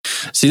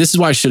See, this is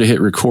why I should have hit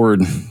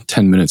record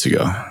 10 minutes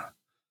ago.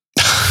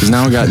 Because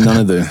now I got none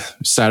of the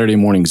Saturday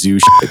morning zoo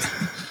shit.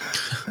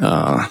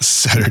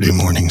 Saturday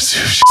morning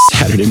zoo.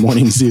 Saturday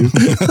morning zoo.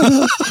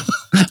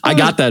 I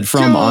got that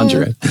from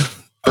Andre.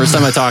 First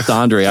time I talked to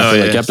Andre after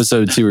like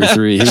episode 2 or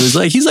 3, he's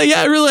like,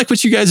 yeah, I really like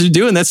what you guys are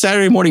doing. That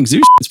Saturday morning zoo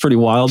it's pretty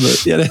wild,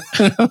 but yeah.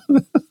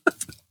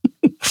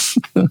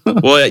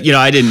 Well,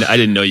 I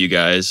didn't know you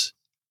guys,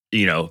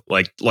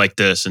 like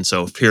this. And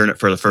so hearing it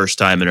for the first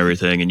time and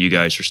everything, and you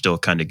guys are still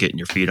kind of getting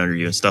your feet under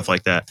you and stuff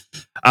like that.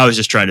 I was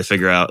just trying to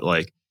figure out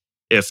like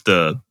if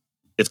the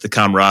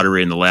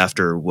camaraderie and the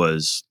laughter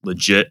was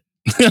legit,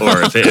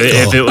 or if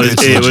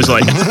it was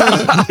like,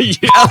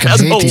 yeah,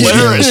 that's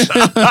hilarious.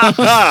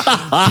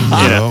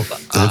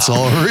 It's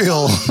all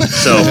real.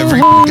 So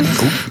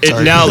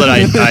now that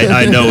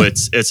I know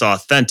it's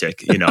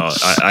authentic,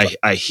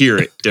 I hear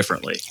it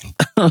differently.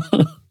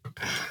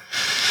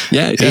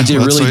 Yeah,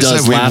 AJ really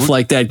does laugh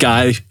like that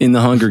guy in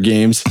the Hunger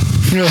Games.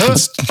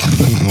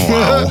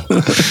 Wow.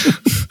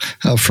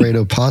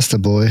 Alfredo pasta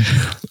boy.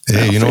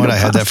 Hey, you know what? I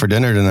had that for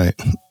dinner tonight.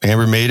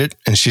 Amber made it,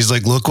 and she's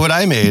like, look what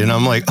I made. And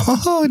I'm like,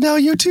 oh, now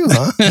you too,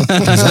 huh? Does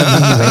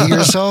that mean you hate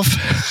yourself?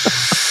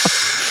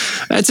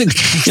 That's a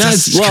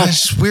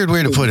it's a weird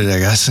way to put it, I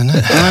guess, isn't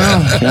it?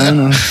 I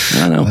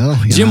don't know. Well,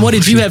 Jim, what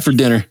did you have for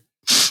dinner?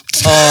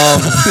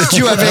 Did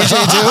you have AJ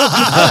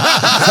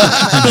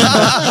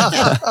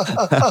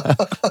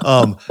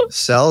too?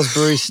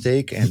 Salisbury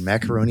steak and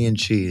macaroni and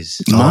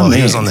cheese. He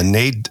was on the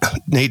Nate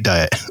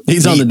diet.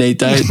 He's on the Nate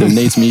diet, the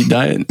Nate's meat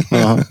diet.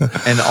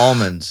 And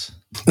almonds.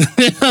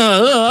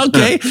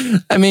 Okay.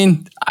 I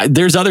mean,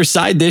 there's other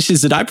side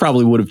dishes that I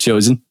probably would have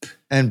chosen.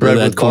 And bread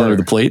with corner butter. of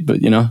the plate,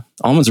 but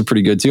almonds are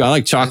pretty good too. I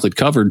like chocolate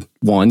covered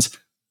ones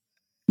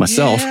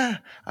myself. Yeah,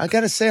 I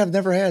gotta say I've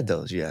never had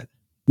those yet.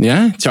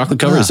 Yeah, chocolate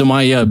covered. Yeah. So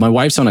my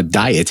wife's on a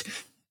diet,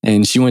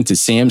 and she went to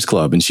Sam's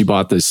Club and she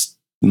bought this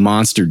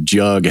monster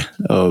jug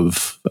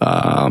of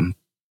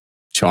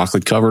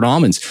chocolate covered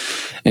almonds,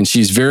 and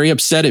she's very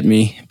upset at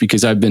me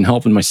because I've been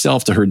helping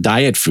myself to her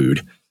diet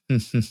food.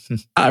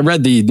 I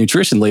read the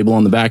nutrition label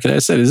on the back of that. I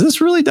said, is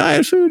this really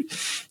diet food?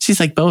 She's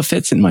like, it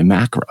fits in my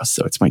macros,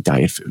 so it's my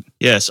diet food.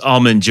 Yes,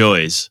 almond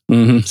joys.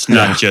 Mm-hmm. It's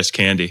not just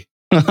candy.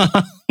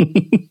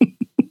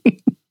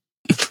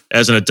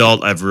 As an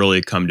adult, I've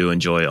really come to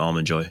enjoy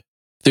Almond Joy.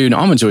 Dude,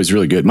 Almond Joy is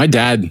really good. My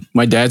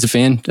dad's a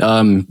fan.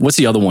 What's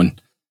the other one?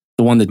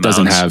 The one that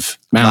doesn't have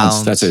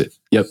Mounds. That's it.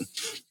 Yep.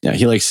 Yeah,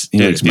 he likes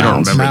Mounds. You don't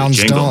remember Mounds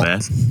the jingle, don't.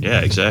 man.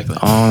 Yeah, exactly.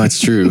 Oh, that's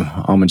true.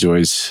 Almond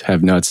Joys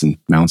have nuts and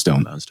Mounds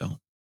don't. Mounds don't.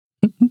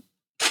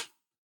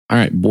 All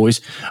right,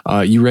 boys.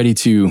 You ready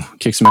to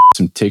kick some ass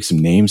and take some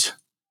names?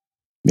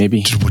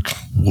 Maybe.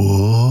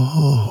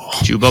 Whoa.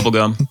 Chew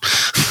bubblegum.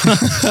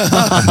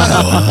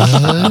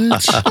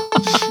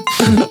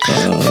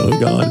 Oh,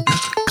 God.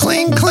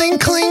 Cling, cling,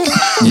 cling.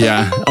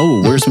 Yeah.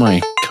 Oh, where's my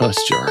cuss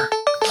jar?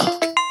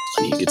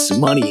 I need to get some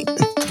money.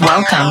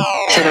 Welcome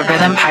to the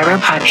Rhythm Pyro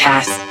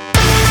Podcast,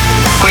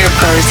 where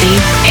Posey,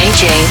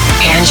 AJ,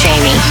 and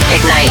Jamie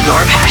ignite your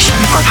passion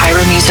for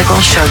pyro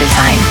musical show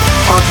design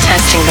while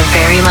testing the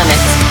very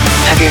limits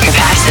of your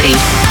capacity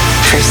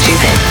for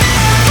stupid.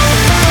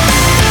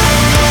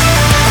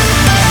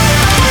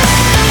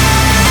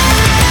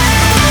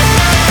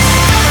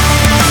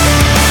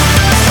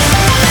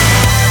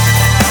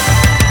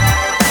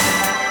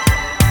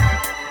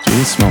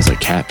 It smells like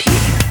cat pee.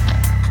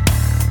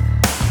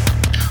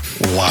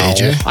 Wow.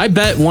 AJ? I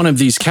bet one of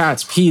these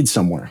cats peed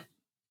somewhere.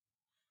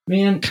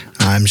 Man.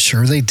 I'm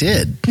sure they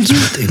did.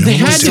 They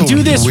had to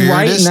do this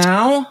right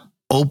now?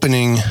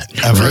 Opening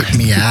ever. Right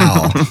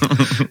meow.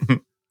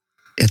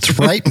 It's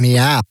right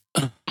meow.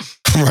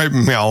 Right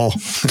meow.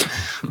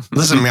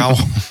 Listen, meow.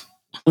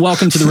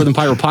 Welcome to the Rhythm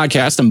Pyro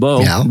Podcast. I'm Bo.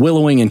 Yeah.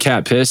 Willowing and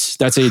cat piss.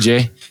 That's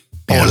AJ.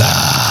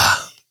 Hola.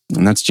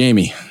 And that's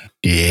Jamie.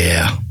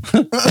 Yeah.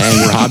 And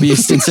we're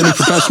hobbyists and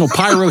semi-professional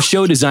pyro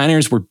show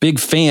designers. We're big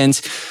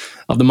fans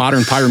of the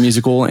modern pyro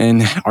musical,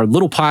 and our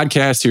little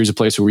podcast here is a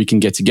place where we can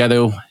get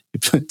together,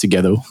 talk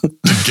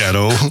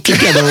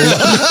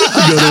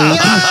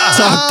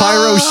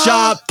pyro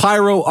shop,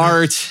 pyro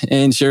art,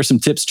 and share some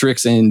tips,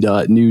 tricks, and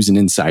news and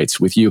insights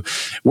with you.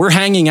 We're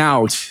hanging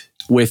out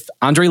with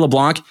Andre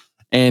LeBlanc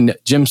and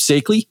Jim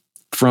Sakaley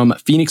from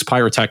Phoenix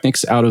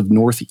Pyrotechnics out of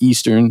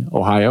northeastern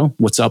Ohio.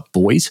 What's up,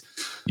 boys?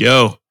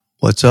 Yo.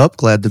 What's up?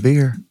 Glad to be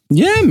here.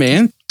 Yeah,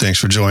 man. Thanks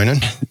for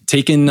joining.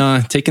 Taking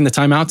the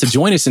time out to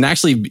join us. And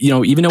actually,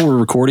 even though we're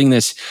recording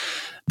this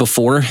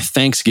before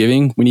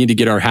Thanksgiving, we need to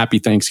get our happy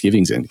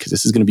Thanksgivings in because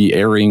this is going to be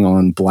airing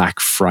on Black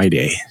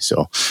Friday.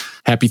 So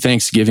happy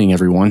Thanksgiving,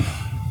 everyone.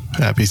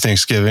 Happy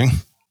Thanksgiving. I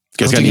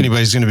don't think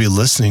anybody's going to be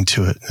listening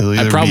to it.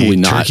 Probably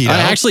not.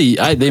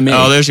 They may.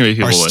 Oh, there's going to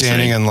be people listening.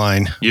 Standing in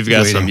line. You've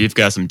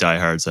got some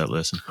diehards that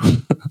listen.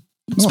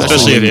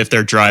 Especially if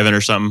they're driving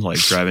or something, like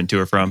driving to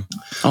or from.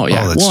 Oh,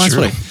 yeah. That's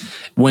true.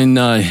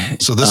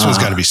 So this one's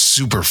got to be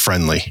super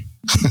friendly.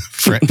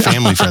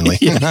 Family friendly.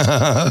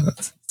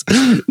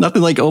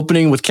 Nothing like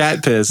opening with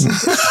cat piss.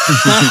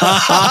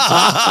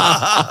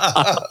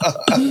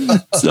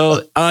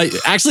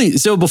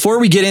 So before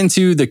we get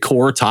into the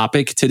core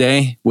topic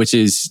today, which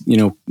is,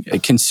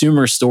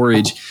 consumer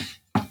storage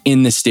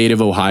in the state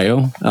of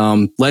Ohio,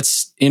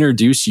 let's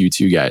introduce you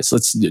two guys.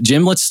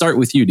 Jim, let's start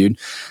with you, dude.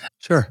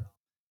 Sure.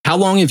 How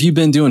long have you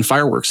been doing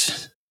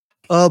fireworks?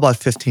 About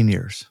 15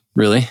 years.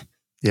 Really?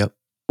 Yep.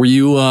 Were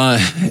you,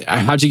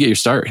 how'd you get your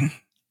start?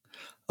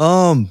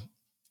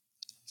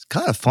 It's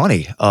kind of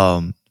funny.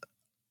 I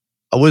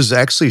was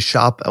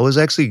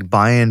actually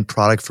buying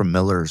product from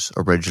Miller's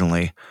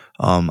originally,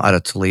 out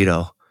of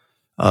Toledo.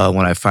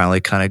 When I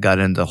finally kind of got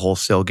into the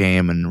wholesale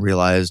game and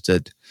realized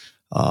that,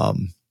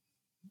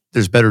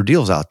 there's better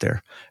deals out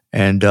there,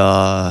 and,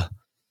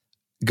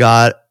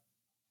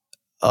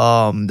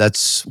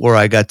 that's where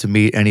I got to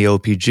meet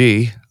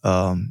NEOPG,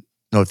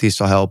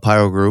 Northeast Ohio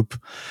Pyro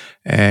Group.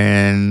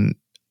 And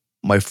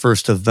my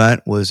first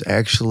event was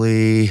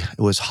it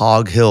was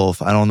Hog Hill.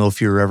 I don't know if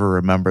you ever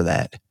remember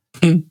that.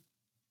 Do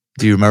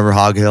you remember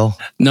Hog Hill?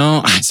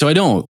 No, so I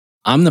don't.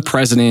 I'm the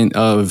president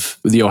of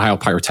the Ohio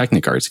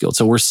Pyrotechnic Arts Guild.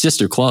 So we're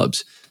sister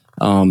clubs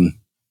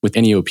with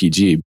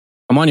NEOPG.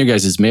 I'm on your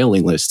guys'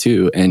 mailing list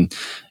too. And,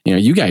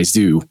 you guys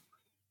do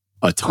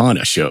a ton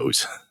of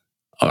shows.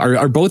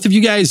 Are both of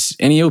you guys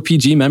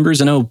NEOPG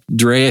members? I know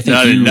Dre, I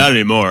think not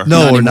anymore.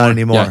 No, not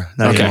anymore. Yeah.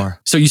 Not Okay. anymore.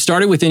 So you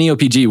started with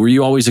NEOPG. Were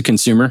you always a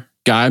consumer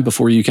guy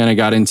before you kind of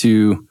got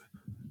into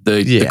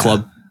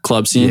the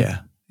club scene? Yeah.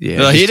 Yeah.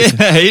 No, he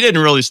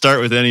didn't really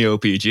start with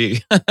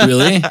NEOPG.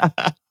 Really?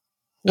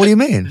 What do you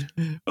mean?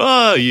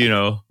 Oh,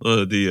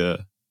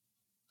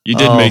 you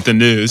did make the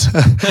news.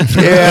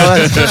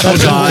 Yeah. That's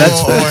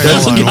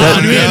You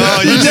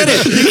did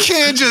it. You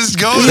can't just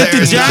go We there.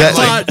 hit the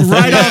jackpot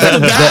right off the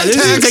bat. This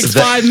is going to take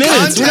 5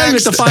 minutes. We're not even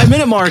at the 5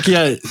 minute mark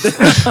yet.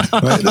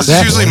 This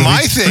is usually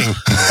my thing.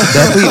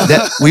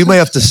 We may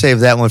have to save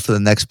that one for the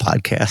next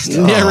podcast.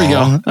 There we go.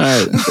 All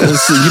right. You're going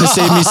to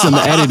save me some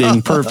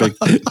editing. Perfect.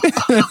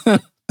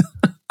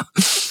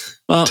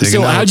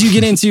 So how'd you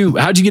get into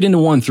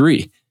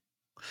 1-3?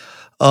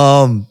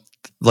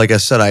 Like I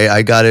said,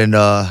 I got in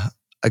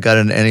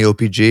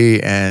NEOPG,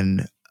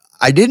 and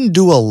I didn't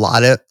do a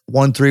lot at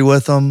 1-3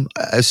 with them.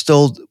 I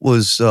still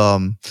was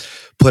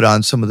put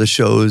on some of the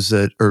shows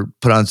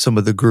put on some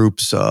of the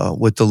groups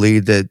with the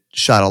lead that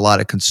shot a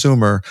lot of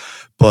consumer,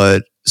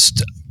 but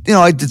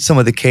I did some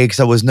of the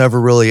cakes. I was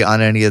never really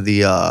on any of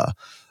the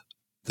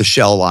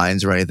shell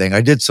lines or anything.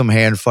 I did some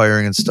hand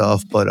firing and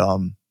stuff, but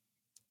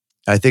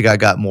I think I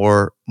got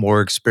more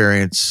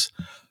experience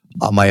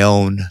on my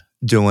own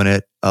doing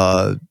it.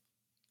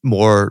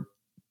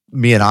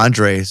 Me and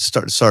Andre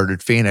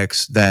started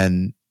Phoenix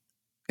than,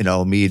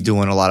 me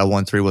doing a lot of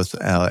 1-3 with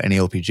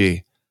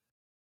NEOPG.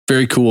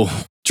 Very cool.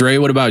 Dre,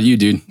 what about you,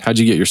 dude? How'd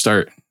you get your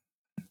start?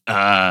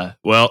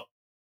 Well,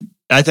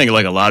 I think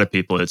like a lot of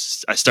people, I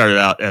started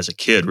out as a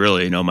kid,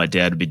 really. My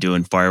dad would be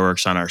doing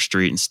fireworks on our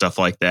street and stuff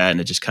like that, and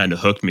it just kind of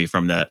hooked me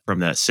from that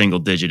single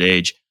digit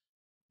age.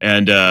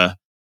 And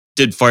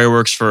did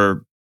fireworks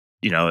for,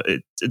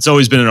 it's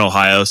always been in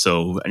Ohio,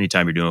 so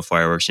anytime you're doing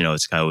fireworks,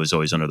 it's kind of was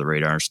always under the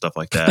radar and stuff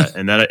like that.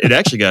 And then it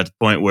actually got to the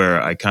point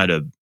where I kind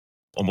of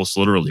almost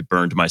literally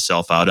burned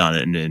myself out on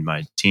it in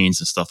my teens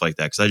and stuff like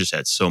that, because I just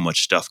had so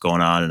much stuff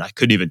going on, and I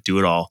couldn't even do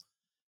it all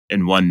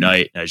in one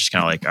night. And I just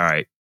kind of like, all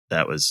right,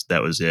 that was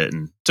it,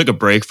 and took a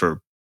break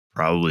for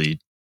probably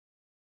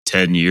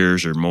 10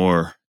 years or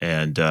more.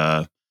 And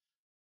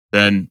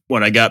then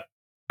when I got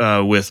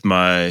with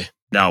my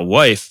now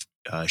wife,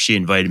 she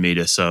invited me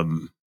to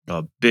some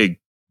big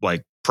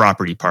like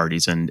property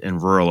parties in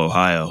rural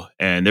Ohio,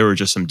 and there were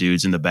just some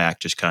dudes in the back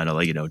just kind of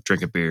like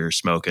drinking beer,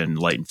 smoking,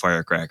 lighting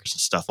firecrackers and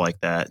stuff like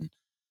that. And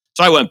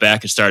so I went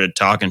back and started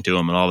talking to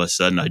them, and all of a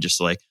sudden I just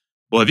like,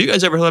 well, have you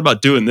guys ever thought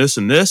about doing this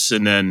and this?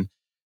 And then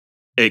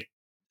it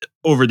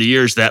over the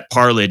years that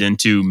parlayed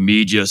into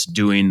me just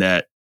doing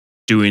that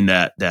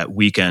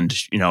weekend,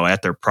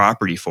 at their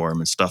property for them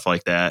and stuff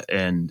like that.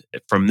 And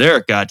from there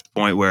it got to the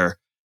point where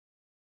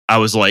I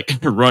was like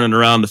running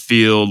around the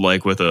field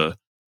like with a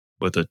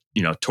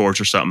torch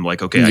or something,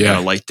 like, okay, I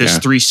gotta light this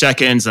 3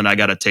 seconds, and I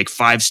gotta take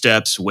 5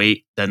 steps,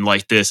 wait, then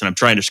light this. And I'm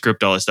trying to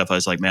script all this stuff. I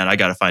was like, man, I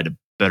gotta find a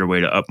better way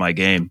to up my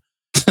game.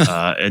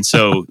 And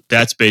so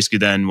that's basically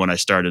then when I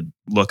started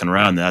looking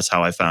around, that's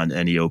how I found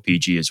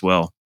NEOPG as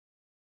well.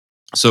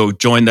 So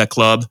joined that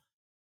club,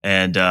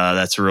 and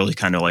that's really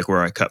kind of like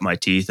where I cut my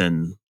teeth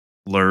and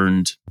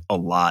learned a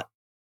lot.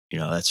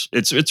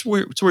 It's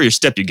where you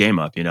step your game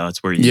up.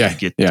 It's where you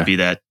get to be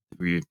that,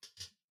 where you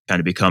kind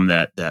of become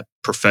that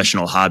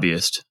professional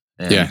hobbyist.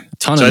 And a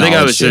ton of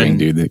knowledge sharing,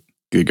 dude,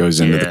 that goes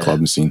into the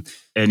club scene.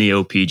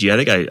 NEOPG,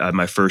 I think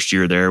my first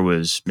year there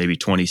was maybe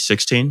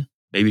 2016,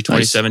 maybe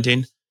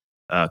 2017.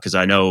 Because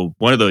I know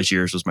one of those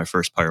years was my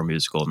first pyro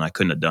musical, and I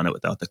couldn't have done it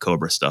without the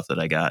Cobra stuff that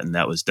I got. And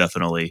that was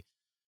definitely,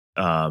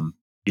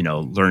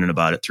 learning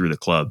about it through the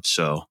club.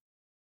 So,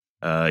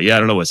 I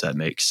don't know what's that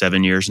make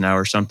 7 years now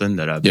or something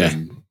that I've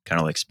been kind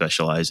of like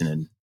specializing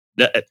in.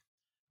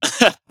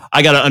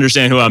 I got to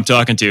understand who I'm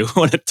talking to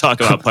when I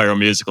talk about pyro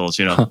musicals.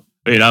 I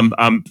mean,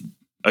 I'm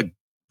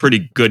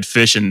pretty good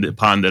fish in the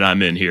pond that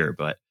I'm in here,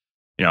 but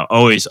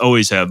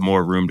always have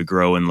more room to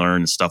grow and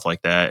learn and stuff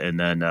like that. And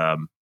then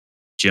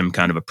Jim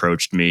kind of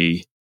approached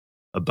me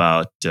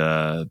about,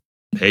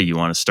 hey, you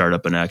want to start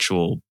up an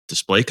actual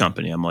display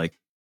company? I'm like,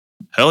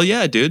 hell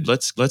yeah, dude.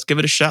 Let's give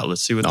it a shot.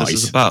 Let's see what this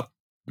is about.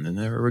 And then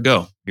there we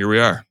go. Here we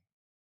are.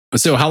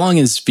 So how long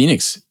has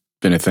Phoenix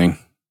been a thing?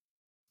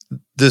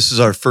 This is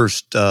our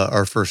first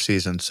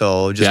season,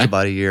 so just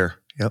about a year.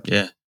 Yep.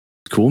 Yeah.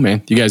 Cool,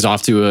 man. You guys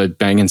off to a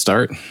banging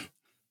start?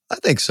 I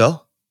think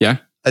so. Yeah.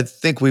 I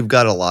think we've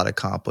got a lot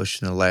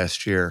accomplished in the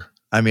last year.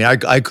 I mean,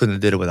 I couldn't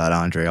have did it without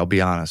Andre. I'll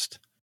be honest.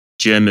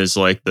 Jim is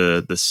like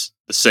the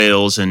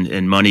sales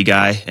and money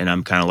guy, and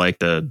I'm kind of like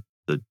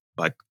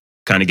I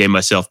kind of gave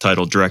myself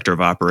title director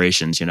of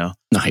operations.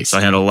 Nice. So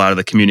I handle a lot of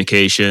the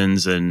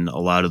communications and a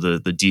lot of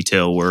the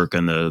detail work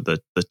and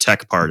the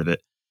tech part of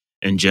it.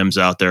 And Jim's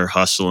out there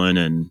hustling,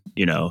 and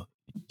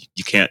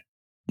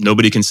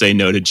nobody can say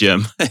no to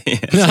Jim.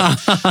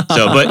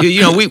 But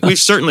we've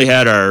certainly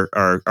had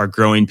our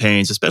growing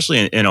pains,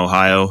 especially in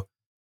Ohio.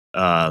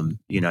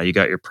 You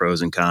got your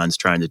pros and cons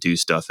trying to do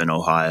stuff in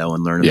Ohio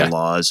and learning the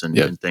laws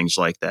and things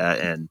like that.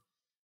 And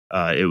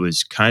it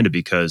was kind of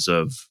because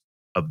of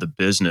the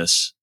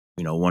business.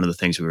 One of the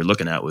things we were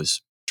looking at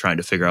was trying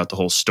to figure out the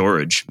whole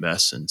storage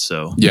mess. And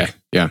so, yeah.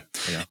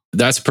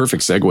 That's a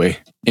perfect segue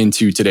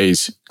into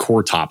today's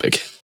core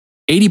topic.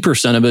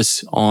 80% of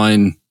us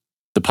on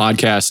the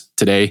podcast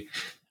today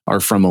are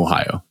from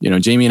Ohio.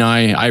 Jamie and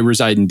I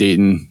reside in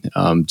Dayton.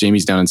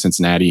 Jamie's down in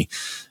Cincinnati.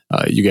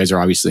 You guys are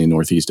obviously in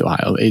Northeast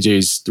Ohio.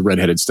 AJ's the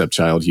redheaded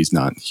stepchild. He's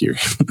not here.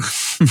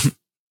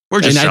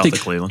 We're just south of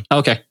Cleveland.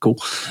 Okay, cool.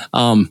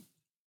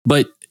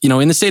 But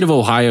in the state of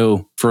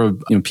Ohio, for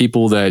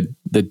people that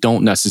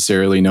don't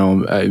necessarily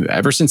know,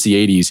 ever since the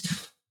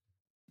 80s,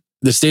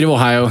 the state of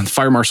Ohio, the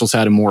fire marshals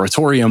had a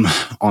moratorium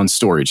on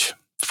storage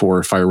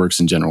for fireworks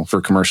in general, for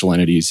commercial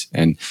entities.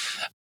 And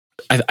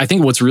I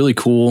think what's really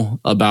cool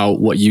about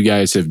what you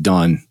guys have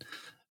done,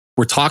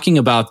 we're talking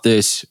about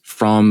this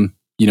from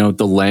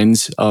the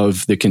lens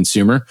of the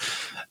consumer.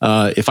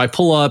 If I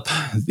pull up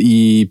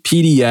the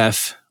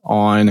PDF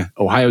on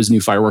Ohio's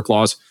new firework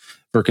laws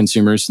for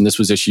consumers, and this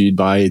was issued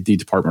by the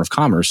Department of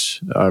Commerce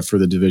for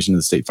the Division of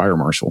the State Fire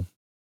Marshal,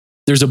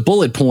 there's a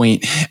bullet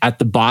point at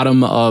the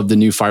bottom of the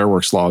new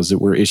fireworks laws that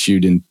were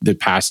issued that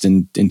passed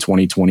in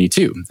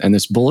 2022. And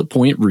this bullet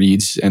point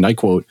reads, and I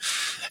quote,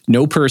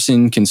 "No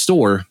person can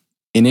store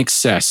in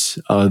excess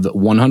of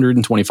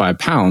 125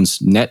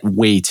 pounds net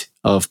weight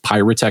of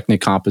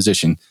pyrotechnic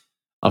composition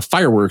of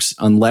fireworks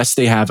unless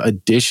they have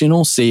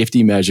additional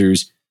safety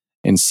measures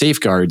and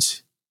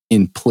safeguards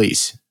in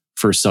place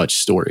for such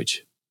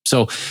storage."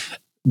 So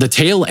the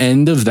tail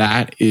end of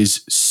that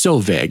is so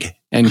vague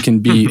and can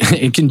be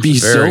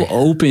so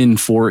open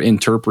for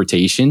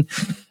interpretation.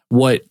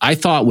 What I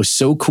thought was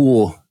so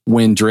cool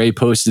when Dre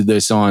posted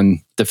this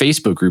on the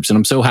Facebook groups, and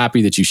I'm so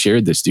happy that you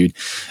shared this, dude.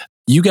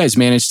 You guys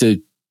managed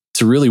to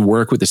really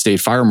work with the state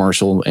fire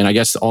marshal and I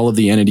guess all of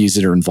the entities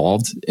that are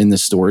involved in the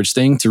storage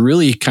thing to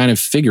really kind of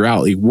figure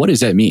out, like, what does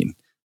that mean?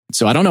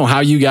 So I don't know how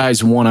you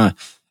guys want to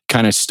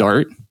kind of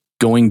start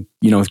going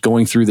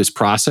through this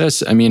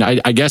process. I mean,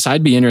 I guess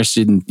I'd be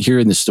interested in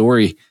hearing the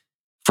story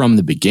from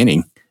the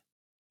beginning.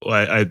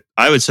 Well,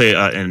 I would say,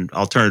 and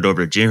I'll turn it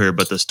over to Jim here,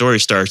 but the story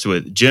starts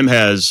with Jim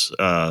has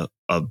a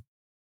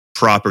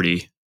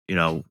property.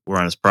 We're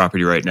on his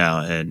property right now,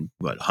 and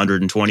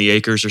 120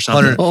 acres or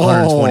something?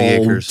 120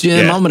 acres.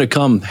 Jim, yeah. I'm going to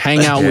come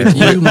hang out with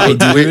you, my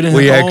dude.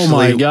 Oh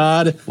my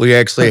God. We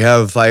actually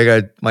have, I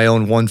got my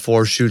own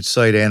 1.4 shoot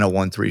site and a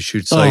 1.3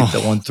 shoot site. The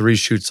 1.3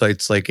 shoot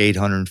site's like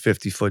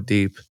 850 foot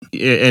deep.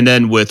 And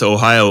then with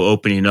Ohio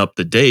opening up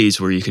the days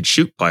where you could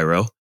shoot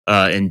pyro,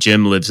 and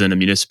Jim lives in a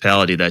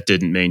municipality that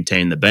didn't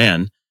maintain the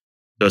ban.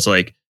 So it's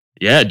like,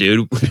 yeah,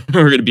 dude,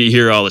 we're going to be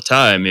here all the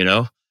time,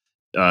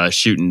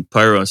 shooting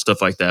pyro and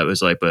stuff like that. It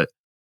was like, but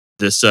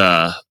this,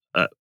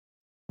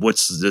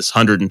 what's this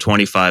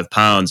 125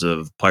 pounds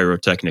of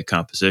pyrotechnic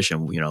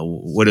composition?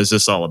 What is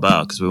this all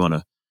about? Because we want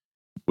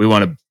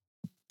to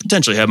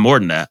potentially have more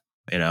than that,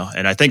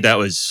 And I think that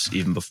was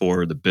even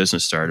before the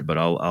business started. But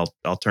I'll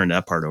turn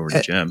that part over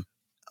to Jim.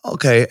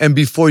 Okay, and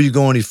before we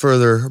go any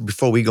further,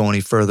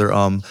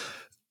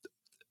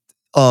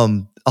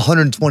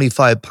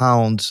 125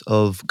 pounds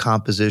of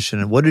composition.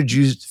 And what did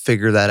you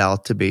figure that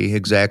out to be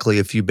exactly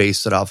if you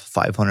based it off of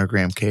 500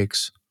 gram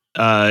cakes?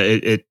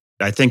 I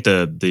think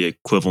the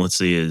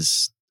equivalency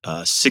is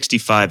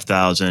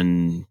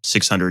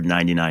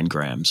 65,699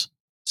 grams.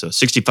 So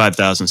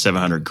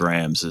 65,700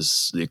 grams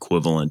is the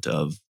equivalent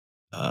of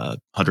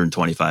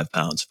 125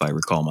 pounds, if I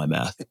recall my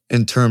math.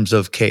 In terms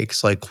of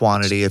cakes, like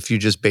quantity, if you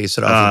just base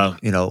it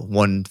off of,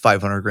 one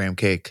 500 gram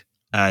cake.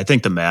 I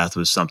think the math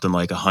was something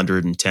like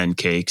 110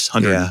 cakes,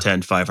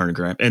 110, 500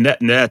 grams. And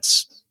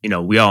that's,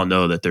 we all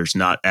know that there's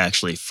not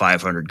actually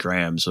 500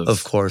 grams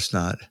of course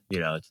not.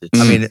 How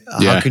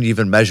can you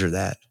even measure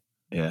that?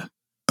 Yeah.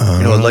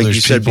 Like you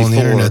said before, on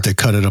the internet that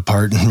cut it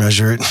apart and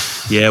measure it.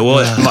 Yeah.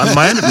 Well,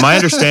 my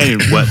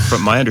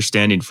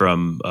understanding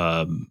from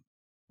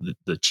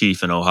the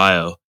chief in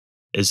Ohio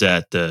is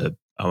that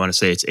I want to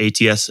say it's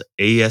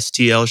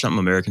ASTL or something,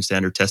 American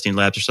Standard Testing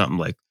Labs or something.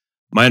 Like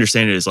my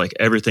understanding is like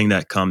everything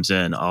that comes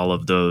in, all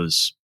of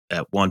those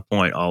at one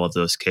point, all of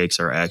those cakes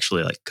are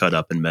actually like cut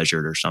up and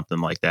measured or something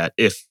like that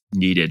if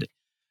needed.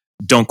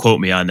 Don't quote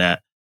me on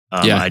that.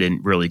 I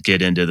didn't really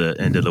get into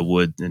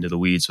the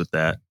weeds with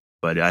that,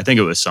 but I think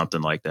it was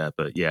something like that.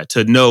 But yeah,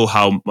 to know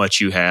how much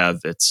you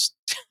have, it's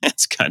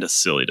kind of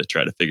silly to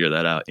try to figure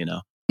that out, you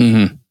know?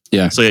 Mm-hmm.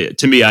 Yeah. So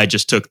to me, I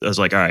was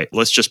like, all right,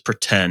 let's just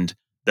pretend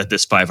that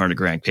this 500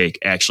 gram cake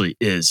actually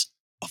is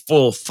a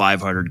full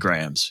 500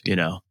 grams, you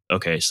know?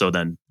 Okay. So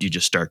then you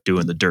just start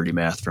doing the dirty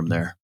math from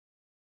there.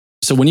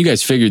 So when you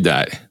guys figured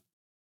that,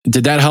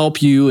 did that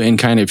help you in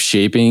kind of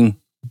shaping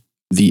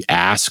the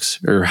asks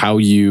or how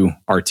you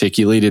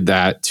articulated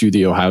that to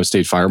the Ohio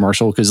State Fire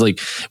Marshal? Because like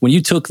when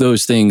you took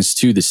those things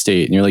to the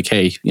state and you're like,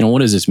 hey, you know, what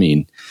does this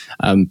mean?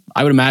 I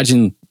would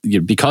imagine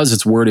because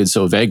it's worded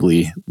so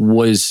vaguely,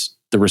 was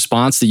the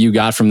response that you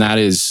got from that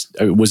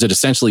was it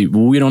essentially,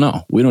 we don't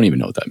know. We don't even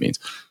know what that means.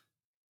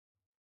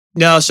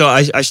 No, so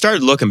I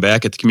started looking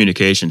back at the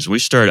communications.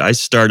 I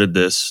started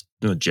this,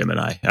 Jim and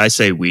I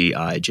say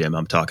Jim,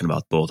 I'm talking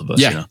about both of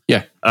us. Yeah, you know?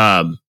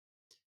 yeah.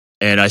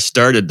 And I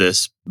started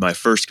this, my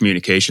first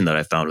communication that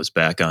I found was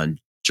back on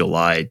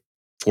July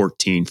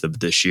 14th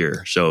of this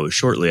year. So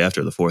shortly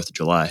after the 4th of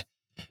July.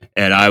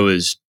 And I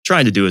was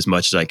trying to do as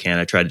much as I can.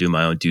 I try to do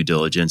my own due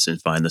diligence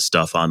and find the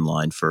stuff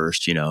online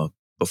first, you know,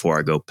 before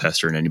I go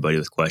pestering anybody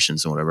with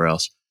questions and whatever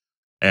else.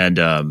 And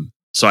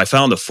so I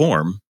found this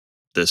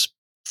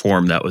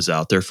form that was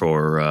out there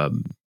for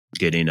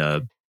getting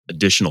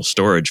additional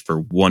storage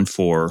for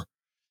 1-4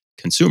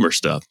 consumer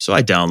stuff. So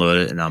I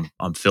download it and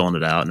I'm filling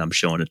it out and I'm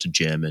showing it to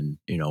Jim and,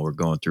 you know, we're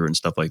going through it and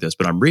stuff like this,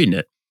 but I'm reading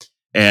it.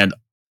 And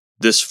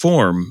this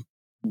form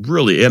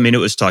really, I mean, it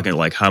was talking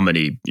like how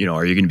many, you know,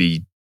 are you going to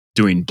be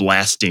doing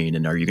blasting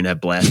and are you going to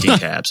have blasting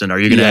caps and are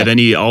you going to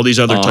have all these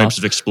other types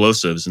of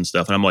explosives and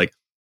stuff. And I'm like,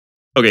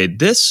 okay,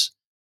 this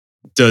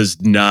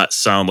does not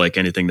sound like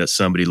anything that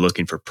somebody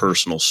looking for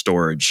personal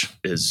storage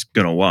is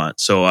going to want.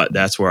 So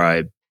that's where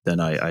I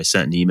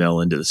sent an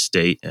email into the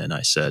state and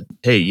I said,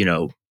 hey, you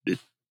know,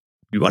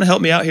 you want to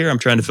help me out here? I'm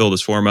trying to fill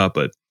this form out,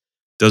 but it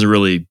doesn't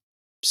really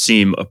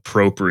seem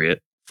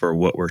appropriate for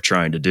what we're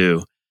trying to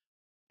do.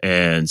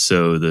 And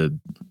so the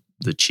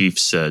chief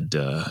said,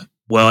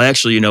 well,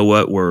 actually, you know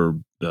what? We're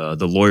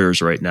the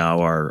lawyers right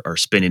now are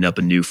spinning up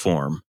a new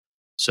form.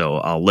 So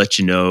I'll let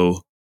you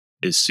know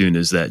as soon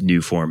as that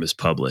new form is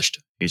published.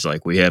 He's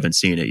like, we haven't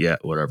seen it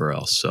yet, whatever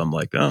else. So I'm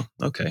like, oh,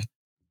 okay.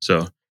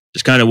 So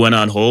just kind of went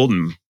on hold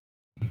and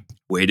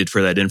waited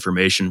for that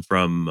information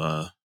from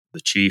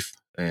the chief.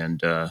 And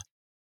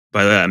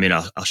by that, I mean,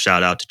 I'll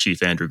shout out to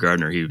Chief Andrew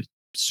Gardner. He was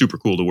super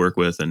cool to work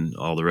with and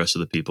all the rest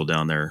of the people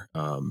down there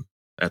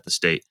at the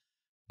state.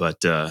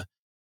 But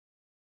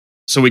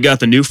so we got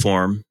the new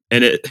form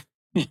and it...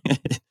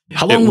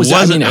 How long was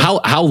that? I mean,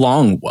 how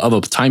long of a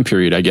time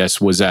period, I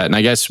guess, was that? And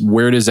I guess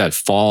where does that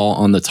fall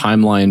on the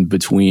timeline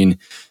between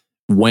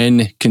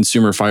when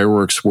consumer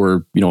fireworks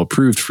were, you know,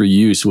 approved for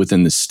use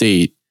within the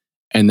state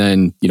and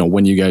then, you know,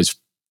 when you guys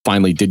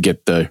finally did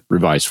get the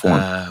revised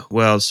form?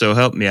 Well, so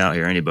help me out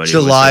here, anybody.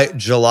 July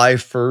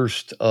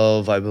 1st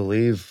of, I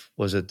believe,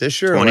 was it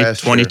this year or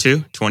last year?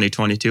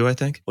 2022, I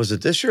think. Was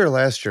it this year or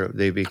last year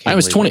they became I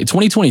was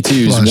 2022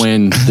 is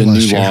when the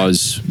new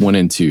laws went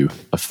into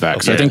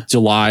effect. Okay. So I think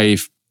July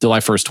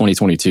 1st,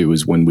 2022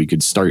 is when we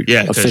could start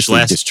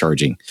officially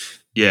discharging.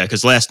 Yeah,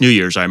 because last New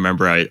Year's, I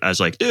remember I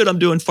was like, dude, I'm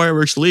doing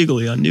fireworks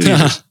legally on New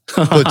Year's.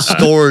 But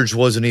storage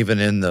wasn't even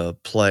in the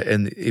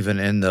even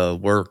in the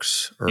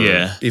works or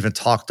even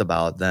talked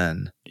about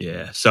then.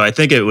 Yeah, so I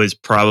think it was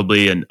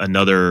probably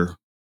another,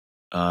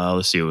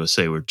 let's see,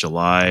 we're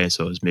July,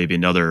 so it was maybe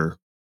another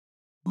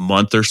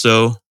month or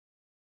so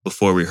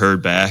before we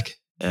heard back.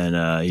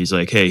 And he's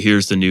like, hey,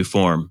 here's the new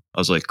form. I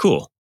was like,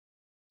 cool.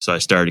 So I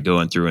started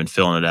going through and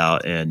filling it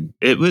out, and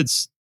it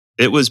was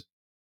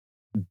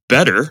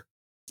better.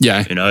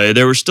 Yeah. You know,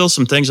 there were still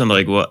some things I'm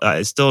like, well,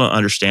 I still don't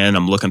understand.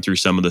 I'm looking through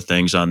some of the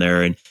things on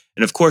there. And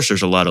of course,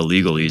 there's a lot of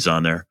legalese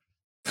on there.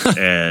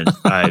 And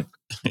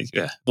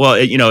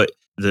you know,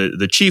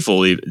 the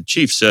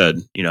chief said,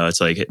 you know,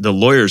 it's like the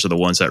lawyers are the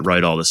ones that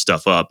write all this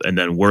stuff up. And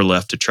then we're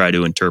left to try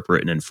to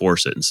interpret and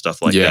enforce it and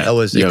stuff like that. That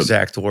was the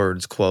exact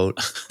words quote.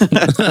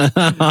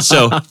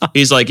 So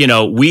he's like, you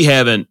know, we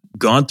haven't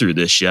gone through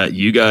this yet.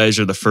 You guys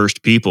are the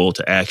first people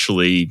to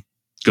actually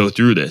go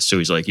through this. So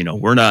he's like, you know,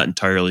 we're not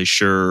entirely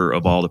sure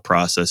of all the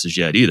processes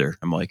yet either.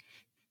 I'm like,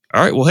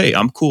 all right, well, hey,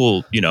 I'm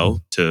cool, you know,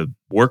 to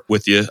work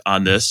with you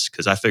on this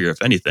because I figure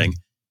if anything,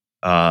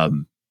 I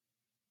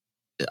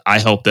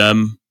help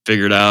them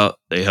figure it out.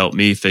 They help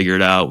me figure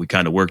it out. We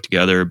kind of work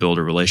together, build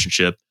a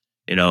relationship,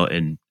 you know,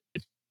 and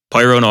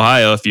Pyro in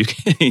Ohio, if you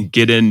can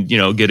get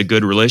a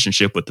good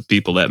relationship with the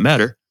people that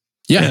matter.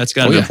 Yeah, it's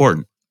kind of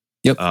important.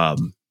 Yep.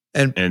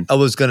 And I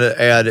was going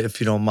to add,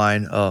 if you don't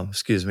mind,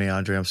 excuse me,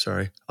 Andre, I'm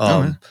sorry.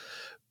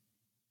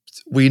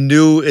 We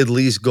knew at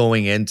least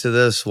going into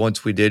this,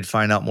 once we did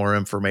find out more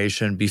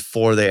information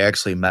before they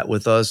actually met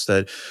with us,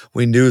 that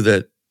we knew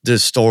that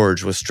this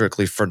storage was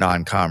strictly for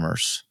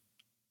non-commerce.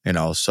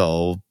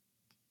 So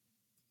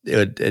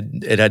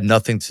it had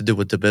nothing to do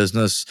with the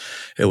business.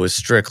 It was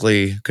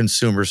strictly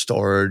consumer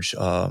storage.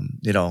 So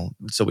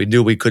we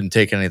knew we couldn't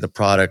take any of the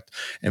product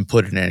and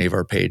put it in any of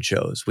our paid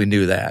shows. We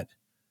knew that,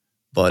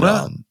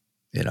 but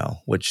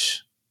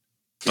which.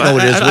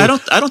 I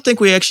don't think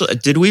we actually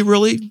did. We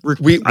really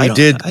we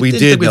did. We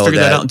did. We figured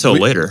that out until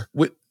later.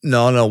 We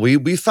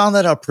found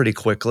that out pretty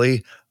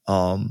quickly.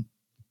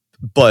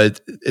 But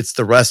it's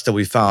the rest that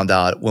we found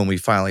out when we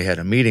finally had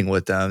a meeting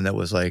with them. That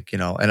was like,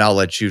 and I'll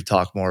let you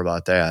talk more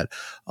about that.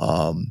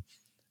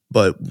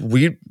 But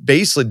we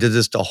basically did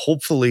this to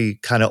hopefully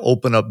kind of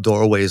open up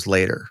doorways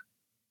later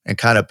and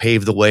kind of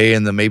pave the way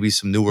into maybe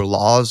some newer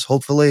laws,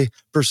 hopefully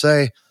per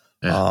se.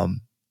 Yeah.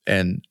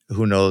 And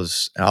who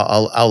knows?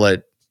 I'll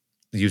let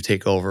you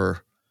take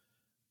over.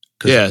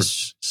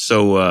 Yes.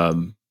 So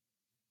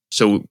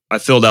I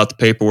filled out the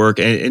paperwork,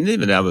 and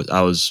even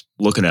I was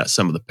looking at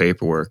some of the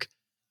paperwork,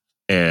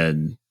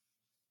 and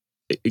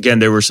again,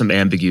 there were some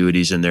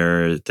ambiguities in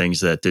there,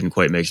 things that didn't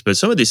quite make sense. But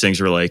some of these things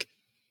were like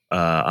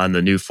on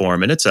the new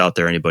form, and it's out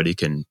there. Anybody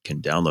can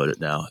download it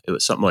now. It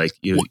was something like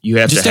you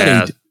have to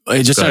have.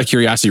 Just out of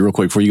curiosity, real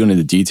quick, before you go into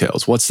the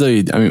details, what's the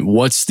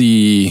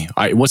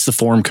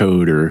form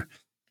code, or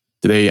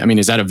do they? I mean,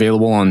 is that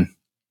available on?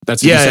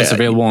 That's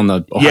available on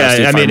the Ohio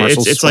State Fire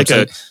Marshal's it's like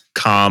a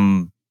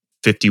COM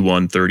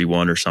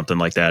 5131 or something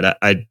like that.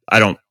 I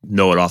don't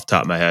know it off the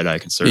top of my head. I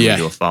can certainly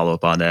do a follow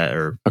up on that,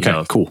 or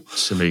cool. If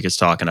somebody gets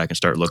talking, I can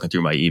start looking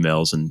through my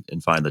emails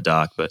and find the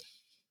doc. But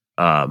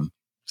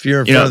if you're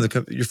in front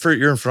of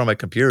you're in front of my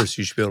computer, so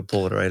you should be able to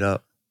pull it right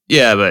up.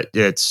 Yeah, but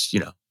it's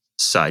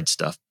side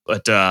stuff.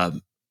 But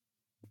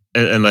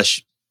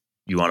unless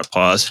you want to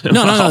pause,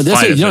 no.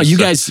 That's you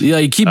guys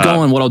keep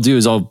going. What I'll do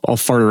is I'll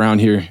fart around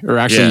here, or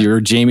actually,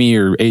 or Jamie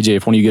or AJ,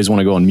 if one of you guys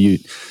want to go on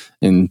mute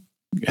and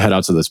head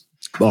out to this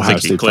Ohio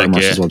State Fire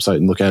Marshal's website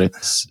and look at it.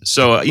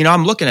 So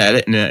I'm looking at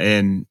it,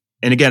 and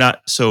again,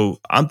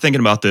 I'm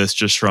thinking about this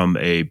just from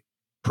a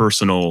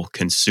personal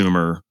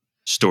consumer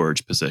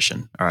storage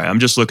position. All right, I'm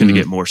just looking to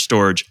get more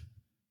storage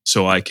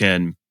so I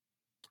can,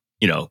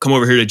 come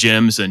over here to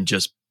Jim's and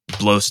just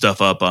blow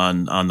stuff up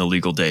on the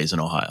legal days in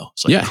Ohio.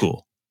 It's like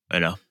cool,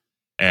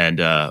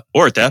 and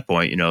or at that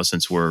point,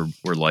 since we're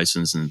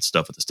licensed and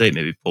stuff with the state,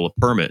 maybe pull a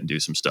permit and do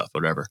some stuff,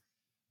 whatever.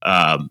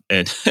 And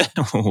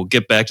we'll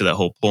get back to that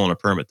whole pulling a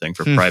permit thing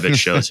for private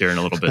shows here in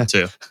a little bit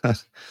too.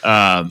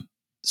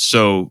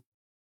 So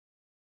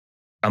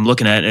I'm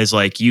looking at it, and it's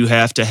like you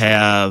have to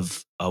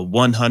have a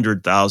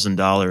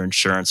 $100,000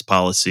 insurance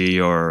policy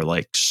or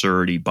like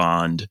surety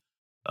bond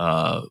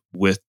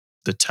with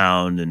the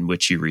town in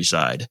which you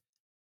reside.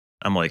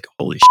 I'm like,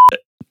 holy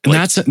shit! And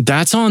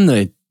that's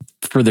on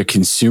for the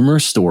consumer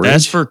storage.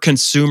 That's for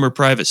consumer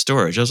private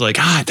storage. I was like,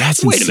 God,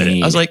 that's wait insane. a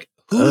minute. I was like,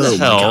 who the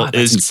hell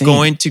is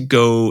going to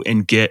go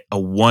and get a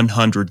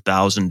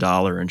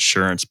 $100,000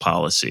 insurance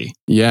policy?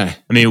 Yeah.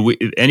 I mean,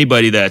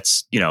 anybody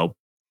that's,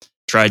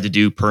 tried to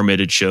do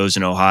permitted shows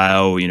in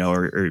Ohio,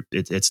 or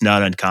it's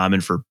not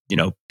uncommon for,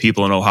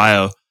 people in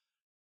Ohio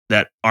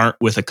that aren't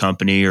with a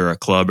company or a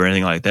club or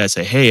anything like that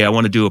say, hey, I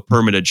want to do a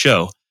permitted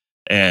show.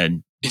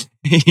 And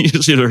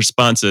usually the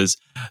response is,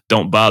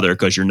 don't bother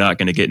because you're not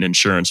going to get an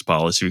insurance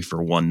policy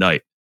for one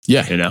night.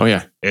 Yeah. Oh,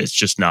 yeah. It's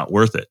just not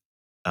worth it.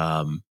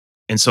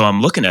 And so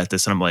I'm looking at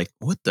this and I'm like,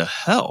 what the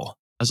hell?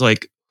 I was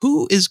like,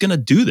 who is going to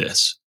do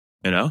this?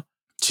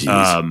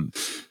 Jeez.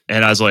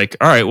 And I was like,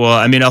 all right, well,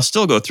 I mean, I'll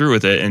still go through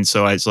with it. And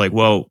so I was like,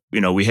 well,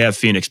 we have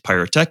Phoenix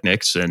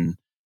Pyrotechnics and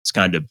it's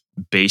kind of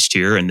based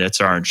here and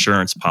that's our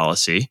insurance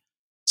policy.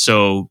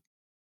 So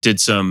did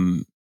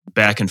some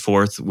back and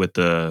forth with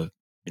the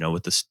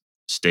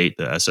state,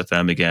 the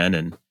SFM again.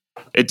 And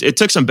it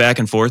took some back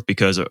and forth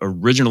because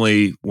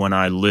originally when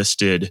I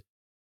listed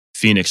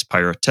Phoenix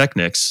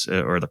Pyrotechnics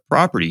or the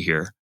property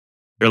here,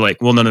 they're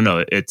like, well,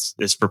 no,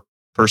 it's for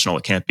personal.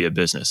 It can't be a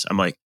business. I'm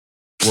like,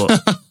 well,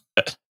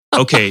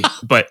 okay,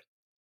 but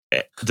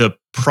the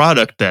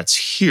product that's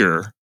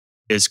here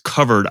is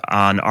covered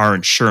on our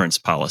insurance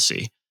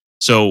policy.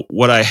 So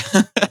what I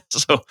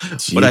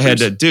had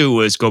to do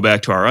was go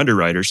back to our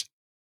underwriters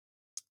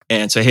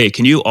and say, hey,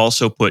 can you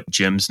also put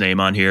Jim's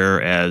name on here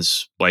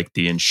as like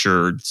the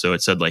insured? So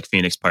it said like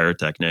Phoenix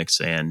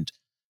Pyrotechnics and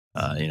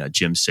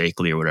Jim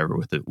Sakaley or whatever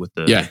with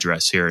the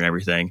address here and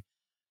everything.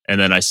 And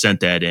then I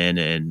sent that in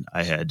and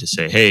I had to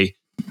say, hey,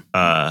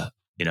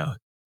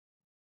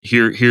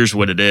 here's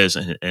what it is.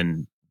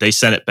 And they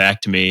sent it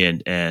back to me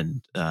and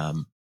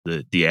the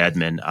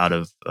admin out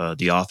of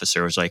the office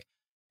there was like,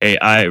 hey,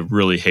 I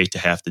really hate to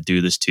have to do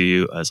this to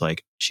you.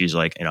 She's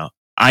like,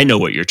 I know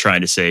what you're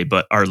trying to say,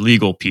 but our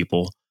legal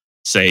people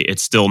say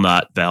it's still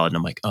not valid. And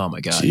I'm like, oh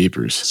my God.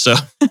 Jeepers. So,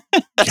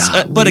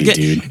 Golly, but again,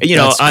 dude,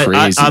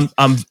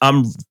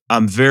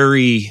 I'm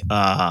very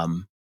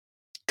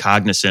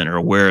cognizant or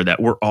aware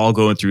that we're all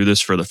going through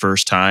this for the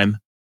first time.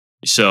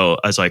 So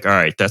I was like, all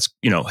right, that's,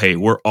 hey,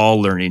 we're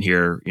all learning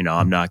here.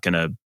 I'm not going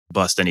to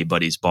bust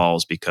anybody's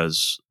balls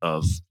because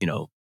of,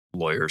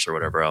 lawyers or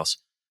whatever else.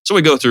 So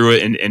we go through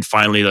it and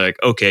finally like,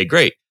 okay,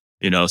 great.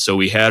 So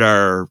we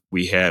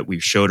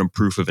showed them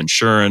proof of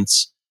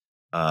insurance.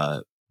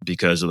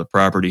 because of the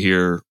property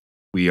here,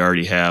 we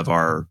already have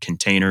our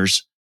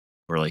containers.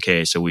 We're like,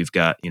 hey, so we've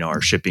got,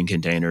 our shipping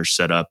containers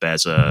set up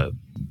as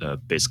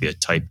basically a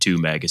type 2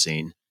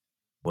 magazine,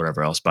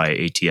 whatever else, by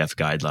ATF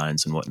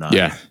guidelines and whatnot.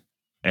 Yeah.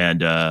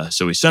 And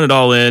so we sent it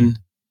all in,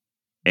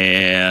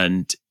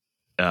 and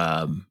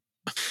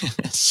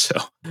so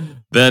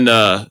then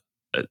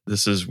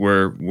this is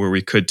where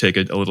we could take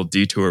a little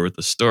detour with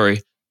the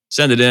story.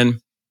 Send it in,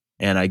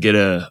 and I get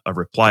a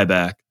reply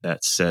back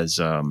that says,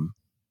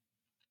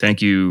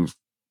 thank you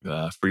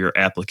for your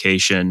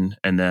application.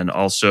 And then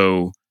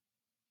also,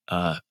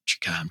 I'm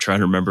trying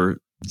to remember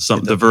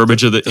the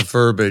verbiage of the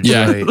verbiage.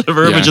 Yeah. Right. the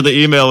verbiage of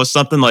the email was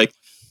something like,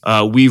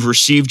 we've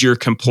received your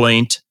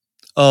complaint.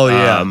 Oh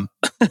yeah.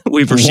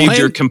 We've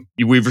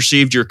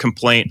received your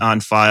complaint on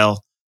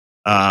file.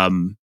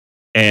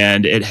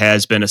 And it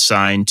has been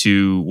assigned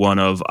to one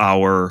of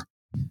our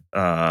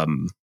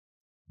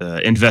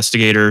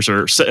investigators,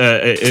 or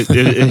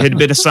it had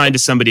been assigned to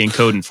somebody in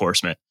code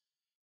enforcement.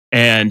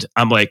 And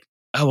I'm like,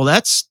 oh, well,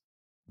 that's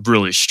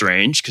really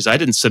strange because I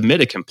didn't submit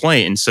a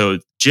complaint. And so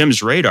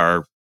Jim's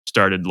radar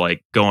started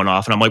like going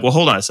off. And I'm like, well,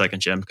 hold on a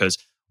second, Jim, because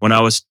when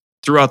I was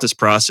throughout this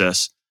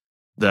process,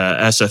 the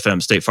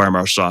SFM State Fire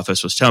Marshal's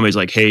Office was telling me, he's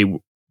like, hey,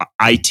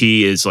 IT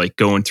is like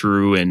going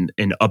through and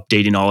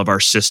updating all of our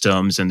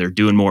systems, and they're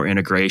doing more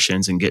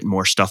integrations and getting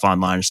more stuff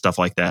online and stuff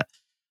like that.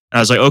 And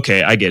I was like,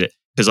 okay, I get it.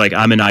 Because like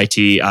I'm in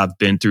IT, I've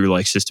been through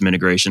like system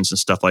integrations and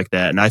stuff like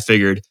that. And I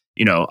figured,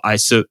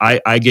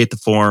 I get the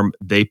form,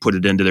 they put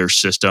it into their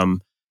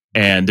system,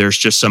 and there's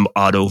just some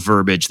auto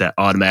verbiage that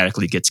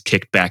automatically gets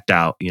kicked back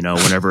out,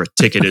 whenever a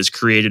ticket is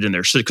created in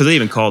their system. Because they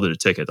even called it a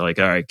ticket. They're like,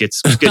 all right, get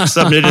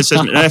submitted to the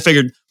system. And I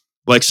figured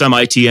like some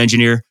IT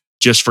engineer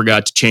just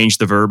forgot to change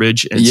the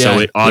verbiage. And so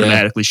it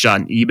automatically shot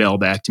an email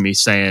back to me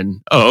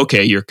saying, oh,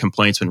 okay, your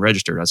complaint's been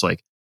registered. I was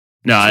like,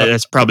 no,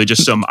 that's probably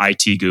just some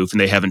IT goof,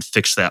 and they haven't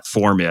fixed that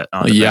form yet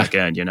on the back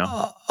end,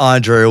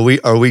 Andre,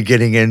 are we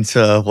getting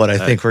into what I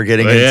think we're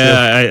getting into?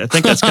 Yeah, I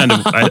think that's kind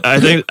of,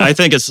 I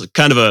think it's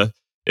kind of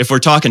if we're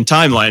talking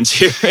timelines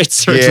here, it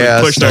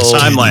certainly pushed our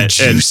timeline.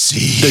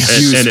 Juicy. The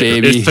juice,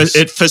 baby.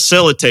 It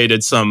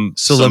facilitated some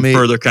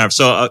further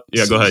conversation.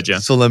 So go ahead, Jim.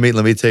 So let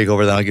me take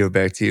over, then I'll give it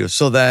back to you.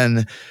 So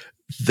then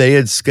they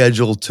had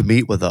scheduled to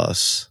meet with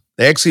us.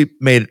 They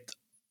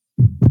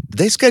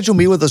scheduled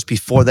meet with us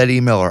before that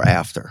email or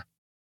after?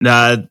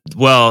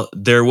 Well,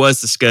 there was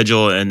the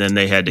schedule, and then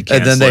they had to cancel.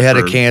 And then they had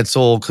to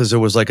cancel because there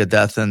was like a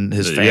death in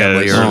his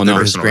family,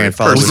 his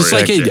grandfather. Was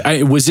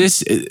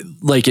this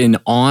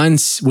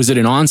was it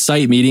an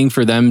on-site meeting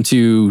for them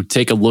to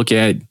take a look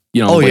at,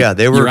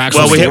 they were.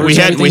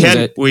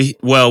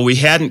 Well, we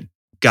hadn't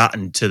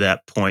gotten to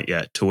that point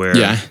yet to where,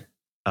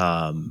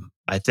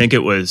 I think it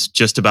was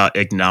just about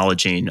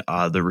acknowledging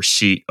the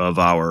receipt of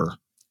our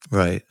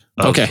right.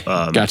 Okay,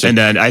 gotcha. And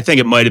then I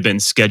think it might have been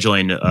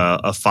scheduling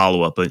a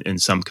follow-up in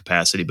some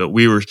capacity, but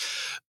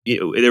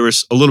there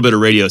was a little bit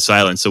of radio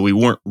silence, so we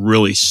weren't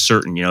really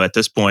certain. At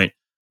this point,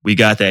 we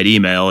got that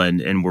email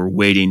and we're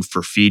waiting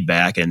for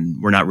feedback,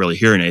 and we're not really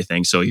hearing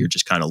anything, so you're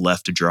just kind of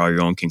left to draw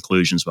your own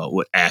conclusions about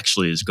what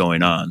actually is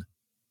going on.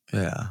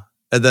 Yeah.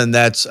 And then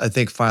I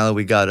think finally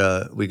we got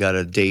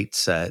a date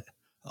set.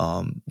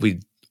 We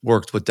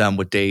worked with them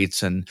with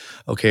dates, and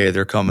okay,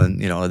 they're coming,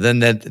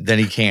 then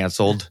he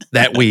canceled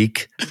that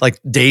week, like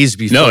days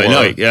before.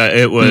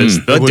 It was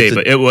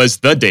it was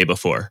the day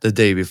before. The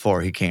day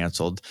before he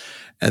canceled.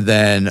 And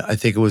then I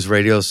think it was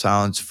radio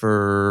silence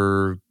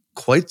for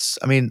at least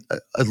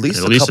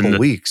a couple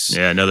weeks.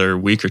 Yeah, another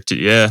week or two.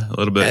 Yeah, a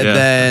little bit. And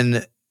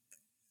then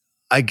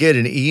I get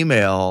an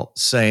email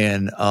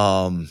saying,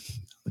 I'm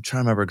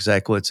trying to remember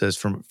exactly what it says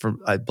from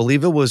I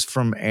believe it was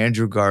from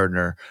Andrew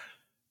Gardner.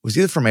 It was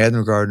either from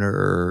Andrew Gardner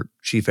or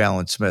Chief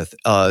Alan Smith,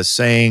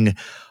 saying,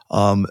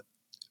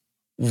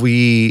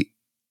 we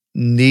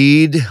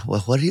need,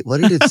 what did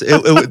it say?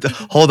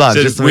 Hold on.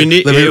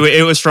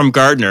 It was from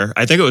Gardner.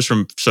 I think it was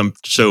from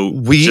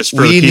just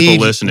for the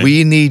people listening.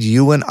 We need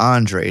you and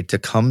Andre to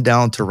come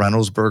down to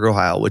Reynoldsburg,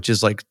 Ohio, which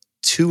is like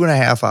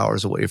 2.5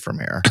 hours away from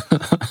here,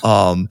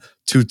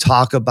 to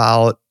talk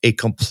about a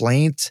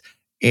complaint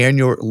and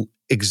your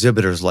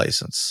exhibitor's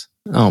license.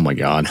 Oh my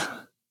God.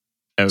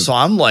 So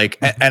I'm like,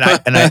 and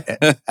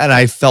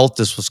I felt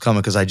this was coming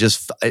because I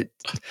just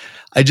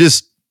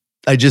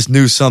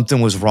knew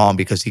something was wrong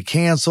because he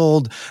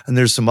canceled, and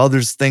there's some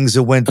other things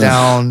that went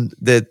down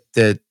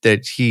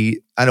that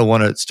he, I don't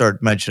want to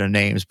start mentioning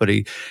names, but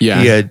he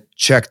had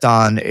checked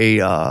on a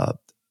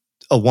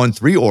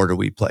 1-3 order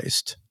we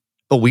placed,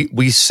 but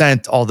we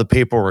sent all the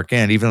paperwork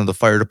in, even though the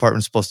fire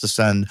department's supposed to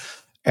send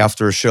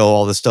after a show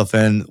all the stuff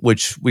in,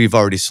 which we've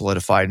already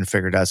solidified and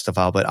figured that stuff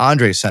out. But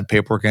Andre sent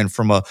paperwork in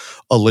from a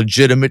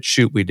legitimate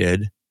shoot we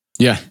did.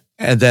 Yeah.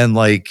 And then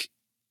like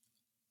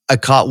I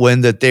caught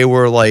wind that they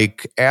were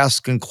like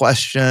asking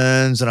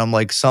questions, and I'm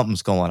like,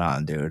 something's going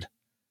on, dude.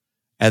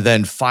 And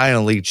then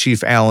finally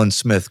Chief Alan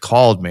Smith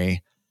called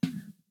me,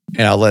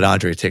 and I'll let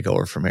Andre take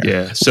over from here.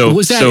 Yeah. So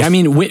was that?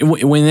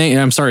 When they?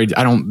 I'm sorry,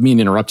 I don't mean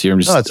to interrupt you. I'm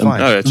just. No, it's fine.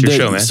 It's your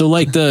show, man. So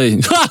like the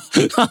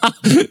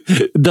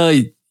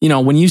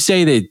when you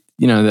say that,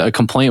 a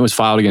complaint was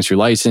filed against your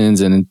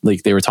license and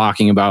like they were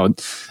talking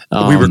about,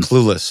 we were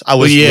clueless. I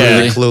was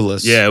really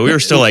clueless. Yeah, we were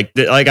still like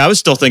I was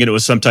still thinking it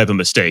was some type of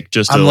mistake,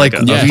 just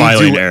a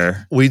filing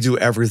error. We do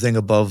everything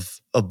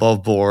above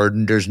board,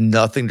 and there's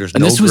nothing. There's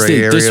no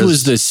gray areas. This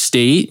was the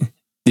state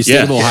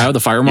of Ohio, the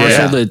fire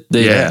marshal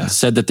that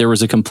said that there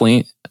was a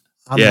complaint.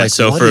 I'm like,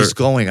 so what is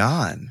going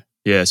on?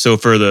 Yeah, so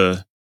for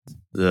the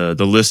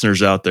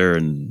listeners out there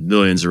and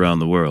millions around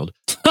the world,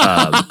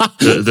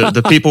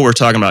 the people we're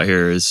talking about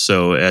here is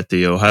so at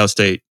the Ohio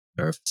State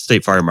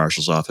Fire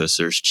Marshal's office,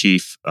 there's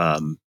Chief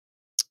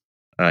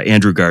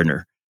Andrew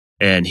Gardner,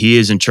 and he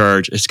is in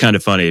charge. It's kind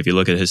of funny if you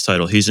look at his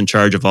title. He's in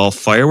charge of all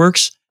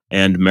fireworks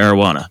and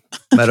marijuana,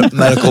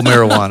 medical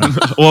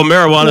marijuana. Well,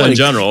 marijuana in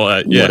general.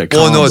 It's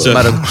medical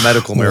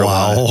marijuana.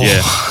 Wow.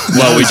 Yeah.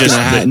 Well,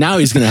 now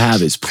he's going to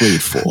have his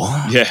plate full.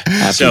 Yeah.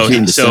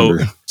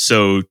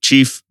 So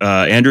Chief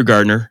Andrew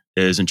Gardner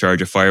is in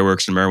charge of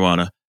fireworks and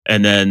marijuana,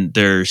 and then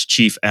there's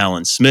Chief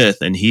Alan Smith,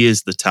 and he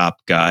is the top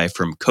guy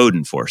from code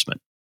enforcement.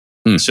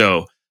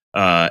 So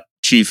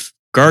Chief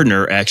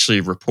Gardner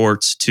actually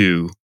reports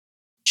to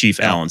Chief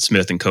Alan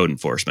Smith in code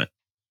enforcement.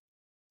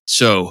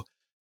 So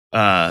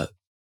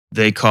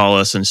they call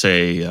us and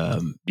say,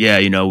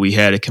 we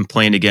had a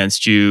complaint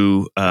against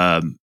you.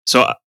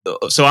 So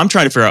I'm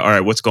trying to figure out, all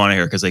right, what's going on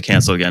here? Because they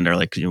cancel again. They're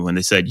like, when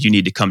they said you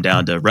need to come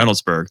down to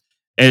Reynoldsburg,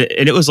 and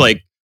it was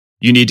like,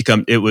 you need to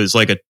come. It was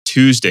like a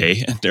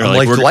Tuesday. And they're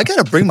like, do I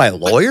got to bring my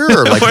lawyer?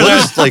 Or like, we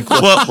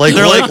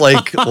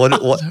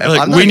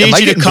need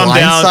you to come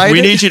down.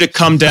 We need you to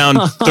come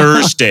down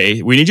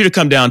Thursday. We need you to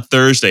come down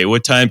Thursday.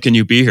 What time can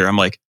you be here? I'm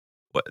like,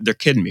 what? They're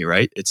kidding me,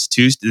 right? It's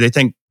Tuesday. They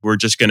think we're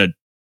just going to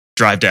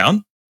drive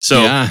down.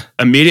 So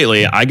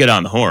immediately I get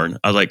on the horn.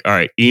 I was like, all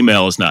right,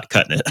 email is not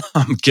cutting it.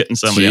 I'm getting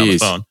somebody on the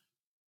phone.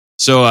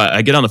 So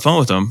I get on the phone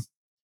with them,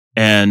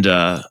 and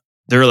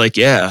they're like,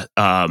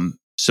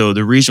 so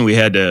the reason we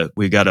got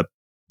to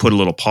put a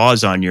little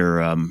pause on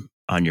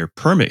your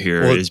permit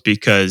here is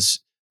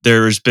because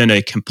there's been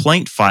a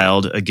complaint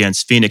filed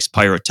against Phoenix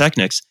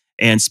Pyrotechnics,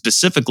 and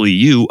specifically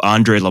you,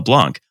 Andre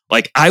LeBlanc.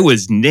 Like, I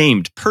was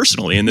named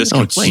personally in this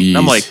complaint. And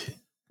I'm like,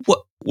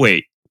 what?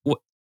 Wait,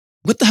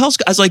 what the hell's?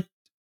 I was like,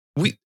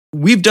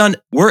 we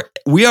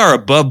are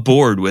above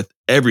board with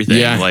everything.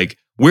 Yeah. Like,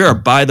 we are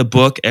by the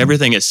book.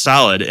 Everything is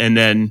solid. And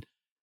then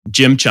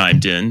Jim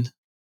chimed in.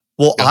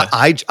 Well,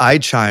 I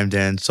chimed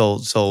in.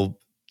 So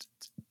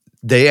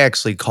they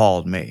actually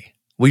called me.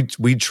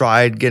 We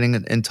tried getting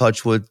in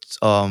touch with,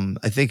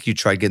 I think you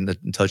tried getting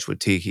in touch with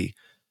Tiki,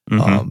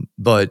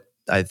 but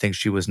I think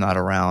she was not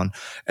around.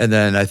 And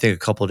then I think a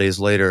couple of days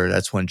later,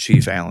 that's when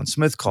Chief Alan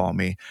Smith called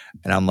me,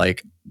 and I'm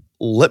like,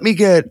 let me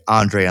get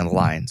Andre on the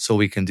line so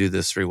we can do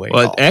this three-way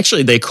call.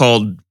 Actually, they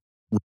called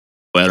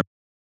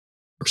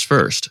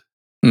first.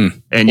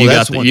 And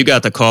you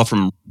got the call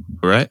from,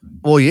 right?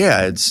 Well,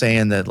 yeah, it's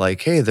saying that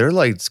like, hey, they're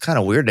like, it's kind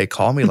of weird. They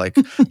call me like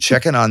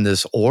checking on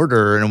this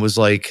order, and it was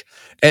like,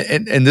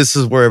 and this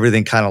is where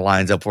everything kind of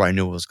lines up where I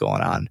knew what was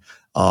going on.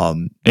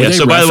 So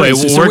by the way,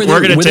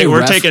 we're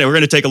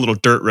going to take a little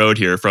dirt road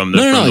here from the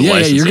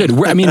licensing. You're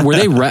good. I mean,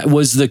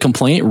 was the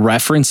complaint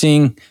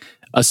referencing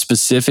a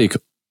specific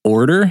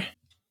order?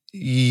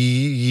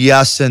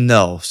 Yes and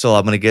no. So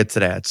I'm going to get to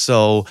that.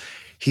 So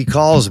he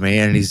calls me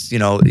and he's,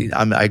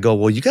 I go,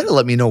 well, you got to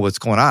let me know what's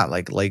going on.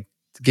 Like,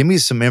 give me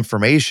some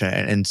information.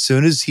 And as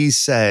soon as he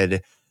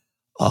said,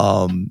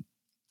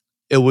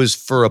 it was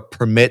for a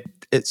permit,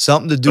 it's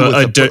something to do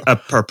with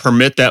a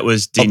permit that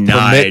was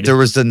denied. There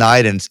was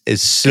denied, and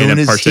as soon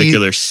as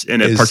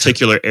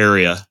particular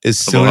area. As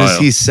soon as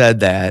he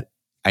said that,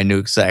 I knew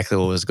exactly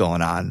what was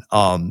going on.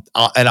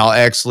 I'll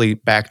actually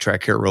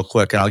backtrack here real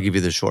quick, and I'll give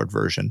you the short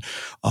version.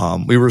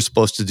 We were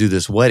supposed to do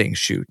this wedding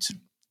shoot,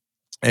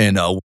 and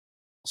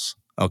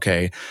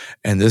okay,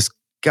 and this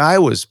guy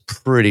was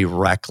pretty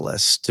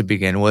reckless to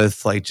begin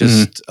with, like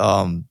just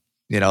I've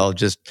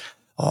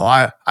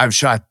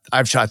shot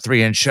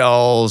 3-inch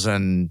shells,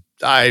 and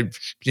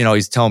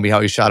he's telling me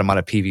how he shot him out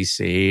of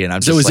PVC, and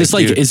I'm just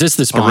is this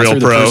the sponsor,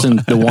 the person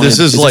that wanted? This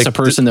is the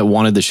person that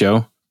wanted the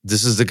show.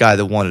 This is the guy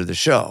that wanted the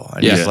show,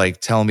 and he's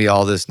like telling me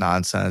all this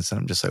nonsense, and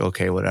I'm just like,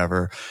 okay,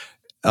 whatever.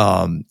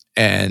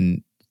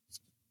 And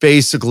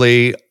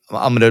basically,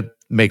 I'm gonna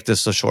make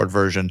this a short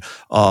version.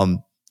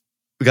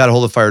 We got a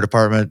hold of the fire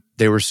department.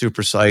 They were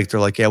super psyched.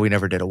 They're like, yeah, we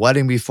never did a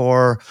wedding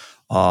before,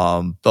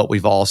 but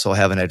we've also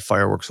haven't had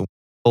fireworks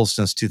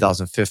since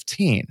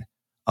 2015.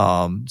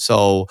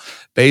 So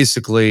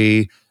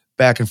basically,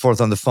 back and forth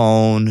on the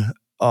phone,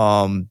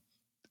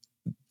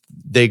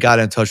 they got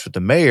in touch with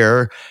the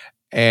mayor,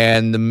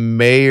 and the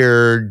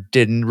mayor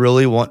didn't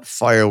really want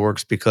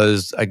fireworks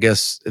because I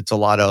guess it's a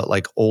lot of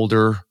like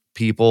older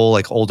people,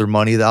 like older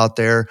money out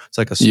there. It's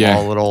like a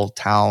small little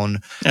town.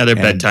 Yeah, their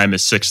bedtime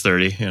is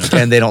 6:30,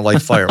 and they don't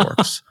like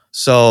fireworks.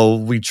 So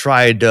we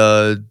tried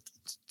to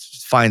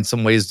find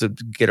some ways to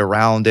get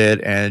around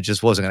it, and it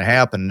just wasn't going to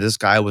happen. This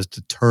guy was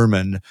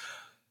determined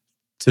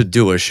to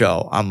do a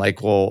show. I'm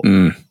like, well,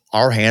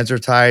 our hands are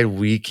tied.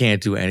 We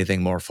can't do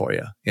anything more for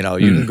you. You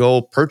can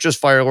go purchase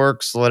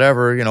fireworks,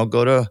 whatever,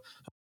 go to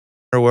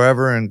or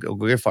wherever and go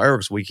get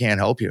fireworks. We can't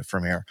help you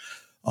from here.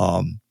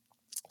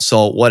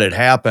 So what had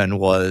happened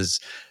was,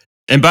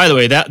 and by the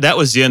way, that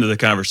was the end of the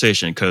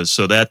conversation, because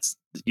that's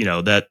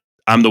that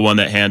I'm the one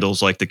that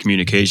handles like the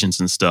communications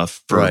and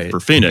stuff for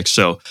Phoenix.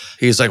 So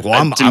he's like,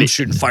 well, I'm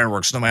shooting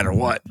fireworks no matter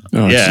what.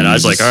 Oh, yeah, and I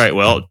was like, all right,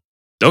 well,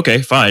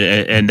 okay, fine.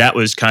 And that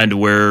was kind of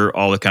where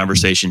all the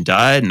conversation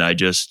died. And I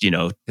just,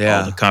 all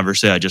the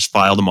conversation, I just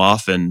filed them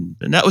off, and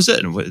that was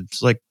it. And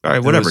it's like, all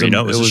right, whatever. It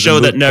was a show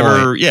that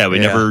never,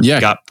 never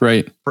got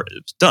right.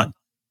 It's done.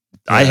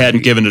 Yeah, I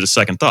hadn't given it a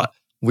second thought.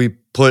 We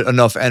put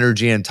enough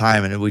energy and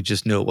time, and we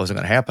just knew it wasn't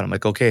going to happen. I'm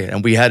like, okay.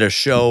 And we had a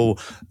show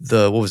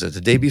the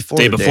day before?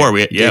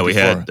 We had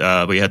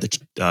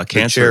the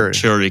cancer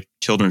charity,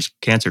 children's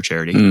cancer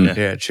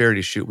charity.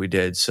 Charity shoot we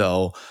did.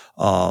 So,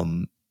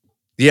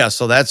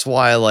 so that's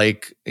why,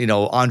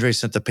 Andre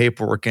sent the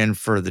paperwork in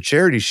for the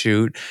charity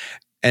shoot,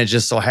 and it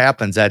just so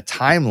happens that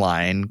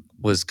timeline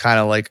was kind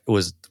of like it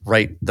was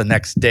right the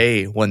next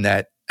day when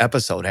that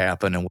episode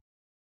happened, and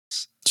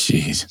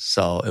jeez,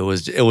 so it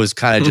was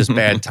kind of just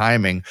bad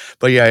timing.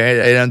 But yeah,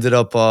 it ended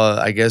up.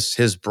 I guess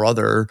his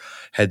brother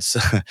had,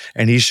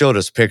 and he showed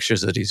us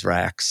pictures of these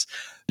racks.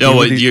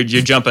 No, you're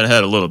jumping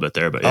ahead a little bit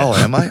there, but yeah. Oh,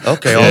 am I?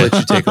 Okay, I'll let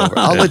you take over.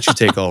 Let you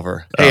take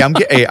over.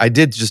 Hey, I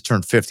did just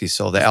turn 50,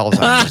 so the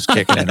Alzheimer's is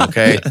kicking in.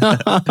 Okay.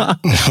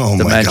 Oh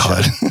my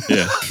God.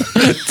 Yeah.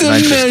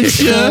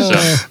 Dementia.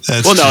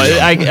 Well, no,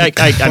 I mean,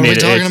 what are we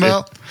talking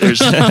about?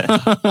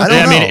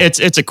 I mean,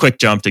 it's a quick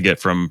jump to get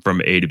from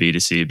A to B to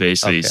C,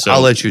 basically. Okay, so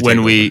I'll let you take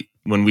over.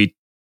 When we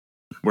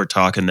were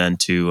talking then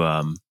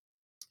to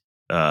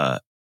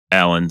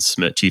Alan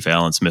Smith, Chief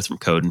Alan Smith from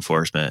Code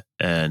Enforcement,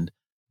 and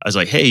I was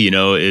like, hey,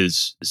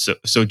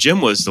 so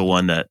Jim was the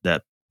one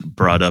that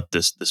brought up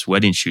this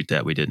wedding shoot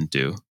that we didn't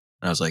do. And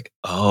I was like,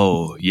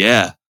 oh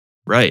yeah,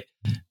 right.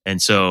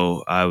 And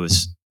so I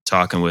was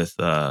talking with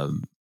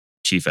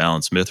Chief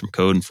Alan Smith from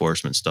Code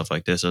Enforcement, stuff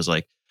like this. I was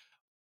like,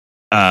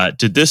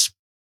 did this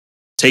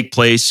take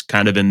place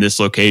kind of in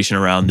this location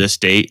around this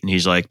date? And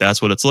he's like,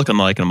 that's what it's looking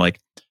like. And I'm like,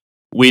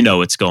 we know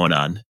what's going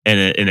on. And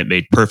it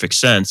made perfect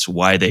sense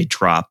why they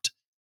dropped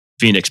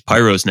Phoenix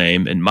Pyro's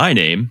name and my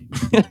name,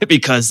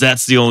 because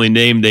that's the only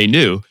name they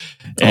knew.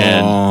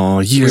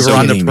 And you were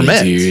on the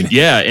permit, dude.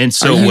 Yeah. And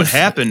so what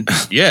happened?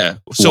 Yeah.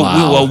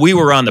 So we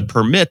were on the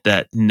permit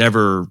that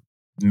never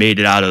made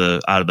it out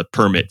of the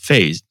permit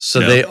phase. So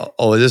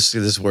this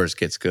is where it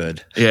gets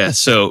good. Yeah.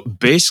 So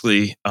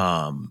basically,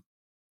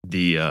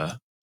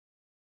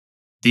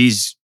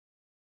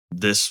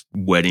 this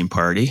wedding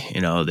party,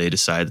 they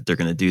decide that they're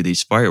going to do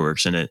these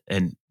fireworks in it.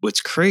 And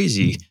what's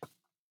crazy,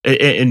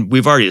 and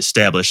we've already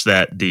established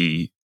that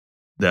the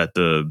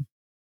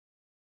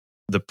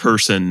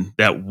person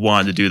that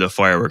wanted to do the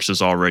fireworks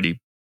is already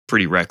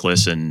pretty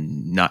reckless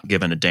and not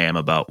giving a damn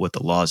about what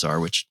the laws are,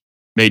 which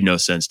made no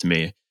sense to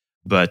me.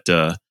 But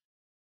the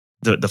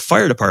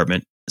fire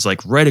department is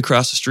like right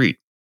across the street,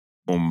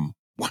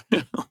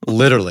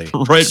 literally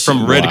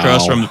right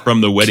across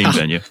from the wedding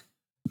venue,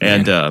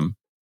 and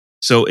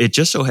so it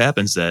just so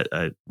happens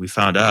that we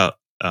found out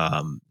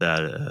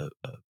that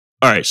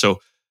all right,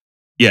 so.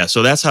 Yeah,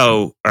 so that's how.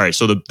 All right,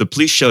 so the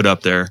police showed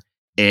up there,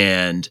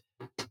 and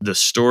the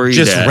story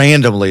just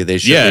randomly they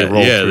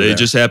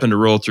just happened to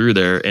roll through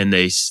there, and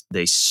they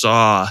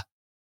saw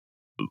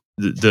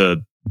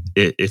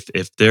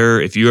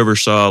if you ever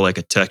saw like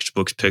a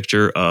textbook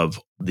picture of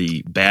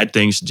the bad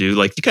things to do,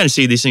 like you kind of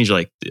see these things, you're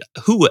like,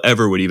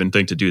 whoever would even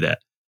think to do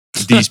that?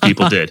 These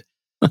people did,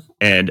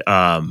 and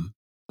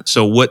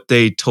so what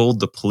they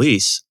told the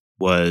police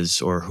was,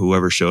 or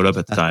whoever showed up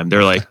at the time,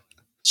 they're like.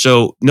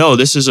 So no,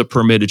 this is a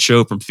permitted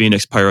show from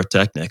Phoenix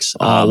Pyrotechnics.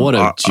 What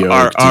a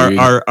joke!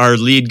 Our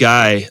lead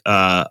guy,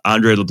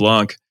 Andre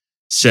LeBlanc,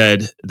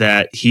 said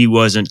that he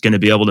wasn't going to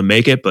be able to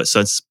make it, but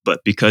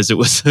because it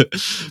was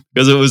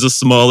a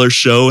smaller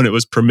show and it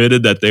was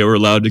permitted, that they were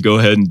allowed to go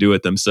ahead and do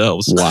it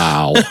themselves.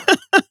 Wow,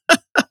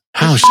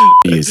 how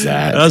is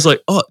that? And I was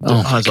like,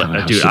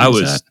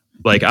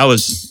 I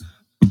was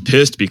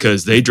pissed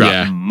because they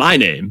dropped my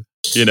name.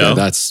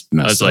 That's messed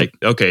I was up. like,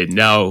 okay,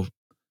 now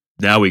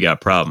we got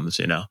problems,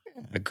 A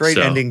great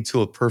ending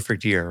to a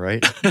perfect year,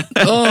 right?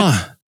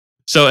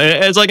 So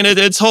it's like,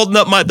 it's holding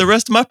up the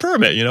rest of my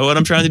permit. You know what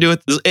I'm trying to do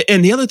with this?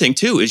 And the other thing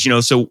too is,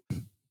 so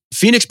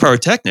Phoenix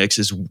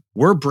Pyrotechnics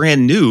we're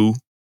brand new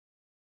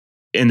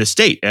in the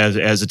state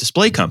as a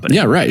display company.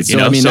 Yeah, right. So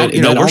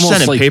we're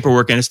sending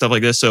paperwork and stuff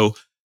like this. So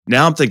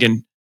now I'm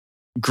thinking,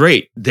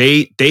 great,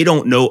 they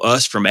don't know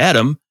us from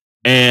Adam,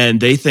 and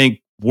they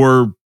think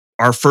our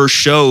first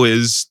show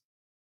is.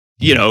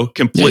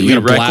 Completely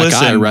reckless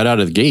and right out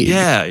of the gate.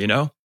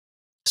 Yeah,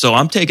 So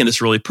I'm taking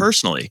this really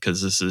personally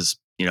because this is,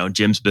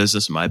 Jim's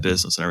business, my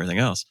business, and everything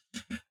else.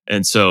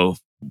 And so,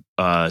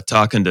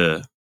 talking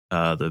to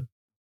the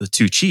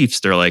two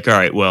chiefs, they're like, "All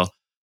right, well,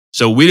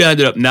 so we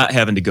ended up not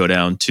having to go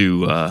down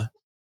to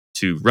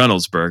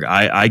Reynoldsburg.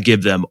 I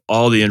give them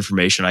all the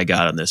information I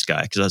got on this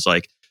guy because I was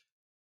like,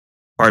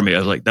 pardon me, I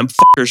was like, them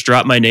fuckers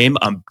dropped my name.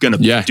 I'm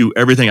gonna do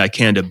everything I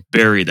can to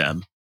bury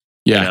them.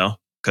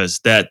 Because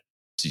that."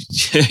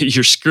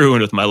 you're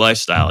screwing with my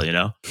lifestyle, you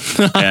know?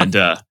 And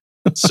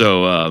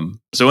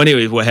so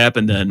anyway, what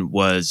happened then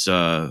was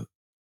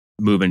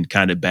moving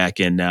kind of back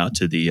in now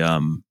to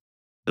the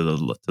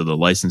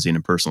licensing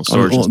and personal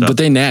storage and stuff. But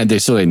they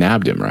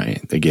nabbed him,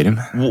 right? They get him.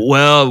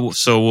 Well,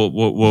 so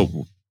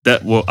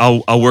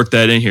I'll work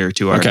that in here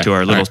to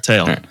our little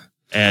tale. Right.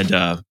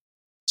 And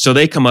so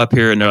they come up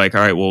here and they're like,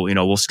 all right, well,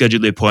 we'll schedule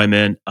the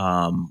appointment.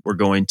 We're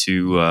going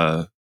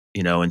to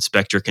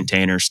inspect your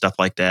container, stuff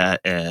like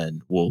that,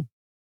 and we'll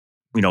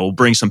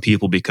bring some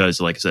people because,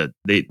 like I said,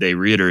 they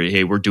reiterate,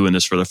 hey, we're doing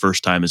this for the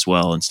first time as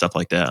well and stuff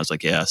like that. I was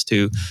like, yeah, us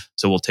too.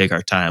 So we'll take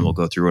our time. We'll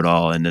go through it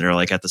all. And then they're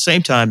like, at the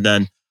same time,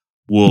 then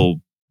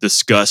we'll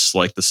discuss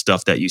like the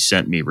stuff that you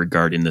sent me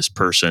regarding this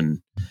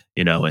person,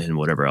 and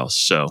whatever else.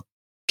 So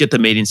get the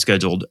meeting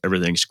scheduled.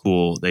 Everything's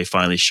cool. They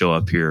finally show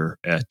up here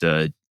at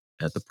the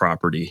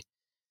property.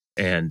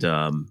 And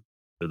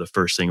the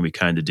first thing we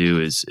kind of do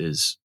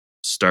is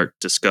start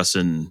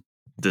discussing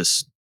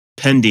this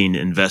pending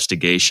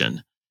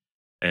investigation.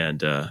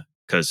 And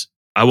because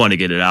I want to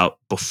get it out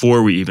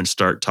before we even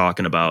start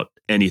talking about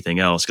anything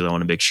else, because I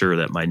want to make sure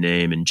that my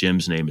name and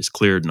Jim's name is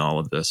cleared in all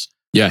of this.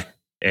 Yeah.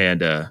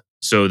 And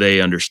so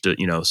they understood,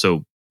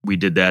 so we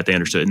did that. They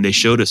understood. And they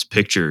showed us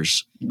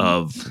pictures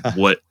of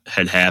what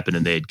had happened.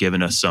 And they had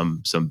given us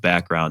some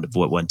background of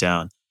what went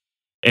down.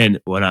 And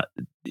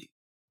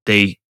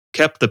they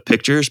kept the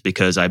pictures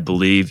because I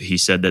believe he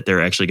said that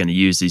they're actually going to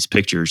use these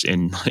pictures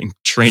in like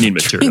training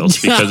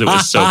materials because it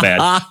was so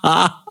bad.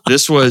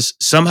 This was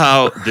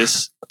somehow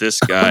this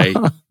guy,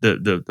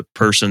 the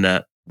person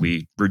that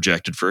we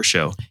rejected for a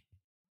show,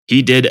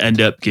 he did end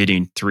up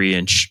getting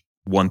 3-inch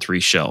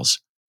 1-3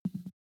 shells.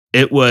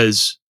 It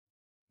was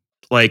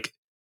like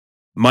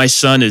my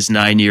son is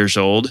 9 years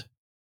old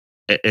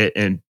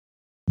and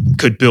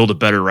could build a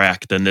better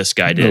rack than this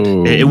guy did.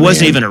 It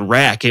wasn't even a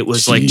rack. It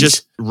was like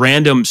just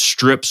random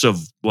strips of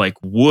like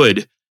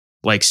wood,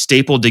 like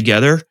stapled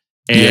together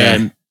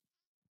and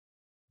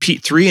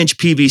 3-inch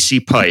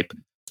PVC pipe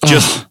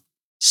just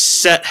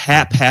set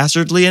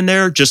haphazardly in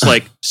there, just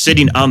like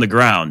sitting on the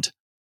ground.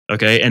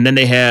 Okay. And then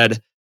they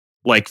had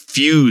like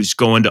fuse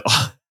going to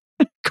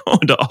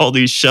all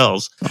these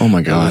shells. Oh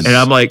my God. And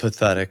I'm like,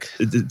 pathetic.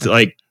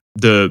 Like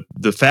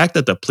the fact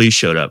that the police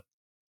showed up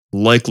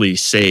likely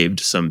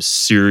saved some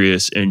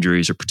serious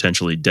injuries or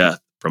potentially death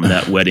from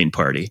that wedding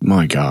party.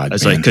 My God. I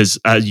was like, because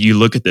you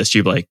look at this,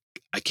 you're like,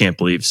 I can't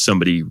believe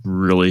somebody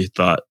really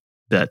thought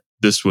that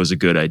this was a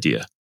good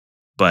idea.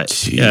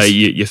 But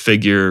you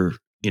figure,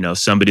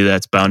 somebody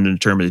that's bound and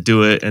determined to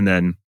do it. And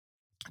then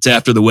it's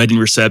after the wedding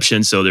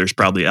reception. So there's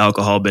probably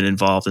alcohol been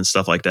involved and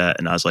stuff like that.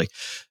 And I was like,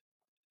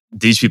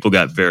 these people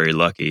got very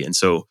lucky. And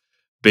so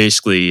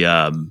basically,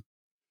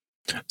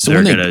 so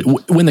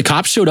when the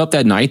cops showed up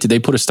that night, did they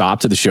put a stop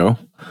to the show?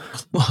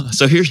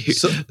 So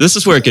this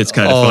is where it gets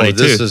kind of funny too.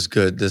 This is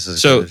good.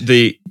 So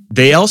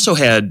they also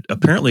had,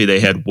 apparently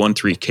they had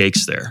 1-3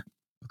 cakes there.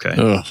 Okay.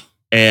 Ugh.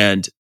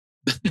 And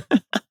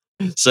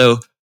so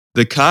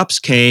the cops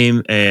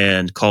came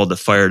and called the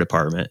fire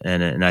department.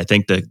 And I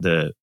think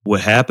that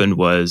what happened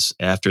was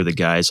after the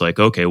guys like,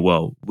 okay,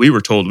 well, we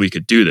were told we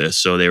could do this.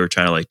 So they were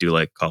trying to like do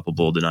like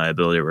culpable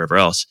deniability or whatever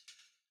else.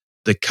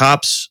 The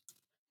cops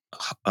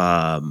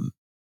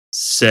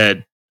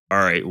said, all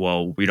right,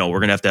 well, we're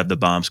going to have the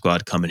bomb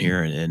squad come in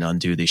here and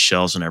undo these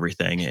shells and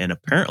everything. And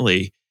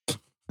apparently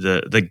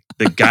the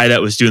guy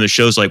that was doing the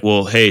show is like,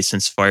 well, hey,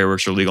 since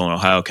fireworks are legal in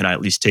Ohio, can I at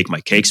least take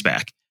my cakes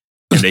back?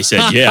 And they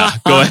said, yeah,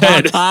 go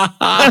ahead.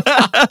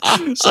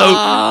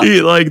 So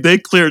they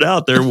cleared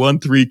out their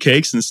 1-3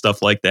 cakes and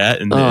stuff like that.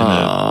 And then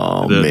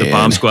the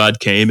bomb squad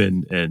came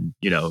and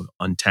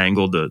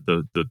untangled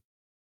the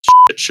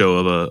shit show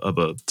of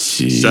a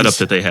setup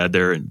that they had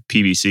there in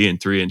PVC and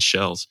 3-inch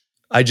shells.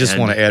 I just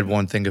want to add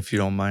one thing, if you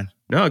don't mind.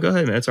 No, go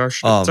ahead, man. It's our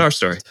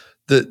story.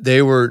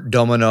 They were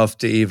dumb enough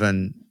to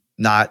even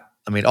not.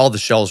 I mean, all the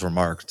shells were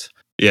marked.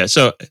 Yeah.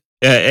 So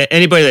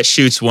anybody that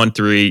shoots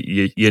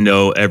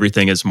 1-3,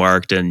 everything is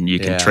marked, and you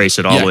can trace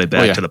it all the way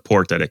back to the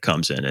port that it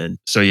comes in. And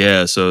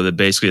so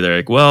basically they're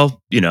like,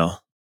 well,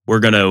 we're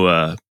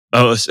gonna.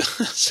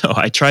 So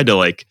I tried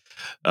to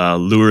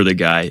lure the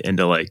guy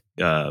into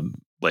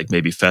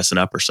maybe fessing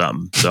up or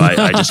something. So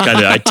I just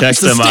I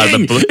text them out of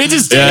the blue. It's a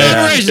sting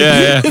operation.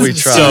 Yeah. We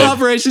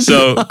tried.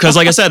 So, because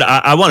like I said,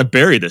 I want to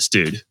bury this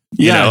dude.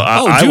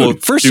 I will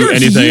for do sure.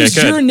 Anything he used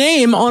I can. Your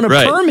name on a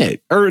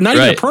permit, or not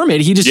even a permit.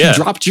 He just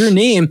dropped your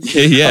name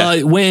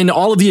when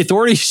all of the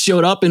authorities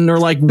showed up, and they're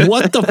like,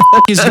 "What the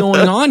f- is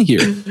going on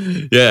here?"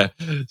 Yeah.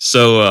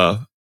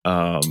 So,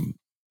 oh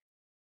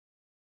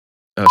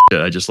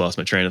shit! I just lost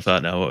my train of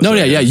thought now.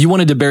 You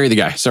wanted to bury the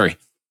guy. Sorry.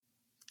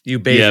 You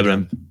baited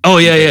him. Oh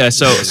yeah.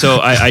 So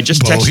I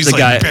just texted the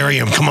guy. Bury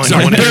him. Come on,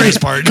 I want to hear this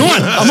part. Come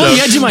on, I'm on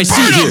the edge of my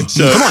seat here.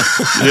 So, come on.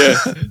 Yeah.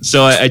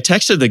 So I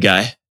texted the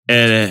guy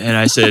and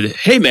I said,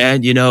 hey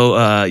man,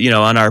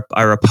 on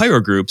our pyro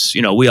groups,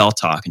 we all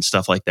talk and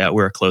stuff like that.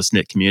 We're a close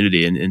knit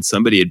community, and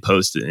somebody had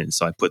posted, and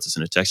so I put this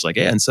in a text like,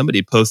 and somebody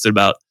had posted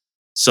about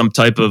some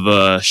type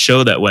of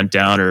show that went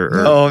down or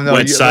No,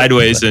 went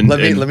sideways.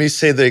 Let me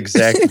say the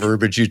exact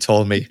verbiage you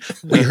told me.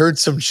 We heard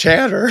some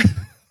chatter.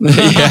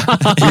 Yeah.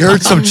 We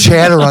heard some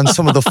chatter on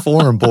some of the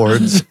forum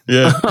boards.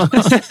 Yeah.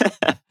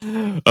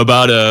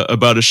 about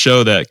a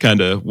show that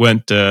kind of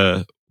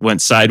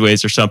went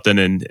sideways or something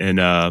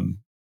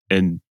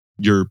in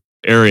your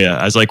area.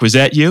 I was like, was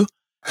that you?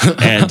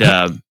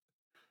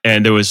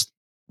 And there was,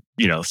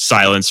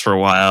 silence for a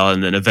while.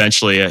 And then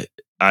eventually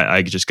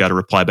I just got a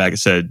reply back that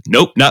said,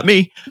 nope, not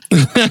me.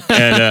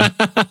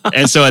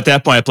 And so at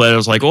that point I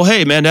was like, well,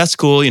 hey man, that's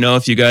cool.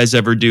 If you guys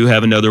ever do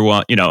have another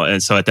one,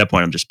 and so at that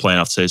point I'm just playing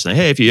off the stage saying,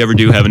 hey, if you ever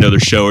do have another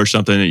show or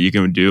something that you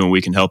can do and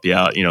we can help you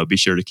out, be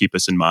sure to keep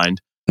us in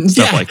mind.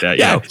 Stuff like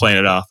that. Playing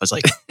it off. I was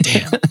like,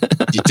 damn,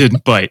 you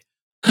didn't bite.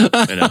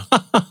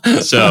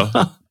 So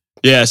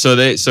yeah,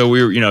 so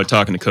we were,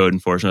 talking to code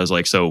enforcement. I was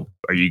like, so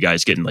are you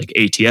guys getting like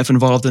ATF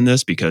involved in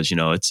this? Because,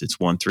 it's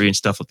 1-3 and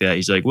stuff like that.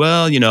 He's like,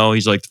 well,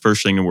 he's like, the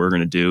first thing we're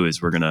going to do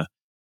is we're going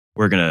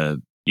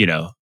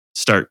to,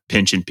 start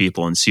pinching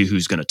people and see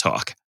who's going to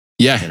talk.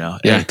 Yeah.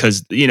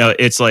 Because,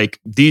 it's like,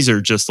 these are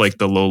just like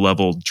the low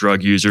level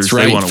drug users. That's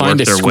right. They want to work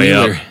their way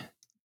squealer. up.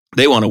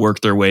 They want to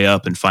work their way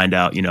up and find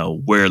out,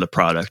 where the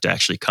product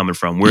actually coming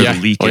from, where the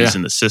leak is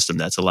in the system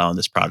that's allowing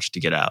this product to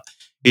get out.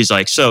 He's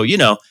like, so,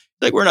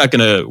 like we're not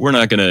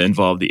gonna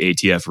involve the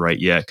ATF right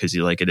yet because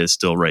it is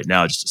still right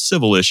now just a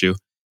civil issue.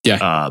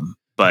 Yeah.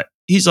 But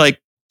he's like,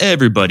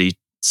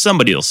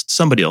 somebody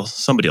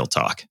will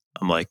talk.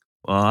 I'm like,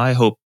 well, I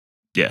hope,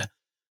 yeah.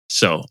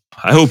 So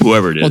I hope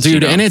whoever it is. Well,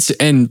 dude,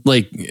 and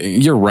like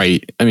you're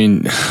right. I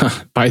mean,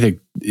 by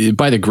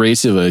the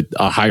grace of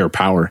a higher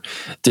power,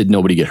 did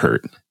nobody get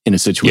hurt in a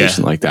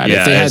situation like that?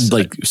 If they had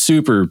like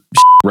super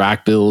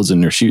rack builds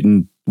and they're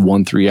shooting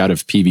 1-3 out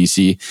of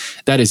PVC,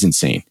 that is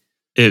insane.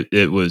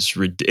 It was,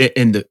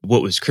 and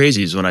what was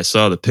crazy is when I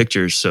saw the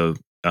pictures. So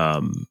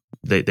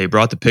they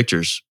brought the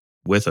pictures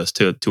with us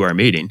to our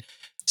meeting.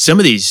 Some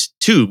of these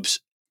tubes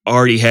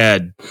already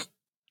had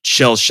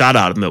shells shot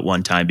out of them at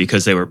one time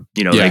because they were,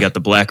 they got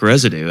the black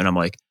residue, and I'm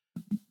like,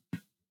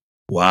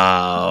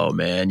 wow,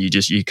 man,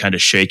 you kind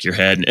of shake your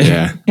head.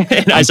 And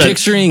I'm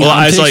picturing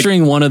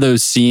one of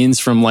those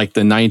scenes from like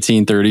the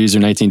 1930s or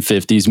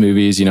 1950s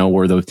movies,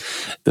 where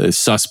the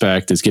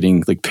suspect is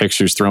getting like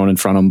pictures thrown in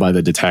front of him by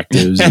the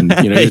detectives, and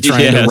you're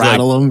trying to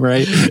rattle them,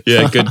 right?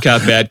 Yeah, good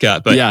cop, bad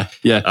cop. But yeah.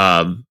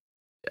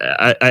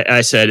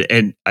 I said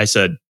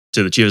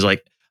to the chief, I was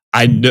like,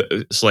 I know,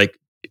 it's like,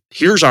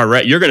 here's our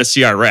rack. You're going to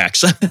see our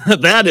racks.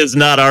 That is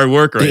not our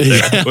work right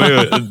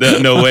there.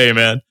 No way,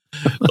 man.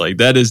 Like,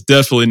 that is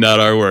definitely not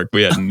our work.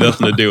 We had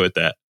nothing to do with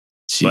that.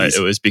 Jeez. But it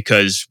was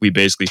because we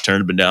basically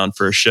turned them down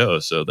for a show.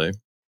 So they,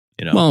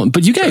 Well,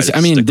 but you guys,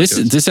 I mean,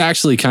 this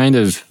actually kind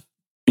of,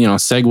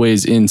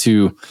 segues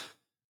into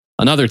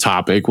another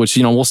topic, which,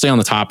 we'll stay on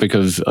the topic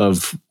of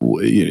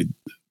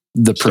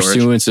the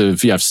pursuance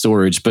of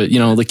storage, but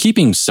like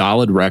keeping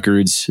solid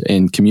records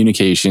and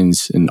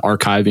communications and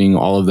archiving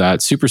all of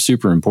that, super,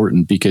 super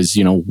important because,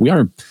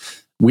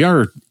 we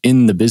are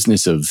in the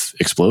business of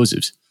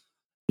explosives.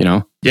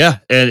 Yeah.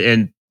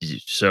 And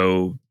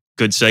so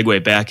good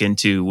segue back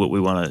into what we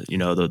want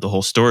to, the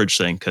whole storage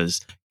thing,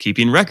 because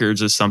keeping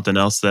records is something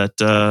else that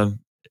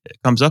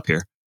comes up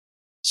here.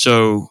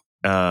 So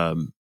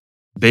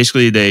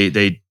basically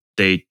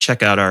they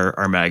check out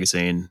our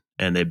magazine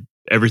and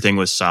everything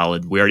was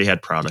solid. We already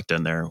had product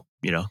in there,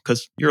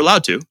 because you're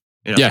allowed to.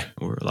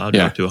 We're allowed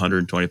to up to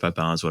 125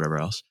 pounds,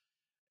 whatever else.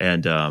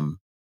 And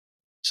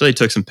so they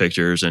took some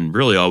pictures, and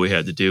really all we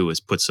had to do was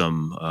put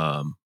some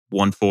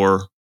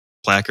 1-4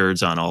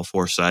 placards on all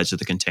 4 sides of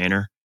the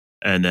container,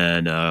 and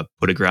then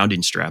put a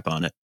grounding strap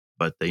on it.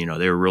 But they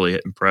were really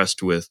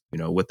impressed with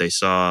what they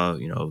saw,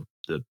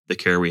 the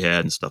care we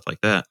had and stuff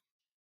like that.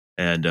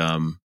 And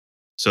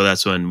so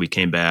that's when we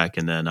came back,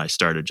 and then I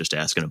started just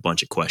asking a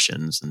bunch of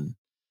questions, and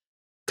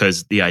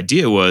because the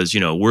idea was,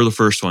 we're the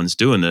first ones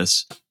doing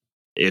this.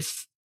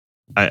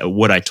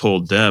 What I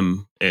told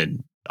them,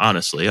 and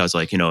honestly, I was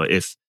like,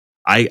 if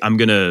I'm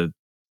gonna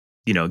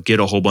get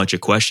a whole bunch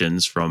of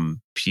questions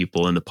from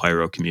people in the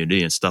pyro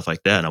community and stuff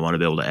like that. And I want to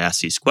be able to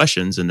ask these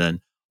questions and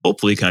then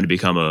hopefully kind of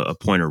become a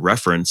point of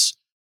reference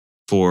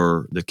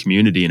for the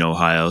community in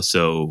Ohio.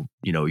 So,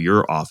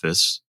 your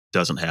office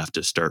doesn't have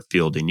to start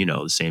fielding,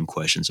 the same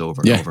questions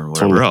over and over and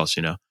whatever else,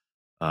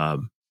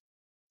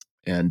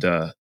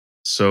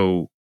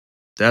 So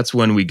that's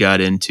when we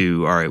got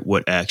into, all right,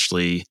 what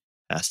actually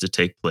has to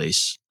take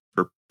place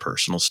for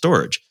personal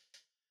storage.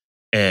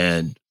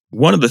 And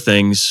one of the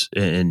things,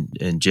 and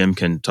Jim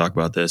can talk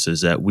about this,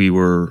 is that we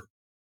were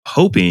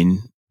hoping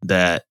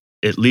that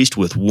at least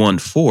with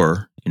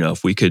 1-4,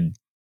 if we could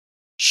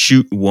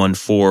shoot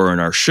 1-4 in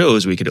our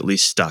shows, we could at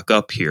least stock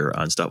up here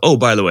on stuff. Oh,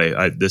 by the way,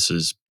 this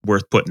is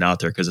worth putting out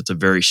there because it's a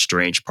very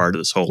strange part of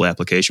this whole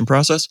application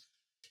process.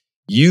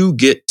 You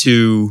get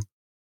to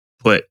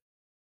put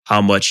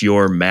how much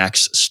your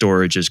max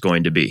storage is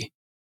going to be.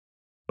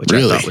 which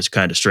Really? I thought was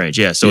kind of strange.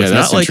 Yeah, so it's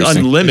that's not like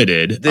interesting.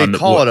 unlimited. They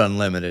call it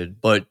unlimited,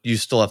 but you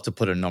still have to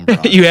put a number on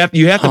it. You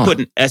have to put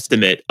an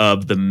estimate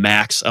of the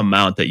max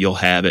amount that you'll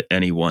have at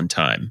any one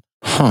time.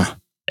 Huh.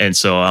 And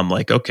so I'm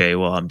like, okay,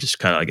 well, I'm just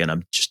kind of, again,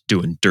 I'm just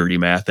doing dirty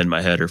math in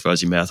my head or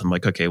fuzzy math. I'm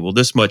like, okay, well,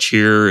 this much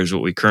here is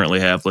what we currently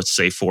have. Let's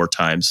say 4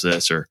 times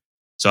this. Or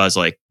so I was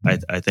like,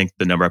 I think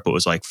the number I put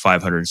was like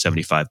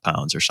 575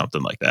 pounds or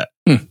something like that.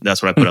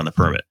 That's what I put on the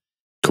permit.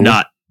 Cool.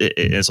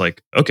 It's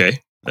like, okay,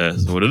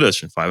 that's what it is.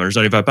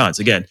 575 pounds.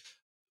 Again,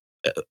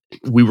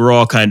 we were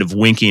all kind of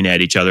winking at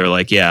each other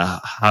like, yeah,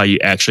 how are you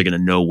actually going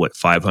to know what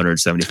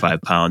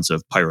 575 pounds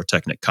of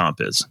pyrotechnic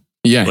comp is?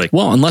 Yeah. Like,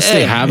 well, unless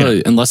they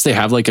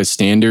have like a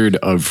standard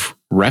of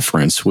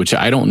reference, which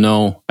I don't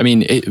know. I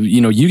mean,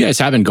 you guys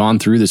haven't gone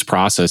through this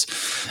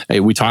process.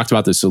 We talked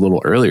about this a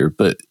little earlier,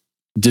 but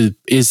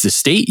is the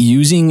state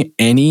using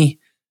any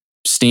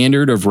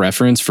standard of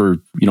reference for,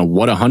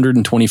 what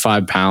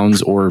 125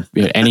 pounds or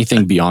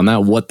anything beyond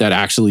that, what that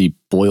actually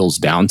boils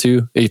down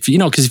to?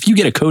 Because if you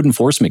get a code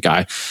enforcement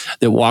guy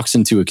that walks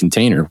into a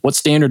container, what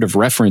standard of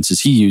reference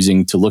is he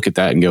using to look at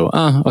that and go,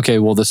 okay,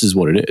 well, this is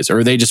what it is? Or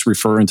are they just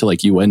referring to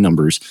like UN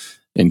numbers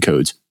and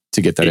codes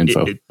to get that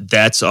info?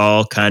 That's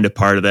all kind of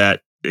part of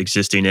that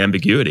existing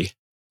ambiguity.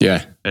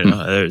 Yeah.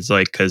 It's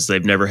like, because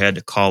they've never had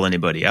to call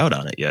anybody out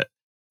on it yet.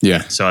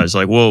 Yeah. So I was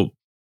like, well,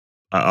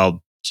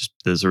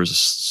 there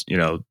was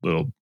a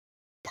little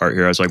part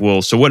here. I was like,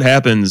 well, so what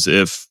happens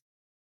if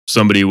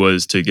somebody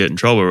was to get in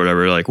trouble or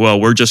whatever? Like, well,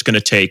 we're just going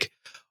to take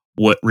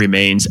what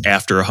remains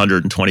after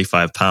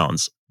 125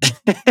 pounds.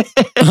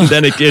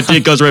 Then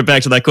it goes right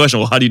back to that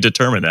question. Well, how do you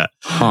determine that?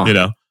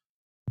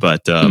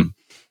 But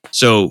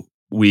so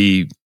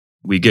we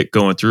get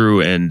going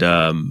through and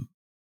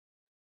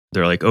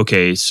they're like,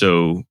 okay,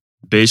 so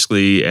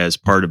basically as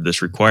part of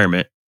this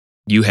requirement,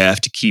 you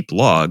have to keep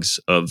logs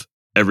of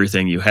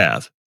everything you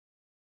have.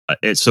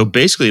 So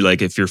basically,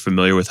 like if you're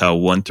familiar with how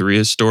 1.3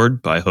 is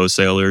stored by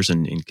wholesalers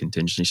and in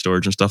contingency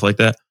storage and stuff like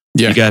that,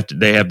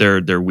 they have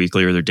their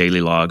weekly or their daily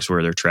logs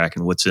where they're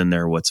tracking what's in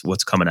there,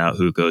 what's coming out,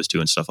 who it goes to,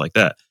 and stuff like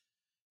that.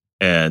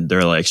 And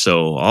they're like,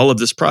 so all of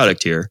this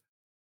product here,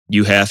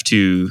 you have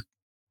to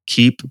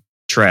keep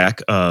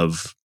track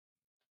of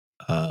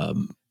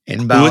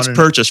Inbound who it's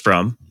purchased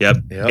from. Yep.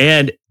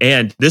 Yep.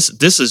 And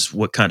this is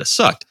what kind of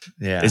sucked.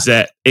 Yeah. Is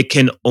that it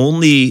can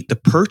only the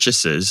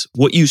purchases,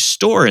 what you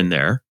store in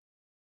there,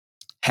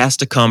 has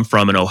to come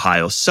from an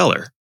Ohio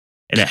seller,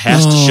 and it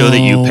has to show that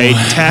you paid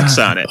tax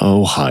on it.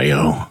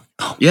 Ohio.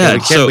 Yeah,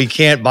 we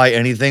can't buy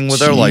anything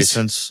with our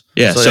license.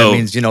 Yeah, so that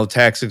means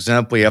tax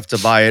exempt. We have to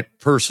buy it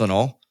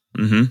personal.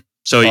 Mm-hmm.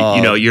 So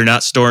you're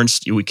not storing.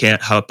 We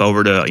can't hop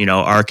over to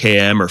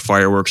RKM or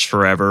Fireworks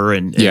Forever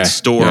and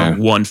store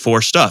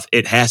 1.4 stuff.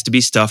 It has to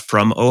be stuff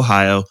from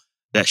Ohio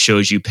that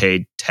shows you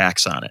paid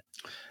tax on it.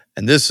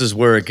 And this is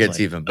where it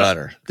gets even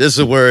better. This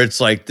is where it's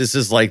like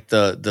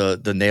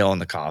the nail in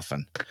the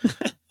coffin.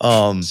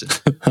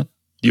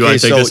 You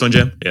want to take this one,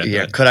 Jim?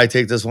 Yeah. Could I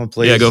take this one,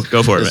 please? Yeah, go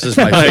for it. This is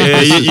my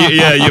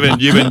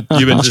favorite.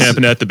 You've been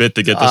champing at the bit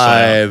to get this one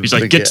out. He's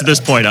like, get to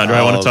this point, Andre.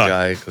 I want to talk.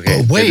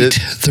 Okay. Oh, wait,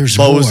 there's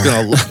more.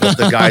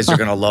 The guys are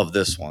gonna love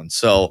this one.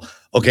 So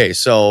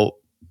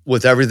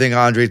with everything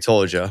Andre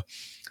told you,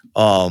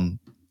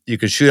 you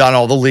can shoot on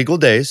all the legal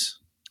days.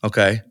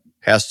 Okay.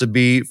 Has to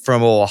be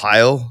from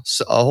Ohio,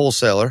 a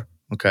wholesaler.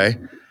 Okay.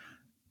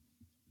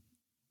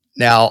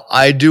 Now,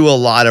 I do a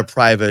lot of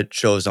private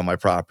shows on my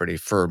property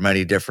for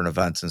many different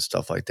events and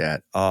stuff like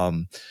that.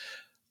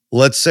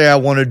 Let's say I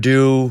want to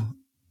do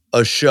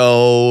a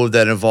show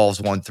that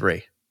involves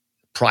 1.3.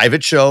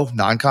 Private show,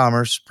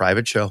 non-commerce,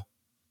 private show.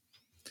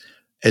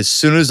 As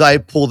soon as I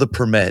pull the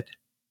permit,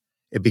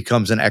 it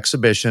becomes an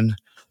exhibition.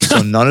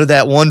 So none of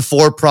that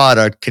 1.4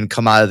 product can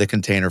come out of the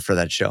container for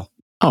that show.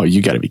 Oh,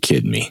 you got to be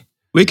kidding me.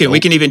 We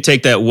can even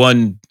take that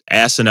one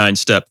asinine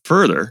step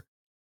further.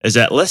 Is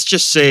that let's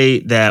just say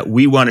that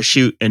we want to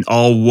shoot an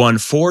all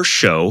 1.4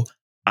 show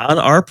on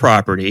our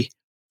property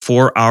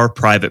for our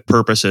private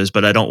purposes,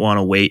 but I don't want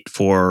to wait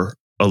for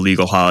a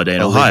legal holiday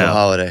in Ohio.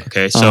 Holiday.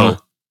 Okay, so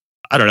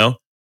I don't know,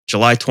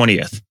 July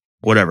 20th,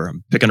 whatever.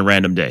 I'm picking a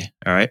random day.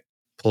 All right.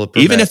 Pull a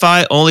permit. Even if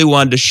I only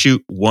wanted to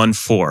shoot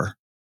 1.4,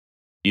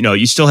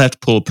 you still have to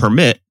pull a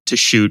permit to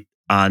shoot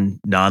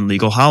on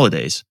non-legal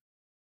holidays.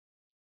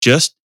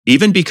 As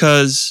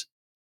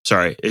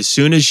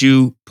soon as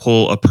you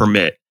pull a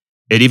permit,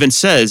 it even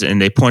says,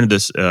 and they pointed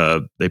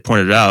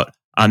it out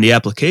on the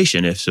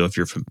application. If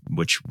you're from,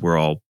 which we're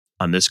all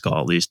on this call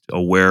at least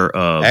aware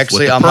of,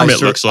 actually, what the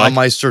permit looks like. On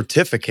my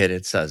certificate,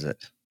 it says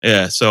it.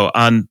 Yeah. So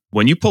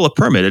when you pull a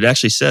permit, it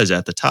actually says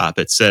at the top,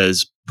 it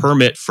says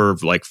permit for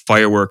like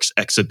fireworks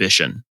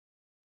exhibition.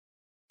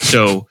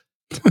 So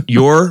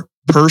your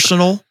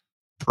personal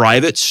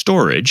private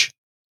storage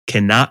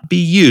cannot be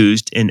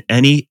used in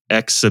any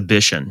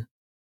exhibition.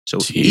 So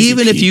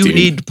even if you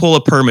need to pull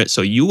a permit,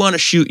 so you want to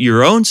shoot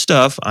your own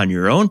stuff on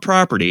your own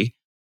property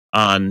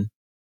on,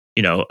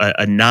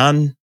 a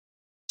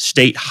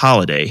non-state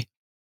holiday,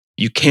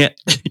 you can't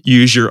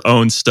use your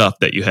own stuff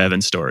that you have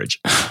in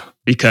storage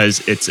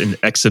because it's an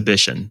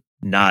exhibition,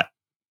 not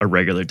a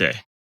regular day.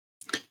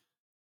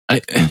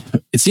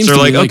 it seems so to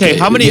like, me okay,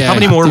 how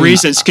many more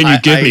reasons can you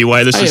give me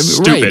why this is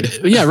stupid?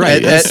 Right. Yeah,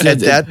 right. At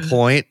that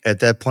point,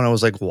 I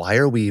was like, why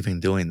are we even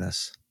doing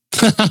this?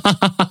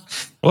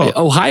 Well,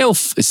 Ohio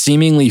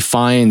seemingly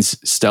finds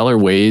stellar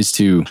ways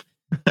to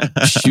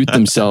shoot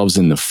themselves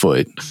in the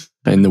foot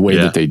in the way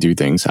that they do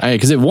things.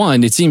 Because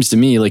it seems to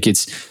me like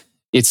it's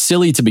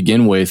silly to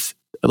begin with,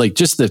 like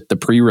just the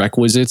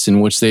prerequisites in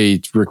which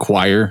they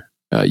require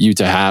you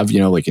to have,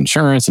 like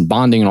insurance and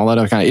bonding and all that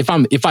other kind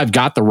of. If I've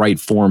got the right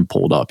form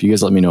pulled up, you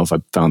guys let me know if I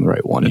found the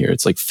right one here.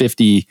 It's like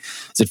 50.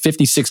 Is it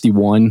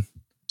 5061?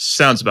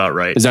 Sounds about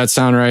right. Does that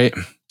sound right?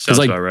 Sounds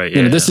about right.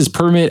 Yeah. This is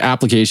permit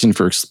application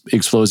for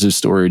explosive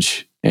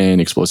storage and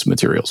explosive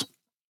materials.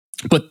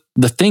 But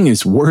the thing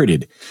is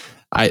worded.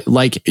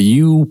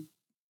 You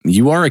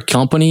are a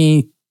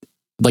company,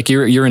 like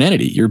you're an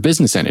entity, you're a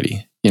business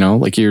entity.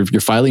 Like you're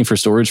filing for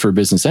storage for a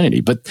business entity.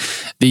 But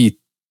the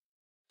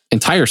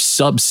entire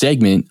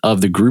sub-segment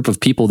of the group of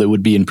people that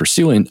would be in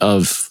pursuant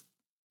of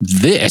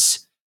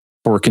this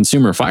for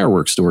consumer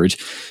fireworks storage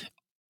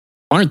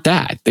aren't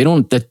that.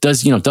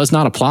 Does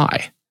not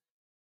apply.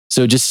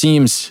 So it just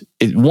seems,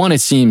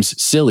 it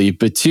seems silly,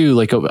 but two,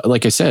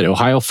 like I said,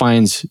 Ohio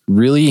finds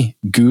really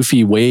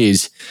goofy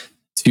ways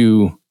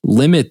to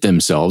limit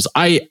themselves.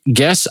 I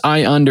guess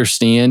I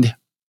understand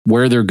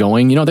where they're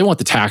going. They want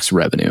the tax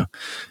revenue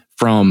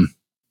from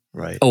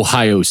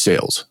Ohio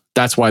sales.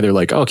 That's why they're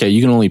like, okay,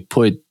 you can only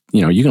put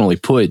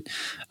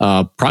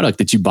product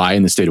that you buy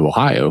in the state of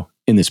Ohio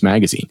in this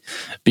magazine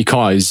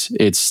because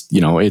it's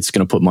going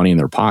to put money in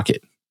their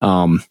pocket.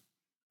 Are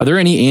there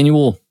any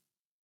annual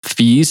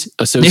fees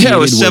associated? Yeah, it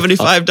was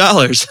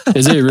 $75.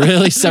 Is it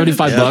really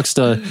 $75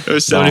 to? It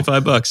was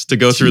 $75 to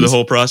go through the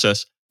whole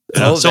process.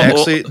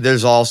 Actually,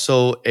 there's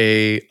also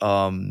a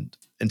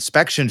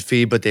inspection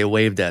fee, but they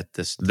waived that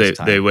this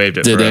time. They waived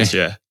it for us.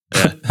 Yeah.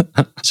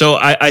 So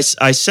I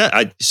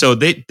said, so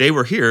they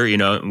were here,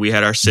 and we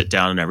had our sit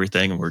down and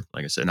everything, and we're,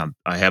 like I said,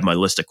 I have my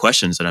list of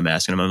questions that I'm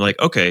asking them. I'm like,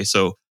 okay,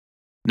 so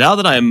now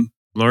that I'm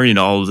learning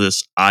all of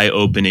this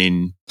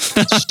eye-opening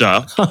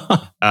stuff,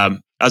 I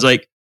was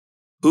like,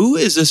 who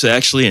is this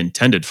actually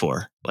intended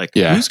for? Like,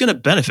 who's going to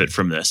benefit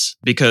from this?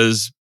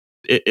 Because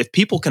if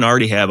people can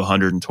already have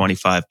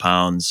 125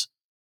 pounds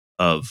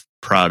of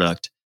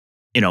product,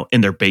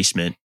 in their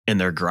basement, in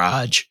their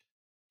garage,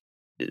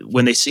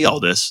 when they see all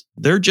this,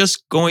 they're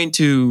just going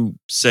to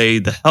say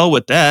the hell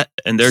with that.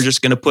 And they're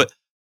just going to put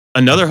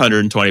another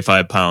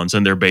 125 pounds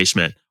in their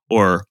basement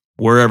or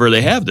wherever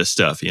they have this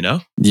stuff,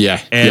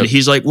 Yeah. And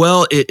he's like,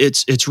 well,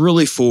 it's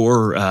really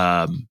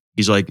for,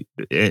 he's like,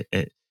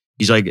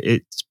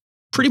 it's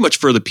pretty much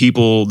for the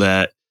people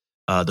that,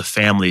 the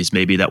families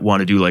maybe that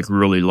want to do like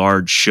really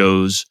large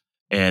shows.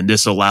 And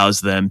this allows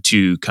them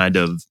to kind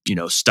of,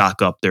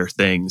 stock up their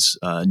things,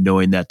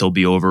 knowing that they'll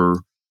be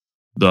over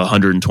the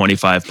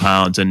 125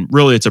 pounds. And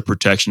really it's a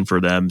protection for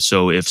them.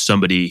 So if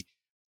somebody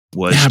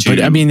was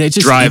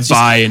drive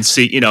by and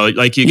see,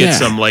 like you get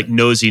some like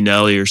Nosy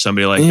Nelly or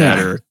somebody like that,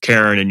 or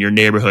Karen in your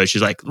neighborhood,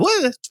 she's like,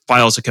 what?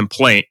 Files a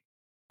complaint.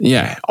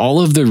 Yeah,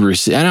 all of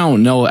I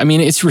don't know. I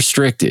mean, it's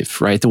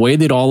restrictive, right? The way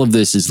that all of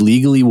this is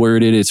legally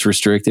worded, it's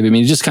restrictive. I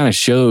mean, it just kind of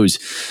shows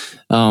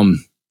a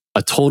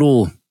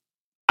total,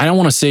 I don't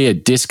want to say a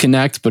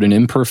disconnect, but an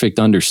imperfect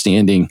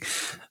understanding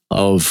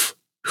of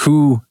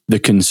who the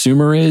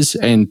consumer is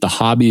and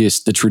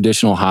the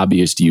traditional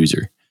hobbyist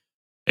user.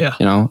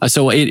 Yeah.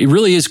 So it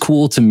really is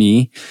cool to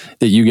me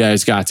that you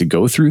guys got to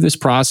go through this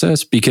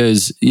process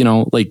because,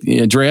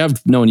 Dre,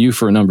 I've known you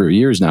for a number of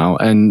years now.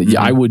 And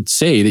I would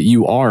say that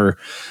you are,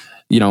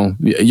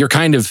 you're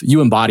kind of, you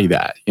embody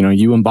that,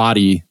 you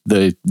embody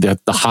the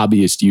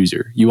hobbyist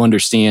user. You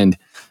understand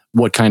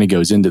what kind of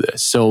goes into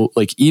this. So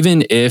like,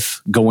 even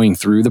if going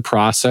through the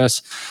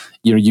process,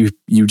 you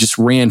just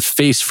ran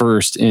face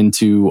first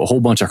into a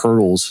whole bunch of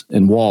hurdles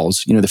and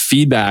walls, the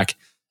feedback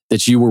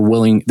that you were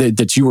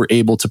that you were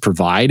able to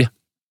provide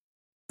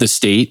the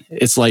state,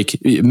 it's like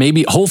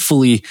maybe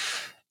hopefully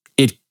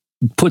it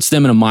puts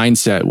them in a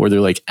mindset where they're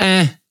like,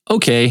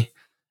 okay,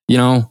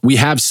 we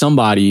have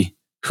somebody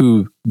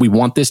who we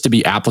want this to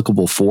be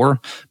applicable for,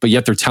 but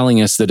yet they're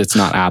telling us that it's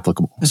not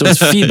applicable. So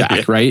it's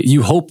feedback, right?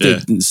 You hope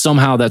that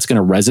somehow that's going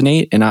to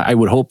resonate. And I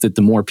would hope that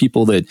the more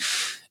people that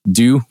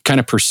do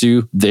kind of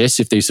pursue this,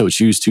 if they so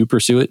choose to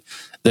pursue it,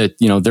 that,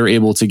 they're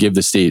able to give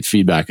the state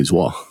feedback as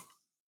well.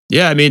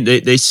 Yeah, I mean,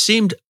 they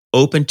seemed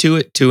open to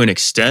it to an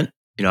extent.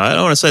 I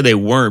don't want to say they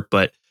weren't,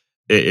 but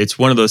it's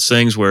one of those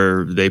things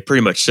where they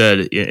pretty much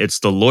said it's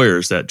the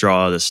lawyers that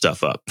draw this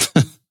stuff up.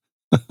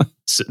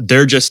 So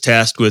they're just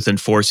tasked with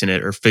enforcing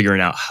it or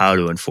figuring out how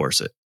to enforce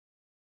it.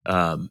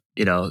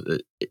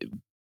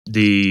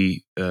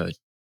 The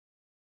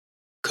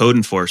code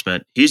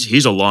enforcement,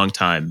 he's a long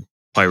time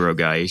pyro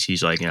guy.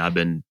 He's like, I've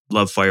been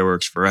love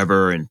fireworks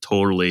forever and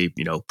totally,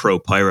 pro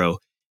pyro.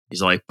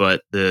 He's like,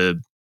 but the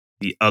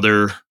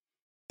other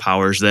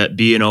powers that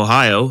be in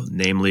Ohio,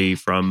 namely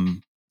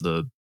from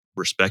the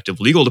respective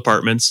legal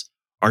departments,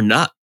 are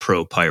not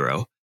pro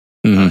pyro.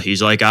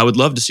 He's like, I would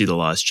love to see the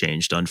laws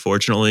changed.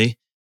 Unfortunately,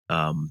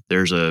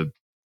 there's a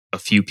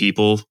few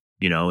people,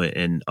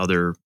 in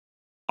other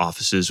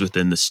offices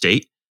within the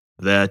state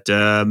that,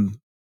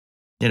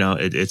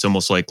 it's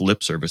almost like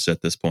lip service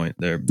at this point.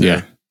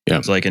 Yeah.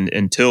 It's like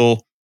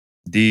until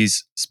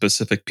these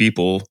specific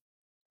people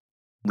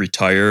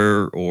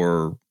retire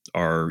or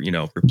are,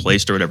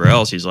 replaced or whatever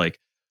else, he's like,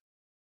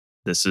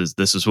 this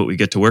is what we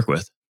get to work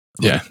with.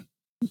 Yeah.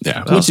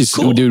 Oh, which is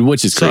cool. Dude,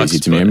 which is crazy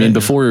Sucks, to me. I but, mean,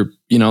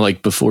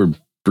 before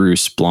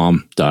Bruce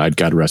Blom died,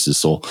 God rest his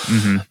soul.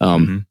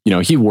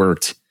 He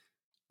worked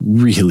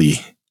really,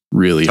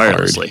 really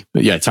tirelessly.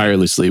 hard.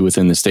 Tirelessly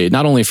within the state,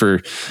 not only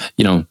for,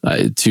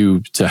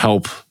 to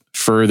help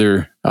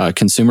further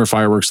consumer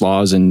fireworks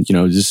laws and,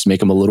 just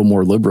make them a little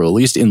more liberal, at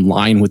least in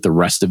line with the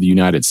rest of the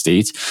United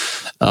States,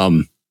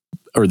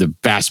 or the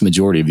vast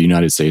majority of the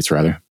United States,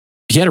 rather.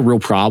 He had a real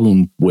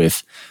problem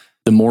with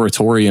the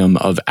moratorium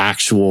of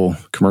actual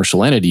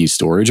commercial entity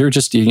storage, or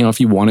just, if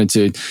you wanted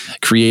to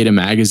create a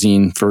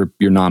magazine for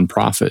your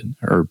nonprofit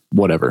or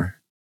whatever.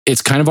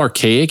 It's kind of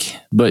archaic,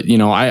 but,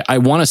 I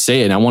want to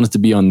say it, and I want it to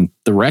be on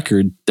the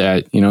record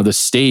that, the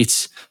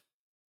state's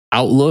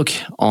outlook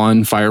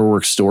on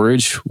fireworks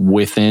storage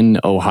within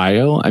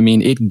Ohio, I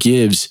mean, it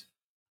gives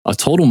a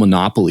total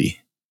monopoly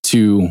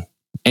to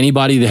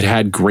anybody that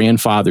had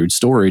grandfathered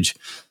storage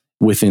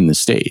within the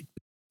state.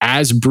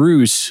 As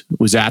Bruce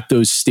was at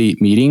those state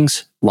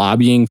meetings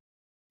lobbying,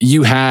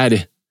 you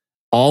had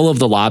all of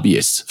the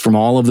lobbyists from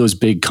all of those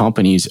big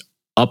companies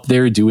up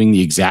there doing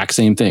the exact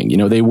same thing.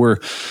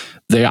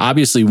 They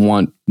obviously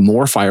want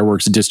more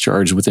fireworks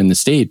discharged within the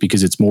state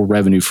because it's more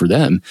revenue for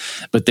them,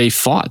 but they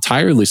fought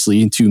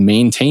tirelessly to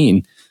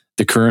maintain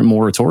the current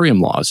moratorium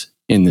laws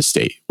in the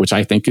state, which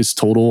I think is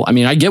total. I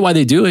mean, I get why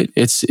they do it.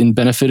 It's in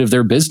benefit of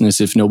their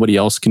business if nobody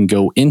else can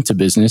go into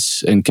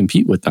business and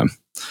compete with them.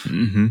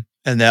 Mm-hmm.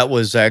 And that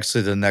was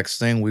actually the next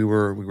thing we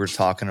were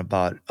talking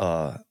about,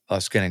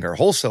 us getting our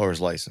wholesaler's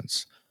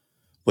license,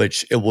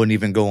 which it wouldn't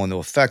even go into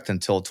effect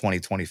until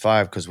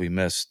 2025 because we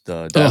missed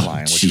the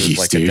deadline, which was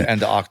like at the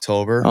end of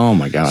October. Oh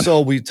my God.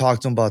 So we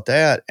talked to them about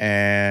that,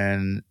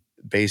 and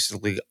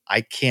basically I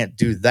can't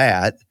do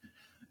that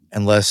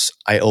unless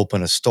I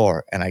open a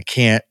store, and I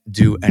can't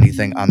do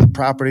anything on the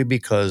property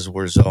because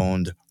we're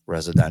zoned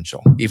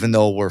residential. Even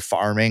though we're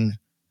farming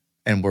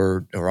and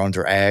we're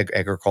under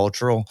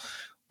agricultural,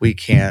 we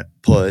can't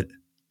put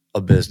a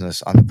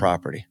business on the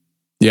property.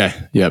 Yeah.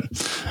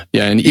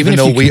 And even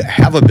though we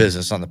have a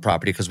business on the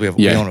property because we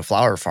own a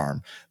flower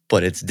farm,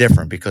 but it's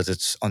different because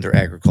it's under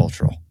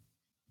agricultural.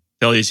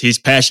 Hell, he's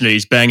passionate.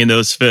 He's banging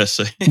those fists.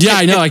 Yeah,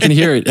 I know. I can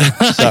hear it.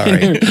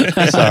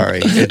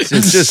 Sorry.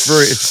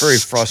 It's very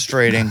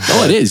frustrating.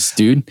 Oh, it is,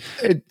 dude.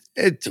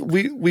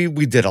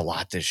 We did a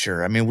lot this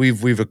year. I mean,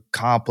 we've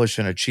accomplished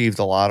and achieved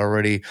a lot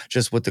already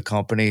just with the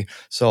company.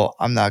 So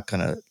I'm not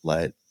gonna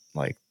let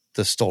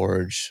the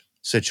storage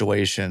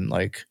situation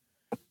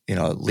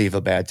leave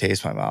a bad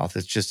taste in my mouth.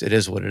 It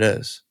is what it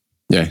is.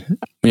 Yeah.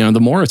 The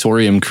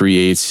moratorium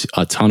creates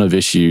a ton of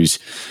issues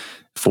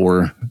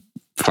for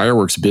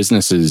fireworks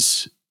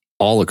businesses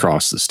all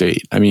across the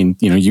state. I mean,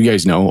 you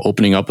guys know,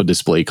 opening up a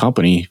display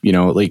company,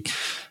 the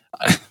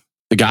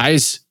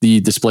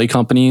display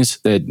companies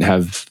that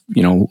have,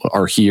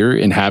 are here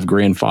and have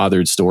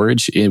grandfathered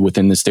storage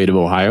within the state of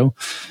Ohio,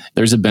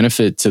 there's a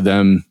benefit to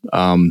them,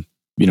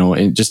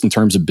 just in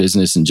terms of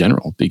business in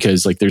general,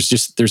 because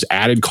there's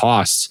added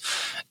costs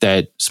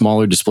that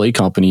smaller display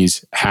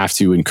companies have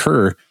to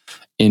incur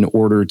in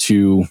order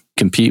to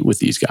compete with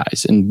these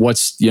guys. And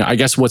what's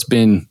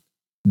been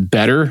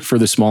better for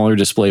the smaller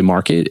display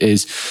market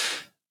is,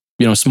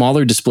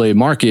 smaller display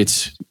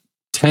markets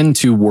tend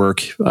to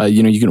work,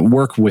 you can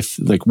work with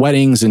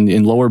weddings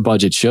and lower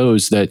budget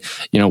shows that,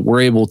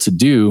 we're able to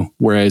do.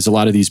 Whereas a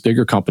lot of these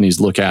bigger companies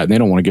look at, and they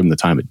don't want to give them the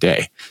time of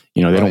day.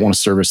 They don't want to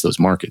service those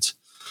markets.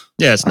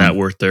 Yeah. It's not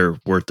worth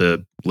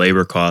the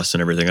labor costs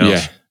and everything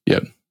else. Yeah.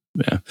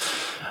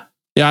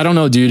 I don't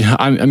know, dude.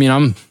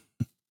 I'm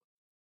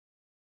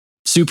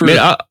super.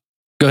 Go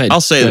ahead. I'll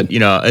say that,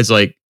 it's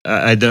like,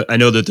 I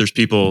know that there's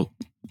people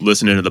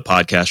listening to the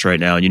podcast right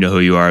now, and you know who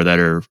you are,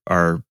 that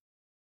are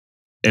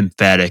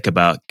emphatic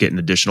about getting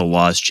additional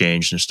laws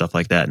changed and stuff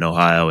like that in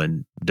Ohio.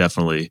 And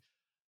definitely,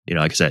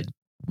 like I said,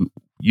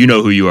 you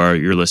know who you are,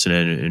 you're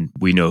listening, and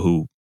we know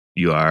who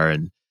you are.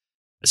 And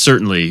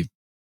certainly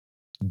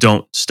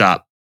don't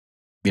stop,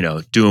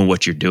 doing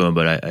what you're doing.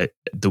 But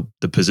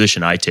the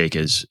position I take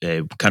is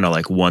kind of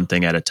like one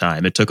thing at a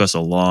time. It took us a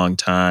long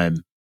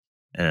time.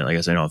 And like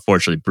I said,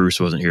 unfortunately, Bruce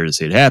wasn't here to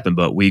see it happen,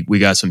 but we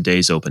got some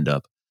days opened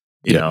up,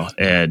 you know,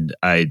 and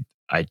I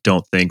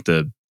don't think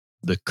the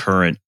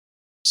current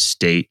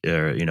state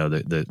or,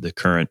 the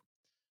current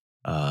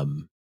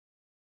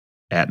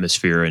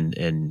atmosphere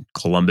in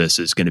Columbus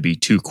is going to be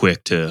too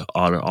quick to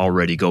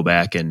already go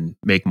back and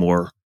make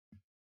more,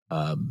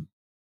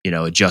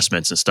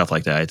 adjustments and stuff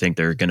like that. I think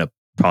they're going to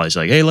probably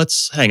say, hey,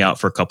 let's hang out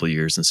for a couple of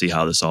years and see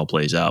how this all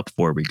plays out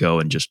before we go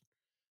and just,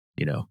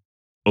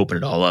 open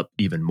it all up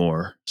even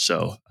more.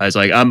 So I was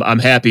like, I'm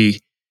happy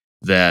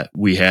that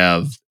we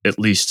have at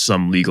least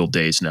some legal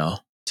days now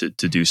to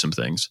do some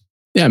things.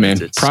 Yeah,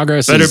 man. It's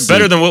progress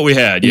better than what we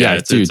had. Yeah,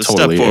 it's dude, a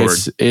totally. step forward.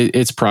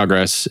 It's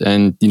progress.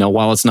 And,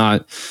 while it's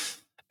not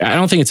I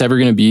don't think it's ever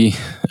going to be,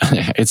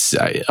 it's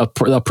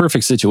a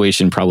perfect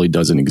situation probably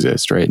doesn't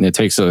exist. Right. And it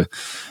takes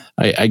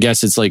I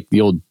guess it's like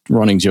the old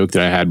running joke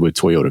that I had with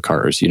Toyota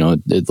cars. You know,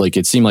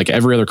 it seemed like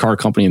every other car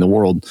company in the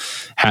world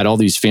had all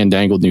these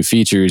fandangled new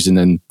features. And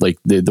then like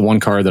the one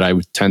car that I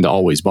would tend to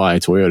always buy,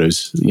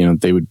 Toyotas, you know,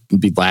 they would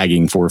be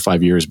lagging 4 or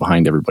 5 years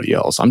behind everybody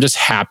else. I'm just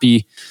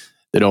happy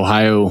that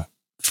Ohio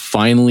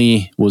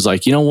finally was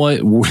like, you know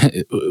what,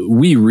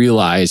 we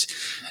realize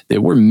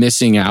that we're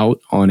missing out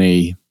on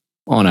a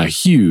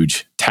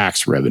huge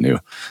tax revenue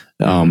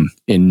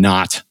in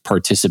not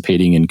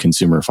participating in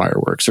consumer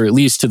fireworks, or at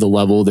least to the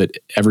level that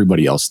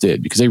everybody else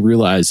did, because they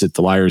realized that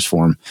the liars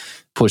form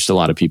pushed a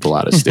lot of people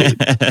out of state,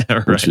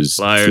 right. which was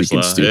Liars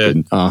freaking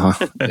stupid.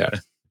 Yeah.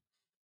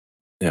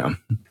 Yeah.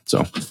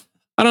 So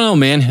I don't know,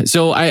 man.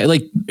 So I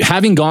like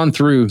having gone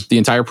through the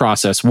entire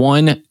process.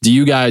 One, do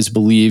you guys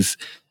believe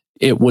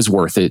it was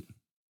worth it?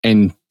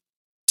 And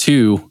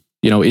two,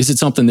 you know, is it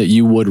something that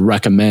you would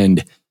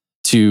recommend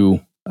to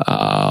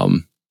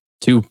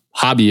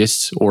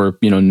hobbyists or,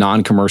 you know,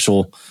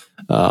 non-commercial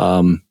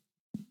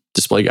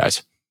display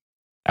guys?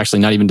 Actually,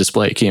 not even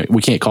display.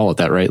 We can't call it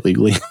that, right?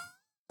 Legally.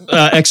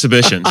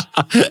 Exhibitions.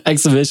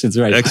 Exhibitions,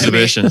 right.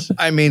 Exhibitions.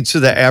 I mean, to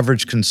the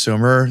average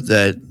consumer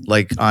that,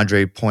 like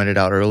Andre pointed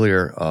out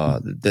earlier,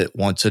 that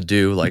want to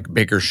do like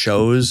bigger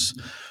shows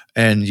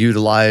and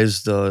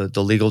utilize the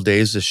legal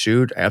days to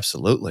shoot,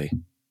 absolutely.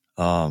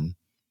 Other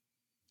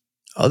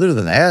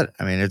than that,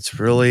 I mean,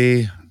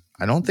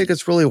 I don't think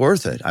it's really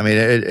worth it. I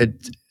mean,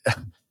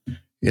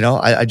 you know,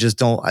 I just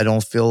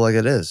don't feel like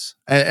it is.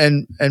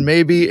 And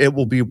maybe it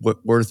will be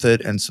worth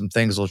it and some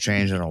things will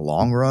change in the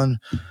long run,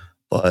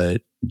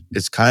 but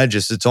it's kind of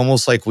it's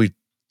almost like we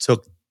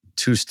took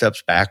 2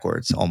 steps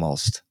backwards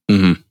almost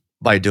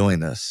by doing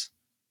this.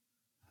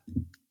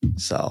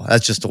 So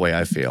that's just the way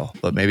I feel,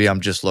 but maybe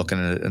I'm just looking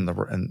at it in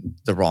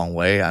the wrong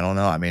way. I don't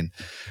know. I mean,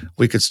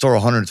 we could store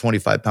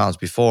 125 pounds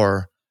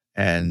before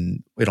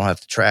and we don't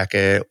have to track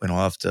it. We don't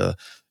have to,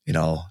 you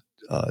know,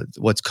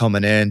 what's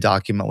coming in,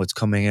 document what's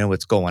coming in,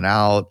 what's going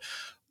out,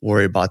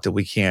 worry about that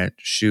we can't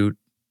shoot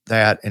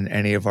that in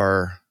any of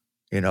our,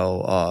 you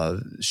know,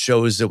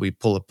 shows that we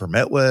pull a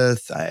permit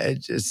with. I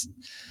just,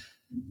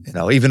 you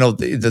know, even though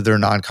they're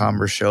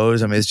non-commerce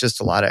shows, I mean, it's just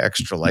a lot of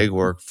extra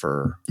legwork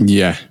for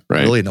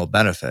really no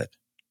benefit.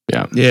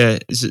 Yeah. Yeah.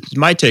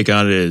 My take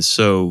on it is,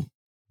 so,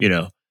 you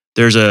know,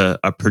 there's a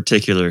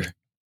particular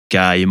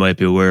guy, you might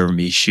be aware of him.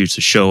 He shoots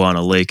a show on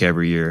a lake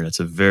every year, and it's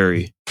a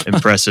very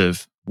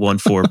impressive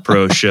 1/4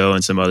 pro show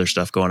and some other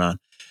stuff going on.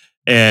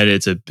 And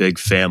it's a big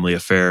family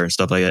affair and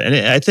stuff like that.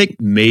 And I think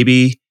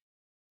maybe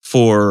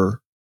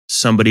for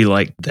somebody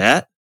like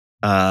that,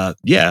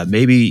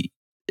 maybe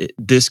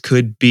this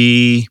could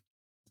be,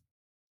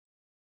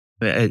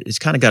 it's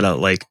kind of got to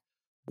like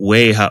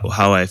weigh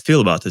how I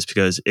feel about this,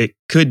 because it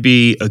could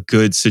be a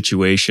good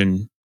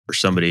situation for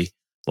somebody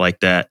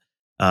like that,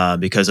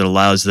 because it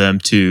allows them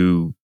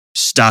to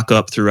stock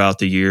up throughout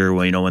the year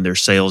when, you know, when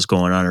there's sales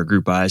going on or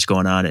group buys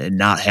going on, and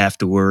not have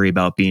to worry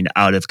about being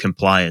out of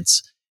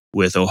compliance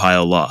with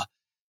Ohio law.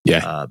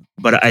 Yeah.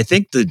 But I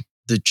think the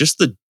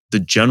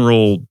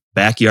general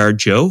backyard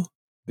Joe,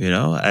 you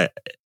know,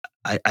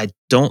 I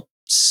don't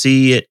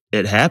see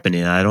it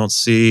happening. I don't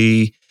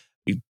see,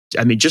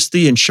 I mean, just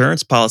the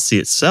insurance policy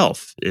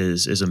itself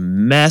is a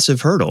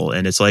massive hurdle.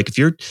 And it's like, if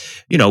you're,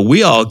 you know,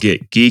 we all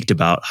get geeked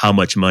about how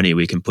much money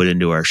we can put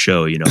into our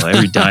show. You know,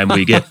 every dime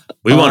we get,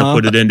 we want to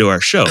put it into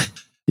our show.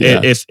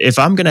 Yeah. If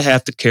I'm going to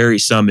have to carry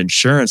some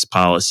insurance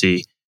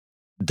policy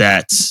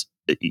that's,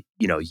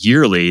 you know,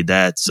 yearly,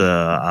 that's,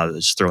 I'll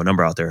just throw a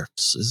number out there.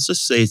 Let's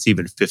just say it's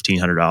even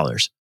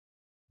 $1,500.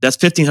 That's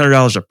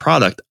 $1,500 a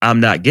product I'm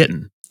not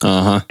getting.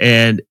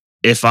 And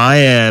if I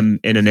am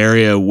in an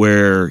area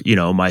where, you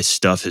know, my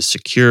stuff is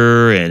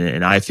secure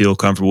and I feel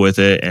comfortable with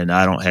it, and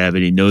I don't have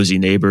any nosy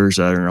neighbors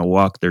that are going to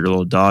walk their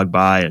little dog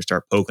by and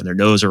start poking their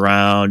nose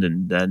around,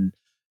 and then,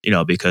 you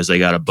know, because they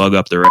got a bug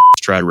up their ass,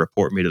 try to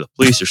report me to the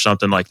police or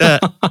something like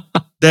that,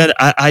 then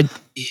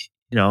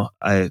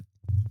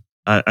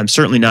I'm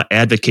certainly not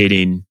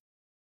advocating,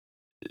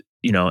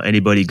 you know,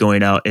 anybody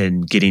going out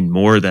and getting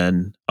more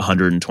than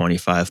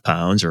 125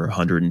 pounds or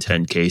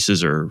 110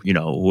 cases or, you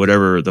know,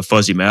 whatever the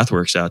fuzzy math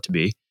works out to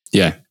be.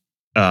 Yeah.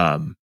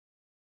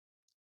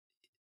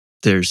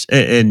 There's,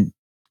 and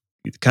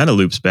it kind of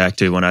loops back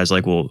to when I was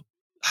like, well,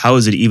 how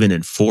is it even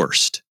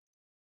enforced?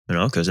 You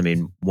know, because I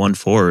mean,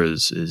 1/4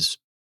 is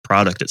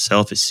product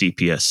itself is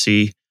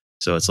CPSC.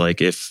 So it's like,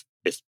 if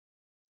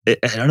I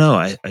don't know,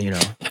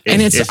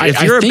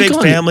 if you're a big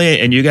family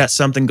and you got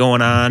something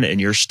going on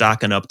and you're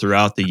stocking up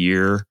throughout the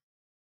year,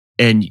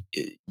 and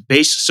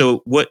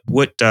so what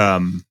Chief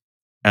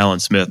Alan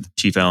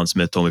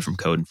Smith told me from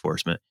code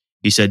enforcement,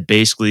 he said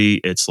basically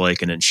it's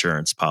like an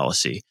insurance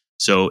policy.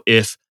 So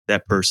if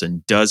that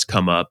person does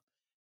come up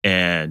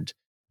and,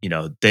 you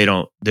know,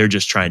 they're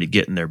just trying to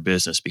get in their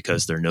business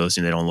because they're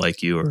nosing, they don't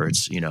like you, or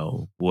it's, you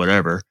know,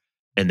 whatever,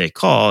 and they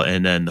call,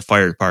 and then the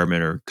fire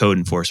department or code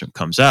enforcement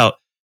comes out,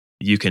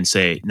 you can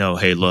say, no,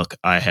 hey, look,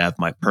 I have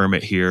my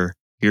permit here.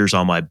 here's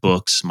all my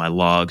books, my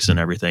logs and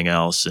everything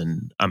else.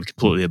 And I'm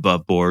completely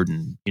above board.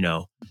 And,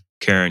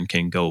 Karen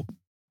can go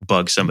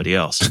bug somebody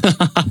else.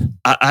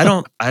 I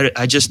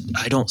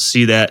don't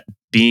see that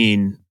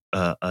being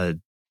I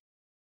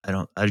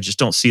just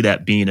don't see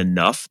that being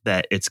enough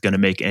that it's going to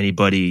make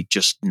anybody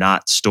just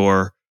not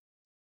store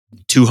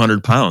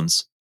 200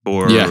 pounds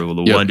for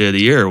the one day of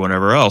the year or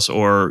whatever else.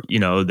 Or,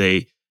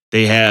 they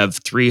have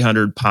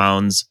 300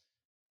 pounds,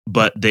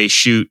 but they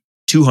shoot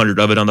 200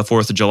 of it on the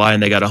 4th of July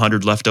and they got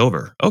 100 left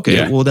over.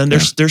 Okay. Well, then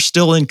they're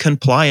still in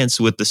compliance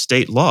with the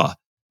state law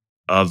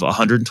of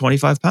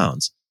 125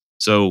 pounds.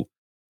 So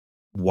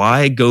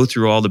why go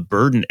through all the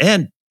burden?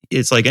 And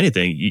it's like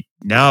anything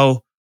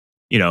now,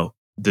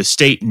 the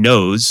state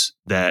knows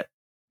that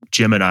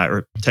Jim and I,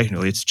 or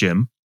technically it's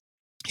Jim,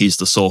 he's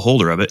the sole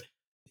holder of it.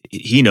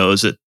 He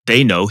knows that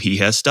they know he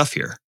has stuff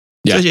here.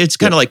 Yeah. So it's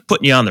kind of like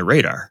putting you on the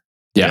radar.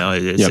 Yeah.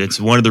 It's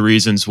one of the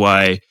reasons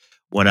why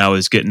when I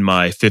was getting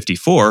my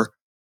 54,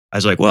 I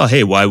was like, well,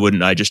 hey, why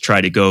wouldn't I just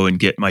try to go and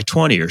get my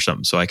 20 or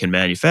something so I can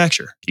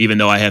manufacture? Even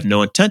though I have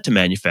no intent to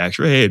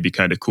manufacture, hey, it'd be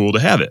kind of cool to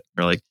have it.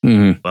 They're like,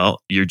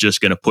 well, you're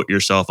just going to put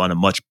yourself on a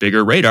much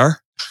bigger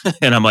radar.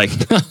 And I'm like,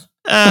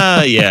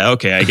 yeah,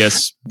 okay, I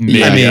guess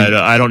maybe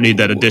I don't need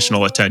that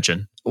additional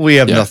attention. We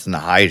have nothing to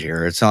hide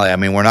here. It's not,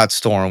 we're not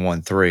storing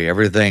 1.3.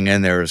 Everything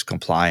in there is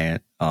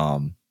compliant.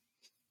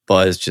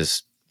 But it's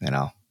just,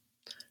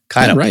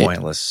 kind of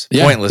pointless.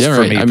 Pointless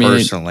for me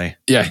personally.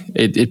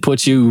 It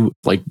puts you,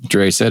 like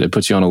Dre said, it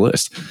puts you on a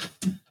list.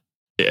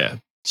 Yeah.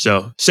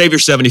 So save your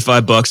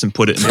 $75 and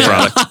put it in the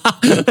product.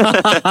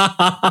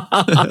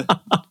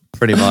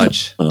 Pretty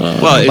much.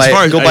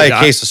 Well, go buy a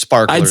case of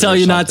sparklers. I'd tell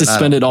you not to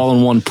spend it all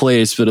in one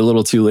place, but a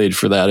little too late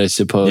for that, I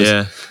suppose.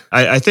 Yeah.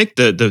 I think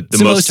the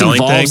most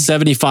telling thing,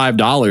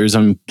 $75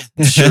 I'm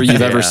sure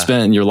you've ever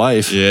spent in your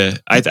life. Yeah.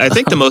 I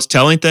think the most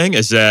telling thing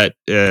is that,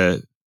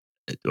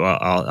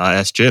 I'll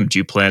ask Jim, do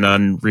you plan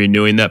on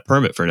renewing that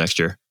permit for next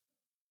year?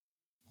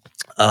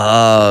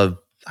 I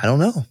don't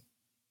know.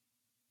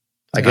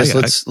 I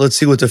guess let's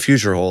see what the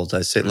future holds.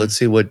 I say let's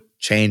see what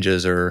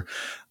changes. Or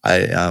I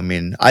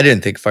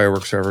didn't think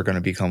fireworks are ever going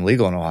to become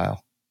legal in Ohio.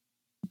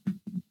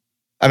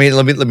 Let me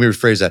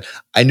rephrase that.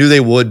 I knew they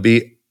would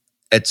be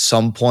at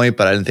some point,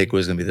 but I didn't think it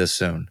was going to be this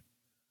soon.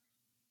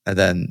 And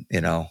then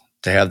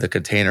to have the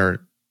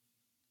container,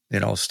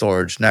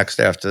 storage next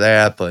after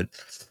that, but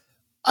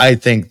I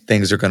think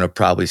things are going to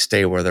probably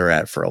stay where they're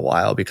at for a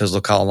while because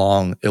look how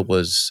long it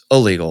was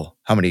illegal.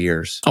 How many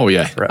years? Oh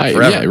yeah.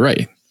 Forever. Yeah,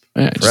 right.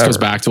 Yeah, it just goes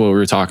back to what we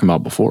were talking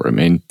about before.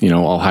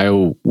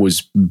 Ohio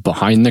was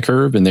behind the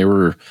curve and they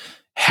were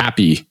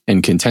happy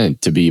and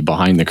content to be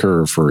behind the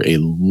curve for a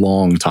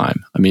long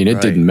time.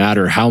 It didn't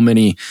matter how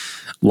many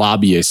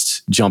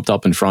lobbyists jumped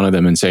up in front of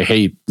them and say,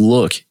 hey,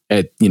 look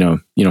at,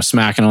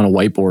 smacking on a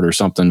whiteboard or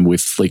something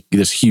with like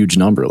this huge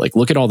number. Like,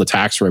 look at all the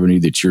tax revenue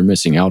that you're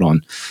missing out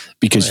on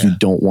because you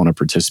don't want to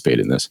participate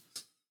in this.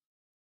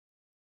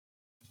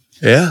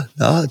 Yeah,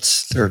 no,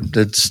 it's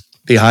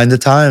behind the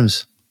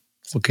times.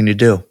 What can you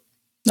do?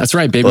 That's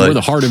right, baby. We're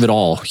the heart of it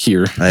all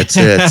here. That's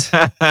it.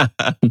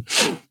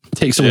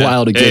 Takes a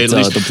while to get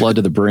the blood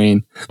to the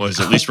brain.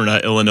 At least we're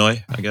not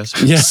Illinois, I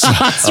guess. Yes,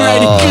 that's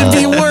right. It could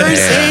be worse,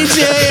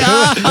 AJ.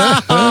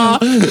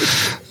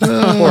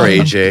 Poor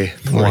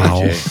AJ.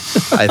 Wow.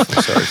 AJ. I'm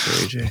sorry for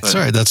AJ. It's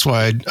all right. That's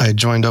why I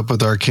joined up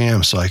with our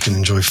camp so I can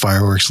enjoy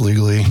fireworks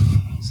legally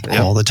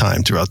all the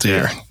time throughout the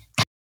year.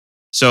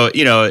 So,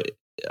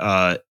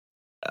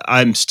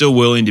 I'm still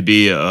willing to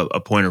be a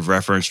point of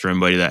reference for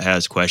anybody that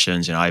has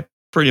questions. I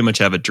pretty much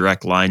have a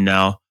direct line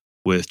now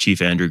with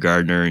Chief Andrew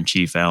Gardner and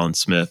Chief Alan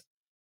Smith.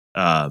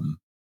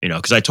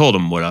 Because I told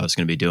them what I was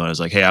going to be doing. I was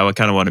like, hey, I would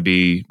kind of want to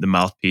be the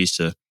mouthpiece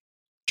to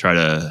try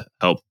to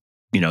help,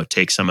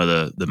 take some of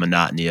the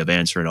monotony of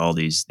answering all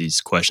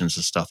these questions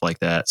and stuff like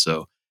that.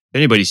 So if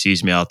anybody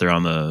sees me out there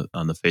on the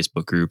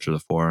Facebook groups or the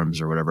forums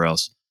or whatever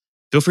else,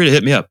 feel free to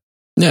hit me up.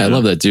 Yeah, I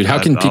love that, dude.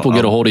 How can people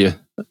get a hold of you?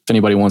 If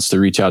anybody wants to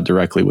reach out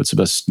directly, what's the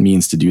best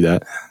means to do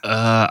that?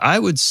 I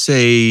would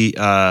say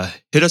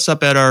hit us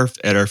up at our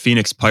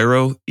Phoenix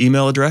Pyro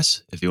email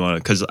address if you want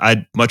to, because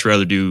I'd much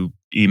rather do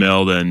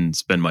email than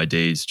spend my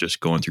days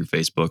just going through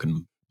Facebook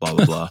and blah,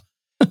 blah, blah.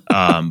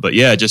 But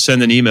yeah, just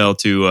send an email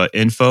to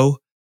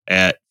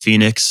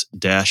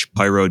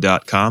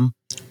info@phoenix-pyro.com.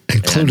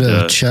 Include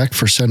a check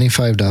for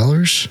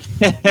 $75.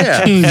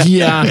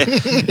 Yeah.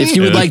 If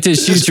you would like to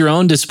shoot your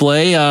own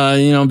display,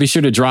 be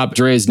sure to drop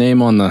Dre's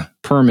name on the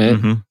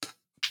permit. Mm-hmm.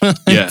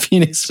 Yeah.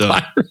 Phoenix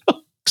Pyro.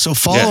 So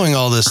following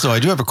all this, though, I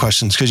do have a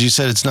question because you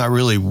said it's not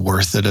really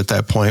worth it at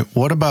that point.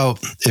 What about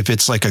if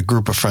it's like a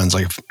group of friends,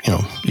 like, you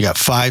got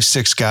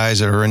 5-6 guys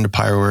that are into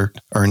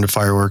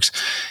fireworks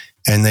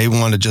and they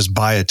want to just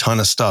buy a ton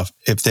of stuff.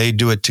 If they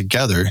do it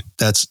together,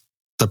 that's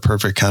the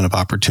perfect kind of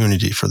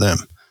opportunity for them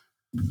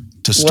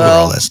to store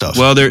all that stuff.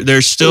 Well,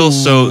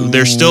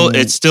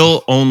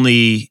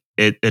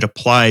 it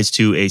applies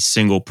to a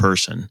single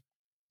person.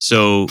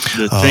 So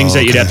the things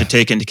that you'd have to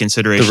take into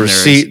consideration,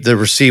 the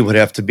receipt would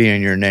have to be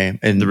in your name,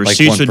 and the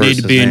receipts would need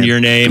to be in your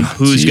name.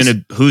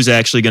 Oh, who's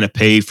actually gonna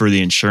pay for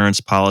the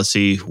insurance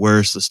policy?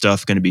 Where's the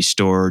stuff going to be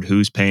stored?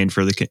 Who's paying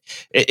for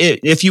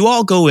if you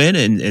all go in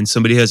and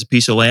somebody has a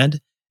piece of land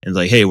and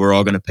like, hey, we're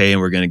all going to pay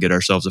and we're going to get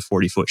ourselves a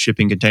 40-foot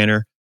shipping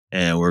container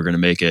and we're going to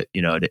make it,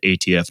 to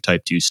ATF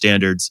Type 2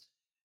 standards,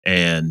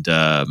 and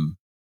we'll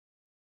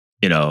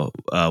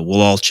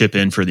all chip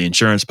in for the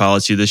insurance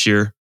policy this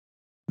year.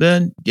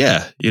 Then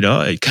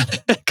I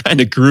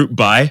kind of group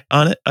buy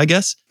on it, I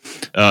guess.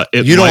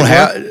 You don't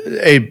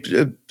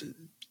have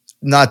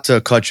not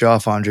to cut you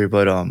off, Andre,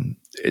 but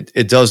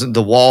it doesn't.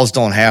 The walls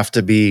don't have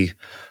to be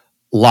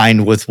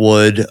lined with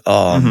wood.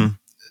 Like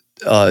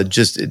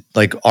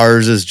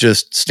ours is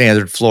just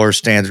standard floor,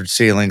 standard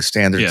ceiling,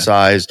 standard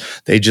size.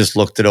 They just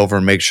looked it over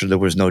and make sure there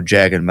was no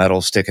jagged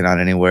metal sticking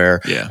out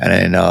anywhere. Yeah, and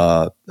then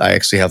I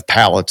actually have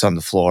pallets on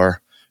the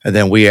floor, and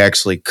then we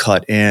actually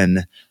cut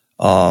in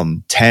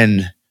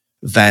 10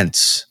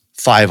 vents,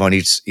 5 on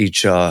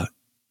each 5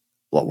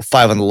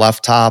 on the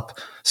left top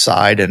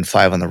side and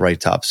 5 on the right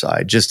top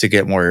side, just to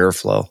get more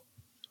airflow.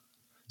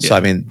 Yeah. So I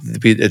mean,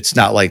 it's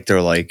not like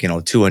they're like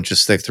 2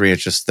 inches thick, 3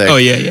 inches thick. Oh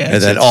yeah.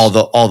 And then all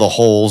the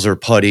holes are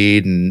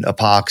puttied and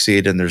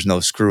epoxied, and there's no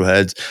screw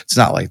heads. It's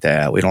not like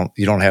that.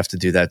 You don't have to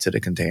do that to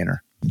the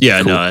container.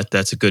 Yeah, cool. No,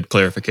 that's a good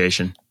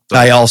clarification. But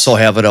I also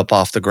have it up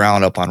off the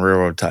ground, up on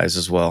railroad ties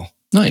as well.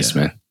 Nice,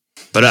 man.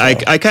 But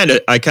I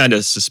kind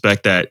of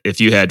suspect that if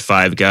you had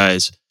 5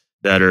 guys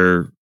that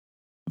are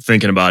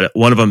thinking about it,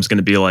 one of them is going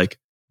to be like,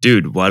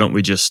 dude, why don't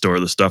we just store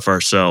the stuff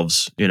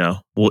ourselves?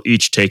 We'll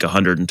each take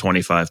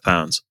 125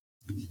 pounds.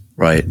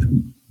 Right.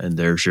 And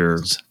there's your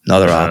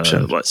another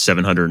option.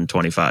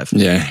 725.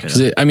 Yeah.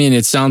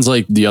 It sounds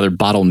like the other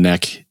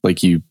bottleneck,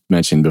 like you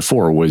mentioned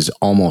before, was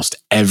almost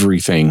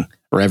everything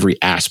or every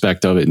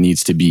aspect of it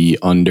needs to be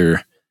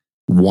under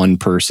one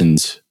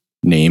person's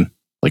name.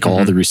 Like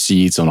all the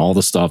receipts on all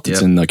the stuff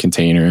that's in the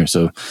container.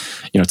 So,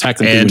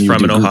 technically, and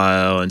when you from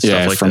Ohio and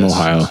stuff like that. From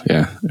Ohio.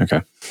 Yeah.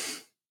 Okay.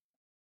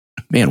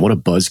 Man, what a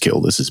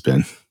buzzkill this has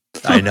been.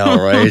 I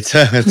know, right? It's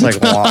like,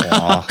 wah,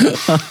 wah.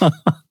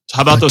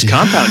 How about those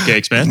compound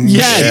cakes, man?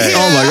 Yes.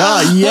 Oh my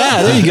God.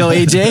 Yeah. There you go,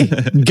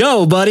 AJ.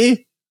 Go,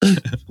 buddy.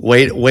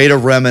 Way to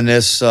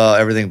reminisce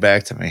everything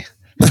back to me.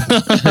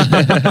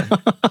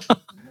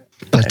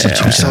 But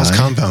who sells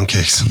compound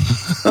cakes?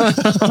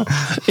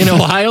 In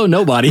Ohio,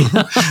 nobody. I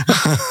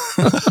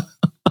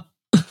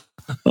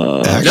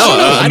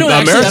don't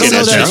know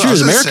that it's true.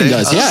 American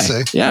does,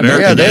 yeah.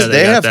 American,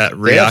 they have that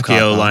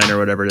Riacchio line or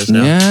whatever it is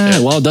now.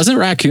 Yeah. Well, doesn't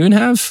Raccoon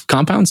have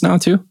compounds now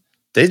too?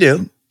 They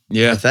do.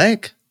 Yeah, I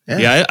think.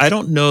 Yeah, I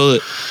don't know.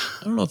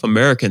 I don't know if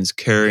American's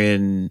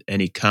carrying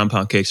any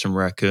compound cakes from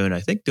Raccoon.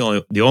 I think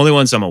the only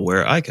ones I'm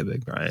aware. I could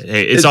be right.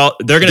 Hey,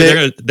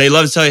 they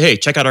love to tell you, hey,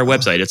 check out our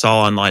website. It's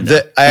all online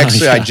now.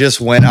 I just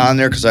went on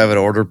there because I have an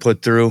order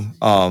put through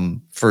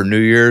for New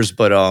Year's,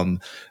 but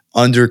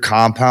under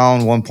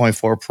compound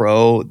 1.4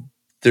 Pro,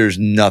 there's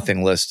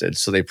nothing listed,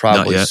 so they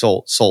probably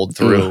sold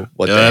through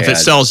what they had. If it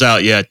sells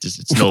out yet,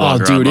 it's no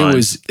longer dude,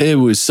 online. It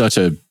was such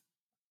a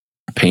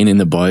pain in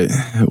the butt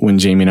when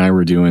Jamie and I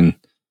were doing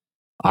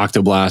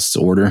Octoblast's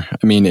order.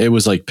 I mean, it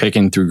was like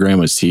picking through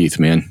grandma's teeth,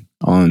 man,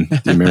 on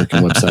the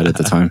American website at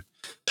the time.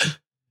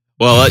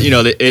 Well,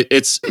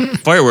 it's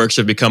fireworks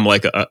have become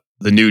like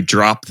the new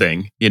drop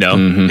thing.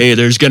 Hey,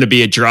 there's going to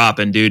be a drop,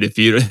 and dude, if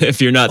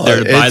you're not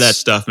there to buy that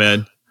stuff,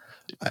 man,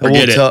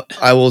 forget it.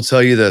 I will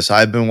tell you this.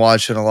 I've been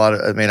watching a lot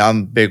of. I mean,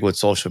 I'm big with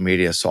social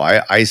media, so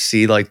I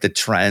see like the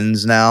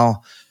trends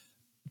now.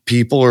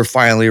 People are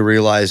finally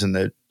realizing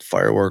that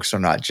fireworks are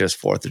not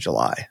just 4th of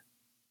July.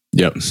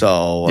 Yep.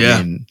 So,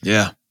 I mean,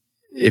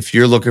 if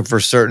you're looking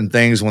for certain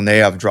things when they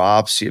have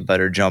drops, you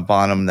better jump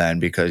on them then,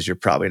 because you're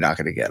probably not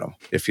going to get them.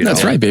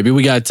 That's right, baby.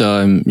 We got,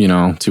 2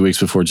 weeks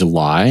before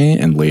July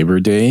and Labor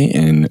Day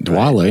and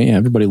Diwali.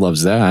 Everybody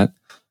loves that.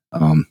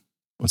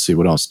 Let's see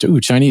what else.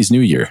 Dude, Chinese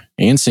New Year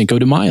and Cinco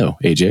de Mayo,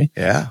 AJ.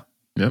 Yeah.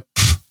 Yep.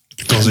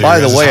 By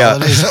the way,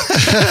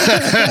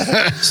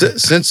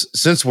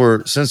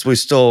 since we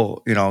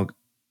still,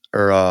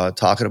 are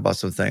talking about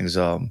some things,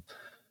 I'm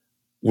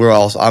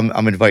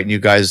inviting you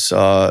guys,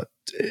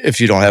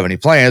 if you don't have any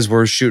plans,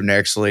 we're shooting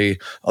actually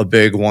a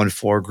big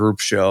 1-4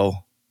 group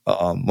show,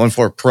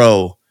 1-4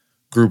 Pro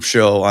group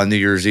show on New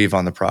Year's Eve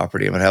on the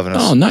property. I'm having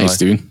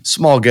dude.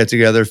 Small get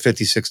together,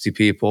 50, 60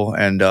 people,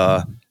 and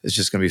it's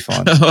just going to be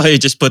fun. You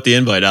just put the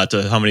invite out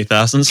to how many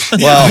thousands?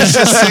 Well,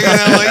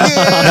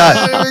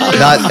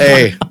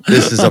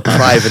 this is a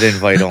private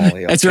invite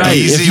only. Okay? That's right.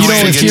 If you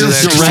don't hear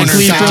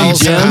directly from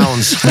Jim,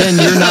 then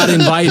you're not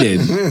invited.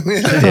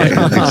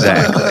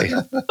 Exactly.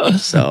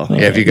 So,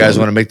 if you guys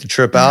want to make the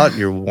trip out,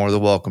 you're more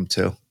than welcome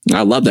to.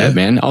 I love that,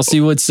 man. I'll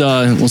see we'll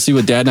see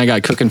what Dad and I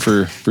got cooking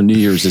for New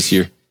Year's this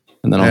year,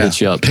 and then I'll hit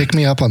you up. Pick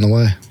me up on the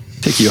way.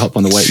 Pick you up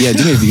on the way. Yeah,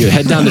 do me a good.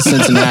 Head down to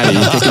Cincinnati,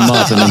 pick him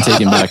up, and then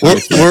take him back.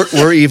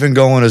 We're even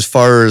going as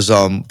far as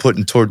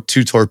putting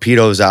 2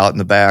 torpedoes out in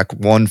the back.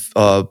 One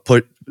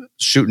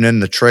shooting in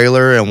the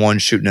trailer and one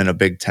shooting in a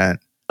big tent.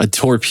 A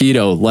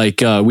torpedo,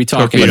 like we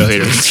talking torpedo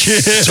heater.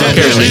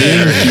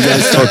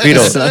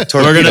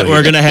 Torpedo.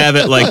 We're gonna have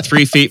it like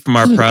 3 feet from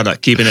our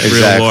product, keeping it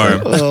real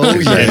warm. Oh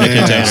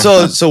yeah.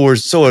 So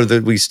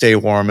we stay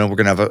warm, and we're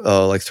gonna have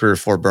like 3 or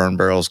 4 burn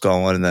barrels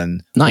going, and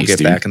then nice, we'll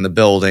get back in the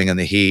building and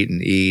the heat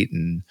and eat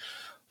and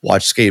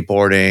watch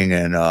skateboarding.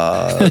 And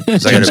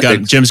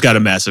Jim's got a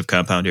massive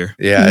compound here.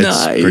 Yeah,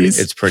 nice.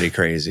 It's pretty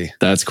crazy.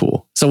 That's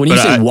cool. So when you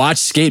say watch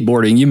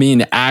skateboarding, you mean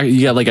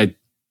you got like a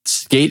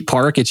skate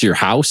park at your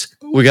house?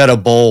 We got a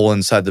bowl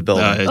inside the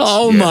building.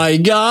 My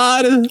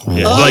God.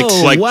 Yeah.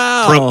 Oh, like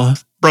wow.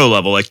 Pro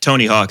level. Like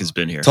Tony Hawk has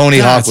been here. Tony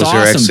Hawk was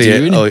awesome, here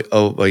actually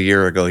dude. a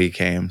year ago he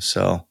came.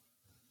 So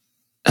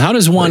how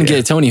does one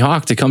get Tony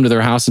Hawk to come to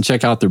their house and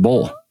check out their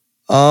bowl?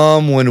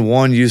 When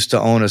one used to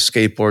own a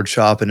skateboard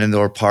shop and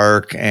indoor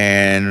park,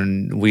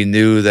 and we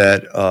knew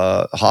that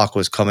Hawk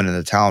was coming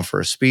into town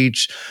for a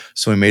speech,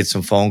 so we made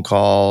some phone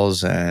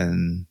calls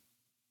and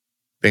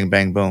bing,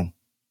 bang, boom.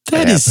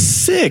 That is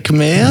sick,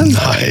 man.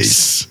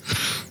 Nice.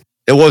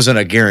 It wasn't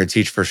a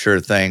guaranteed for sure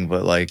thing,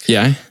 but like,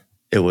 yeah,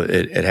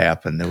 it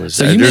happened. It was.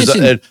 So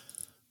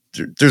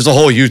there's a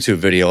whole YouTube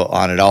video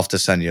on it. I'll have to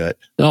send you it.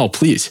 Oh,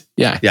 please.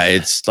 Yeah. Yeah.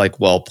 It's like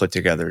well put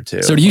together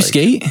too. So do you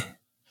skate?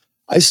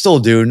 I still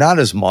do, not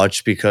as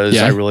much because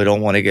I really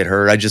don't want to get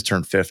hurt. I just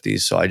turned 50,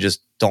 so I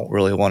just don't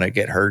really want to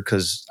get hurt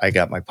because I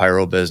got my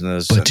pyro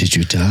business. But did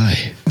you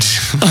die?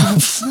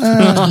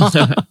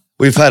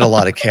 We've had a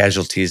lot of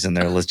casualties in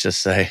there, let's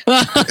just say.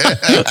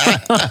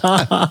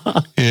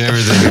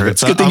 Everything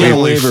hurts. Good thing you get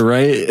a waiver,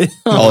 right?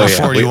 I'm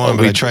 41,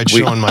 but I tried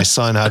showing my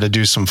son how to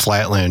do some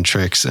flatland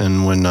tricks,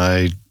 and when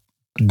I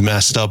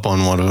messed up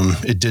on one of them,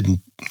 it didn't.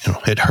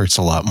 It hurts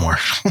a lot more.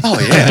 Oh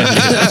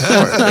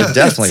yeah, it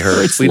definitely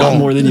hurts. It's a lot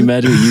more than you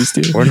imagine we used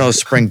to. We're no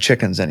spring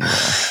chickens anymore.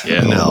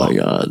 Yeah. Oh my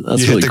God,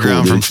 that's you really hit the cool,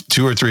 ground dude. from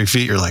 2 or 3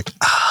 feet. You're like,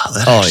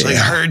 that actually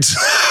hurts.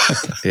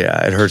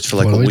 Yeah, it hurts for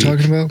like what a week. What are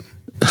we talking about?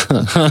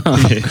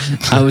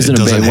 I was in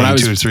a band when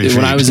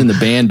I was in the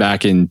band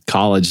back in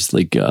college.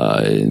 Like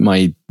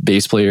my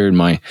bass player and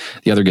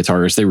the other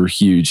guitarist, they were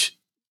huge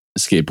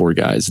skateboard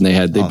guys, and they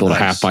built a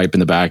half pipe in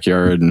the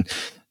backyard and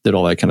did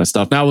all that kind of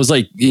stuff. Now it was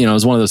like it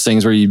was one of those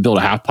things where you build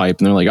a half pipe,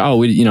 and they're like, oh,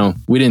 we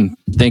didn't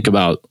think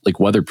about like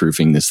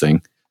weatherproofing this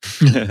thing.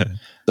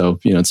 So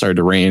it started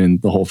to rain,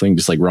 and the whole thing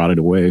just like rotted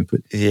away.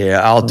 But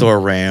yeah, outdoor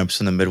ramps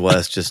in the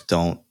Midwest just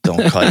don't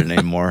cut it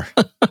anymore.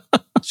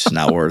 It's just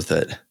not worth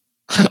it.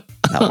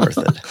 Not worth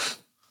it.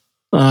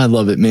 Oh, I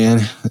love it, man.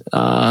 All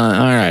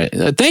right.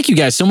 Thank you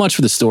guys so much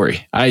for the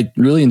story. I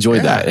really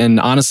enjoyed that. And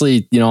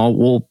honestly,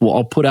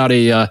 I'll put out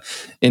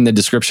in the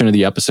description of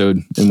the episode,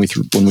 and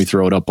when we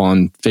throw it up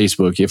on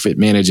Facebook, if it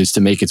manages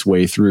to make its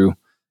way through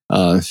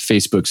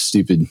Facebook's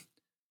stupid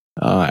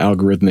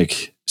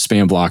algorithmic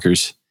spam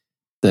blockers,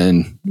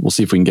 then we'll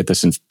see if we can get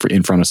this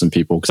in front of some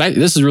people. Because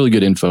this is really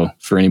good info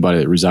for anybody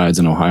that resides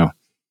in Ohio.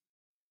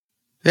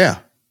 Yeah.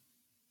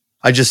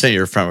 I just sent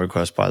you a friend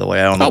request, by the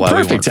way. I don't know why we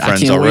weren't friends I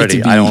can't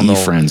already. Wait to be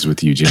friends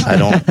with you, Jim. I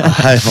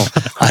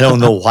don't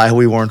know why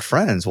we weren't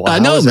friends.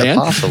 How is that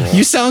possible?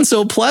 You sound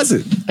so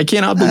pleasant. I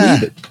cannot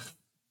believe it.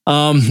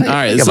 All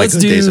right, let's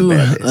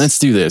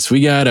do this.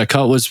 We got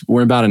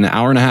we're about an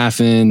hour and a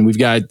half in. We've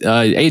got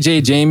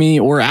AJ, Jamie,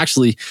 or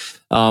actually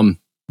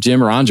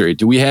Jim or Andre.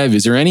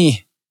 Is there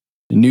any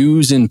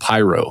news in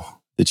pyro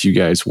that you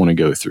guys want to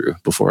go through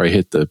before I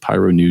hit the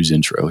pyro news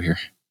intro here?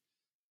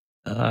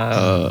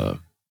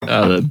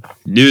 The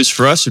news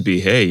for us would be,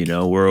 hey,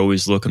 we're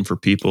always looking for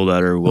people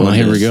that are willing. Well,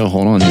 here we go.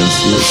 Hold on. Today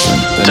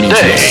in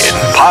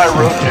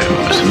Pyro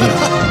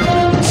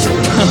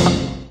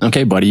News.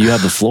 Okay, buddy, you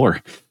have the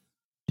floor.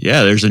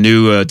 Yeah, there's a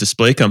new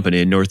display company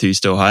in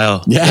Northeast Ohio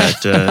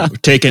that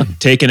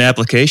taking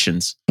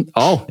applications.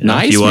 Oh,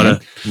 nice. If you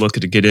want to look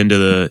to get into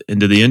the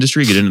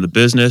industry, get into the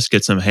business,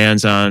 get some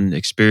hands-on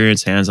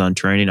experience, hands-on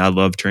training. I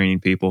love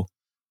training people.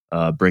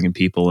 Bringing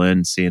people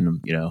in, seeing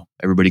them,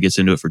 everybody gets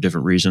into it for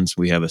different reasons.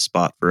 We have a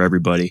spot for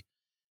everybody.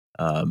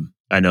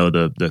 I know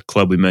the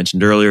club we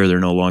mentioned earlier, they're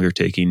no longer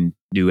taking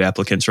new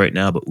applicants right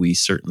now, but we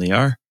certainly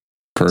are.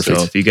 Perfect.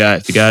 So if you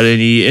got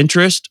any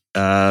interest,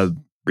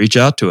 reach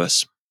out to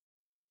us.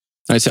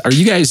 Are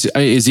you guys,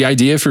 is the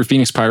idea for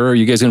Phoenix Pyro, are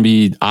you guys going to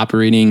be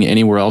operating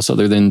anywhere else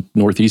other than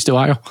Northeast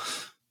Ohio?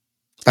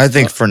 I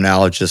think for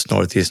now, it's just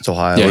Northeast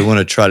Ohio. Yeah. We want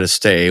to try to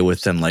stay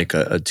within like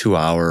a 2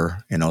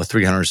 hour,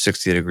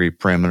 360-degree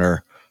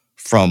perimeter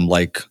from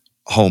like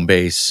home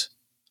base.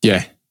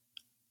 Yeah.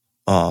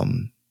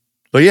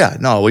 But yeah,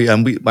 no, we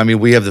have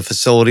the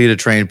facility to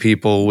train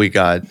people. We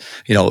got,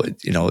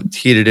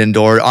 heated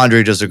indoor.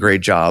 Andre does a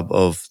great job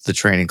of the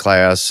training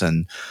class,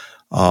 and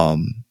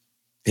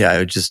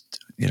it just,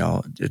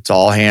 it's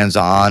all hands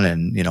on,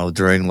 and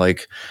during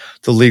like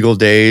the legal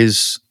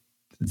days,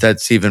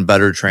 that's even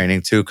better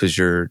training too, because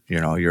you're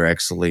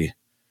actually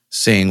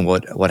seeing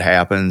what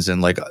happens.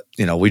 And like,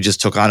 we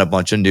just took on a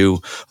bunch of new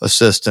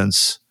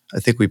assistants. I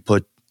think we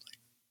put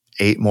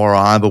 8 more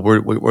on, but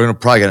we're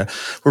probably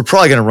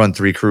gonna run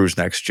 3 crews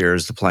next year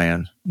is the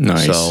plan.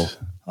 Nice. So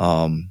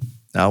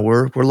now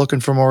we're looking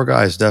for more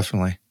guys,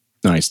 definitely.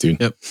 Nice,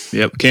 dude.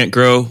 Yep. Can't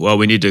grow. Well,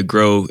 we need to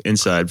grow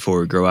inside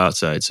before we grow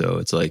outside. So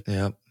it's like,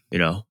 yeah,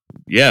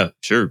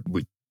 sure.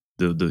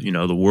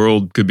 The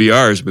world could be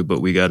ours,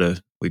 but we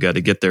gotta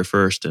get there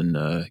first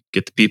and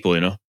get the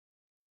people.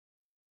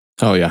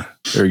 Oh yeah,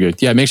 very good.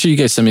 Yeah, make sure you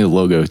guys send me the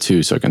logo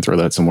too, so I can throw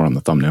that somewhere on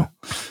the thumbnail.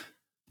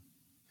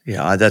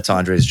 Yeah, that's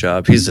Andre's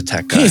job. He's the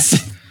tech guy.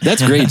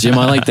 That's great, Jim.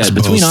 I like that.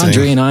 Between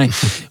Andre and I,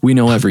 we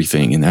know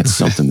everything, and that's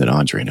something that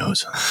Andre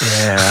knows.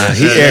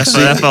 Yeah,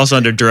 that falls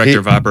under director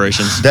of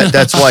operations.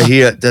 That's why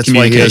he. That's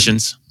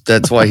communications.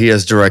 That's why he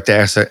has direct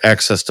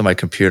access to my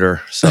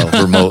computer, so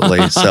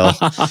remotely. So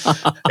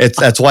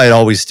that's why it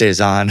always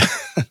stays on.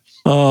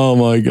 Oh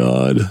my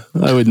God,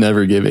 I would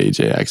never give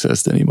AJ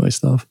access to any of my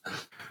stuff.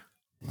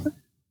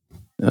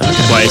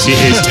 Why is he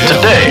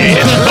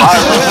today?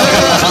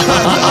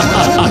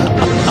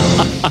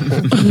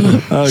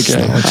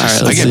 Okay. All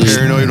right, I get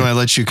paranoid when I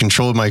let you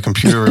control my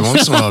computer every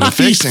once in a while to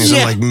fix things.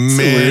 I'm like, man,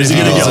 where's he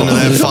gonna go into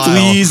that file?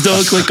 Please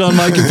don't click on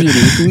my computer.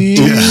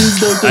 Please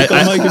don't click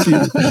on my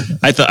computer.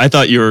 I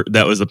thought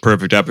that was the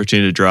perfect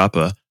opportunity to drop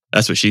a.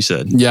 That's what she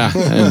said. Yeah,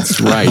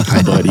 that's right,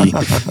 buddy.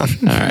 All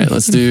right,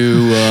 let's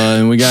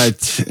do. We got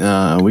 2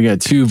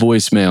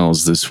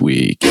 voicemails this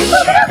week.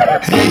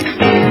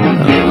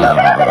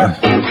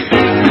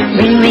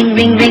 Ring, ring,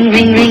 ring, ring,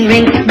 ring, ring,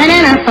 ring,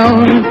 banana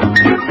phone.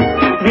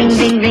 Ring,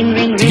 ring, ring,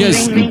 ring, Do you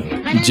guys,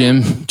 ring, ring.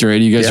 Jim, Dre,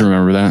 do you guys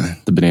remember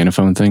that? The banana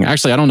phone thing?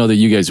 Actually, I don't know that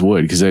you guys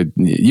would, because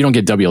you don't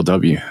get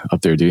WLW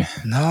up there, do you?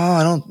 No,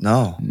 I don't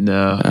know.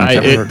 No.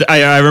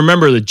 I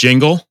remember the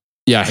jingle.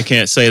 Yeah. I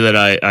can't say that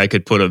I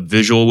could put a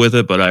visual with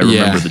it, but I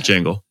remember the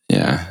jingle.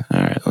 Yeah. All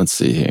right. Let's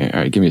see here.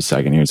 All right. Give me a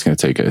second here. It's going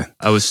to take a...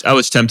 I was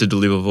tempted to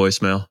leave a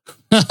voicemail.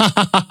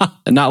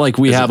 Not like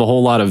we have a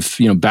whole lot of,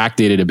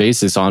 backdated a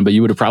basis on, but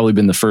you would have probably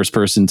been the first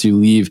person to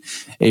leave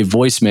a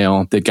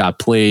voicemail that got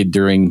played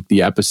during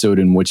the episode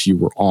in which you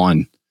were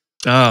on.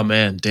 Oh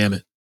man, damn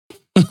it.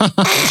 All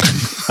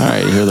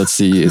right, here, let's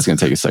see. It's going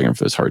to take a second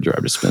for this hard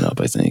drive to spin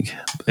up, I think.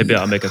 Maybe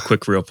I'll make a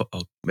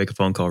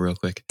phone call real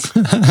quick.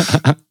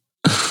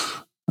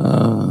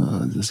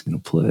 This is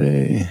going to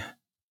play.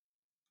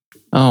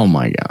 Oh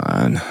my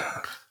God.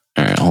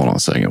 All right, hold on a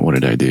second. What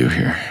did I do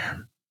here?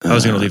 I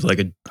was going to leave like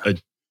a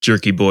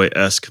Jerky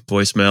Boy-esque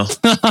voicemail.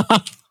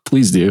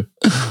 Please do.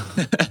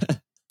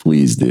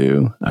 Please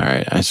do. All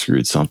right, I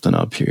screwed something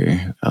up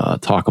here.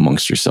 Talk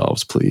amongst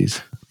yourselves, please.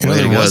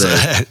 There was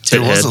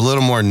a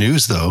little more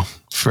news though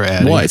for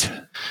Addy. What?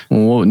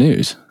 What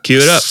news? Cue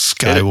it up.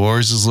 Sky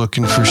Wars is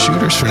looking for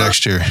shooters for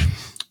next year.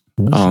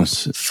 Oh,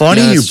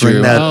 funny you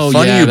bring that.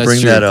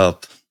 That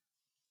up.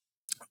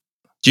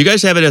 Do you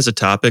guys have it as a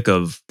topic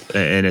of,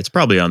 and it's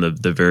probably on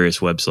the various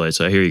websites.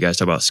 I hear you guys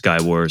talk about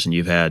Sky Wars, and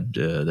you've had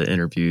the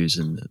interviews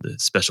and the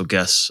special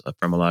guests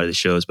from a lot of the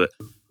shows. But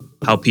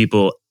how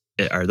people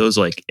are those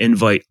like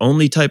invite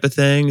only type of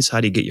things? How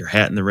do you get your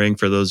hat in the ring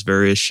for those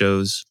various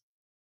shows?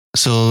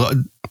 So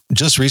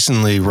just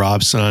recently,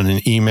 Rob sent out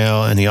an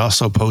email, and he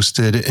also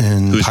posted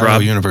in Who's Pyro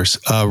Rob? Universe.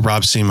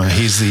 Rob Sema,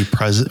 he's the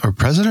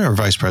president or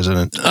vice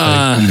president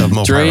of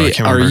Mo Dre,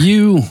 Pyro. are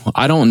you?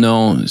 I don't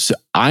know. So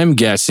I'm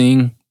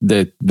guessing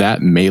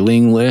that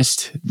mailing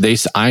list.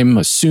 I'm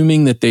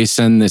assuming that they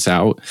send this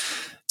out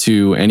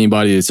to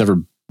anybody that's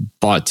ever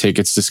bought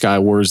tickets to Sky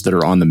Wars that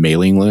are on the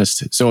mailing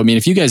list. So I mean,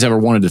 if you guys ever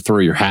wanted to throw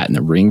your hat in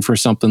the ring for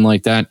something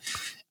like that,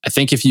 I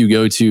think if you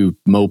go to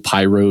Mo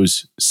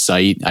Pyro's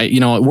site,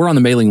 we're on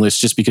the mailing list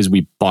just because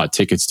we bought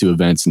tickets to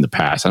events in the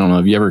past. I don't know.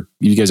 Have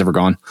you guys ever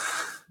gone?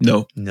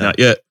 No, not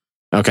yet.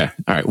 Okay.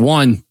 All right.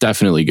 One,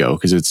 definitely go,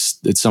 because it's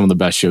some of the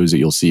best shows that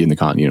you'll see in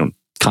the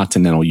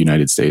continental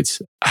United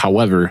States.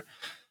 However,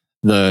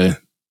 I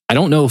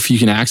don't know if you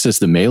can access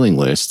the mailing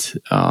list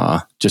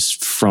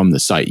just from the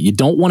site. You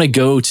don't want to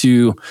go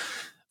to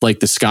like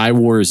the Sky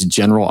Wars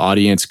general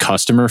audience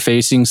customer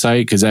facing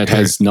site, because that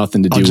has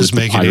nothing to do with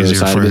the pyro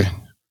side of it.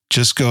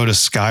 Just go to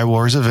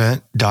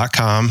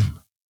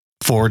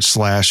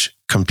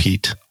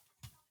skywarsevent.com/compete.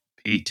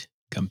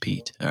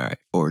 Compete. All right.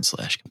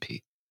 /compete.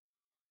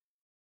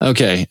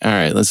 Okay. All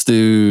right. Let's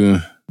do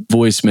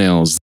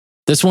voicemails.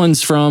 This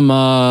one's from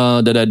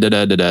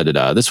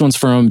This one's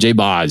from J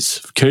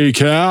Boz.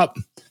 K-Cap.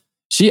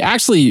 She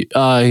actually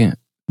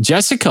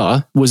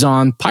Jessica was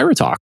on Pyro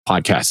Talk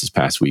podcast this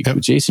past week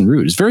with Jason Root.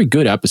 It was a very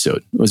good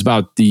episode. It was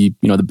about the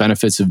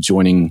benefits of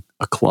joining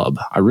a club.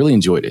 I really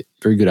enjoyed it.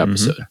 Very good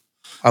episode. Mm-hmm.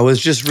 I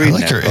was just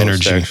reading her post,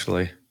 energy.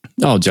 Actually.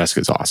 Oh,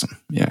 Jessica's awesome.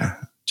 Yeah.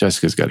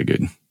 Jessica's got a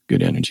good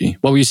energy.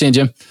 What were you saying,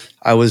 Jim?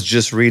 I was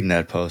just reading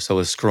that post. I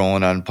was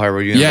scrolling on Pyro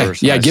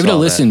Universe. Yeah, give it a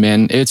listen,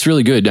 man. It's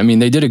really good. I mean,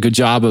 they did a good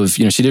job of,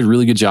 she did a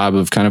really good job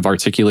of kind of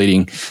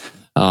articulating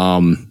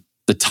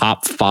the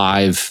top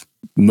 5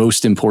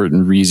 most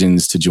important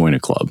reasons to join a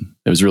club.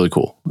 It was really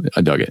cool.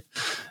 I dug it.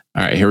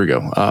 All right, here we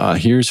go.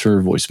 Here's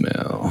her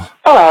voicemail.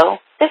 Hello,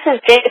 this is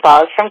J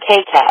Balls from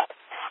KCAP.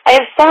 I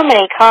have so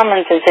many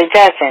comments and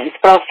suggestions,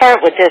 but I'll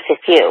start with just a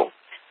few.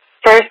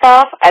 First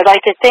off, I'd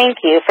like to thank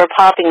you for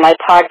popping my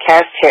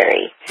podcast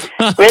cherry.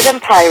 Rhythm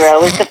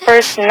Pyro is the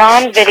first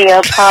non-video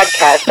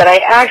podcast that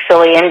I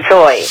actually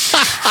enjoy.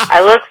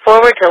 I look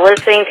forward to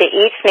listening to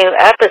each new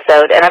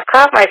episode, and I've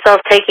caught myself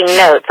taking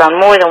notes on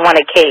more than one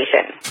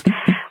occasion.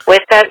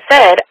 With that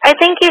said, I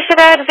think you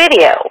should add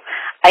video.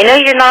 I know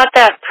you're not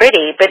that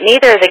pretty, but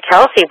neither are the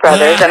Kelsey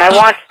brothers, and I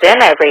watch them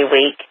every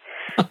week.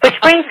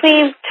 Which brings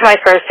me to my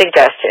first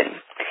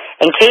suggestion.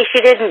 In case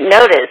you didn't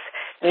notice,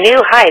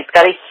 New Heights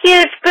got a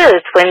huge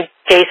boost when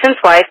Jason's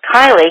wife,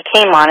 Kylie,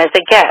 came on as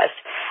a guest,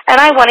 and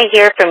I want to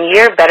hear from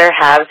your better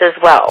halves as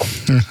well.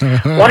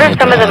 What are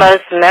some of the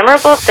most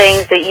memorable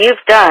things that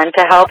you've done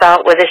to help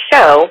out with a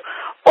show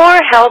or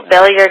help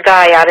bail your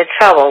guy out of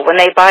trouble when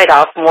they bite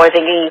off more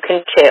than you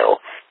can chew?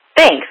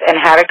 Thanks, and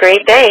have a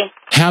great day.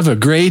 Have a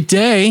great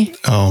day.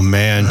 Oh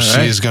man, right.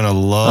 she's gonna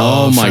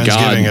love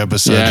Friendsgiving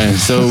episode.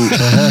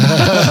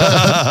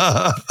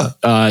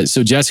 Yeah,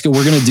 so Jessica,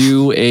 we're gonna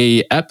do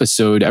a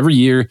episode every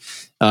year.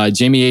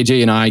 Jamie,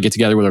 AJ, and I get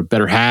together with our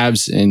better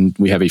halves, and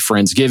we have a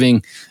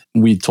Friendsgiving.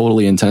 We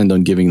totally intend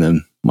on giving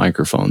them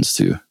microphones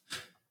too.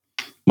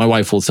 My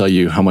wife will tell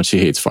you how much she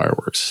hates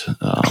fireworks.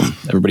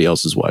 Everybody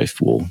else's wife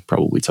will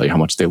probably tell you how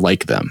much they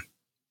like them.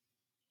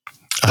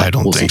 I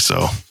don't think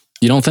so.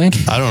 You don't think?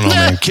 I don't know,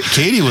 man.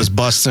 Katie was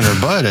busting her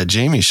butt at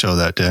Jamie's show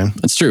that day.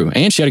 That's true.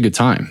 And she had a good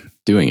time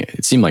doing it.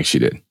 It seemed like she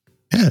did.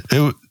 Yeah.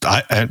 It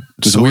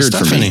was weird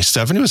Stephanie. for me.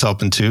 Stephanie was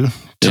helping too.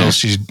 Yeah. Did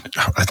she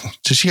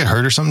get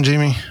hurt or something,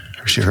 Jamie?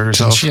 Or she hurt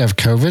herself? Did she have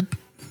COVID?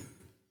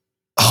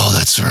 Oh,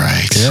 that's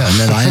right. Yeah, and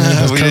then I ended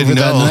up we COVID didn't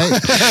know. that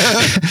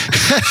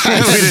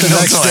night. We didn't know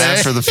until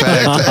after the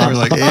fact. We were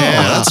like,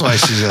 yeah, that's why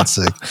she got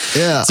sick.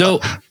 Yeah. So,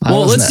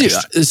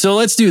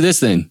 let's do this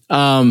then.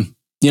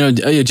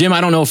 Jim,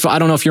 I don't know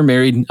if you're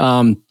married. Yes,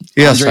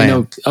 Andre, I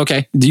am.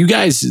 okay. Do you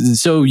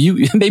guys? So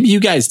maybe you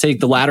guys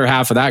take the latter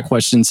half of that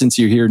question since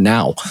you're here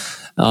now.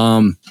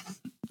 Do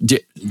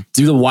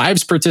the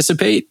wives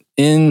participate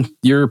in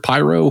your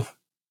pyro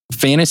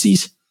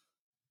fantasies?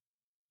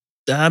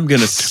 I'm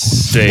gonna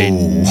say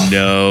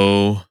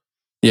no.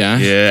 Yeah.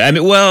 Yeah.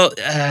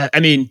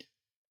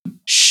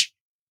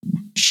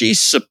 She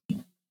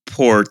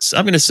supports.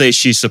 I'm gonna say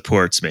she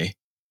supports me.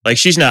 Like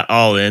she's not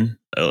all in.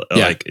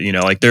 Like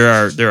there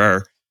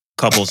are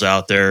couples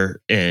out there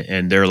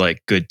and they're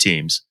like good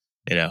teams.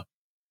 But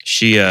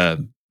she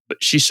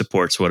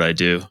supports what I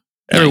do.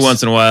 Every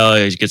once in a while,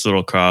 it gets a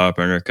little caught up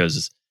on her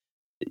because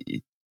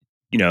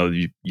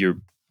you're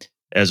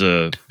as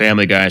a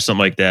family guy, something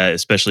like that,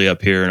 especially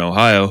up here in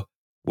Ohio,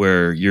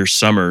 where your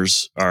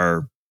summers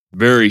are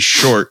very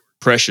short,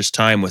 precious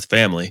time with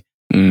family.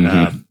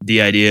 Mm-hmm.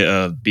 The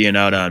idea of being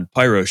out on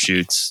pyro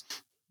shoots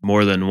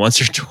more than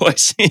once or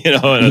twice, in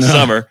a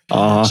summer.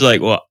 She's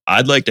like, well,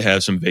 I'd like to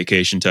have some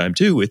vacation time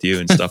too with you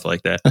and stuff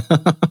like that.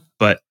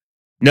 But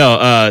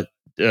no,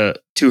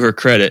 to her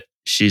credit,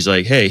 she's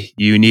like, hey,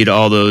 you need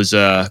all those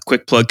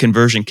quick plug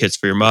conversion kits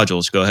for your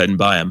modules. Go ahead and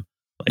buy them.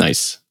 Like,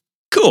 nice.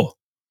 Cool.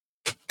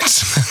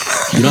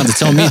 You don't have to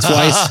tell me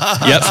twice.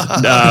 Yep.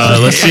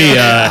 Let's see.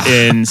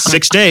 In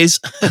 6 days,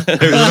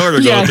 there's an order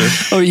going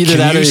through. Or either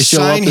that or they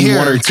show up in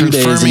 1 or 2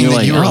 days and you're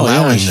like, you're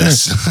allowing sure.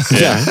 this.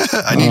 Yeah.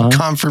 I need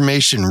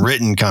confirmation,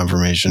 written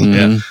confirmation.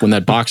 Mm-hmm. Yeah. When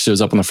that box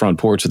shows up on the front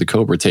porch with the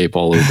Cobra tape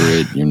all over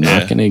it, you're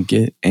not going to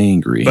get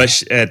angry.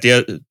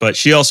 But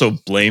she also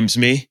blames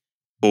me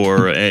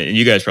for, and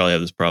you guys probably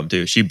have this problem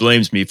too. She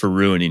blames me for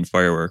ruining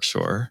fireworks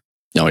for her.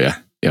 Oh yeah.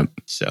 Yep.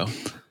 So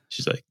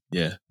she's like,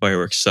 yeah,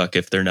 fireworks suck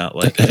if they're not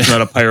it's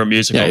not a pyro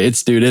musical. Yeah,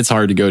 it's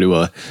hard to go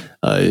to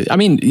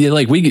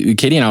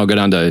Katie and I will go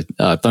down to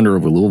Thunder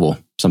over Louisville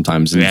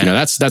sometimes, and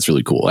that's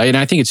really cool. And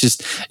I think it's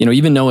just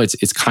even though it's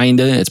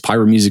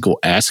pyro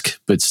musical-esque,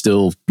 but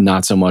still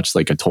not so much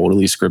like a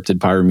totally scripted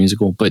pyro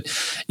musical. But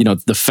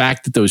the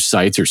fact that those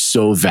sites are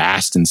so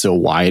vast and so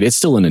wide, it's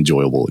still an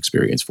enjoyable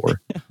experience for her.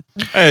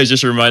 It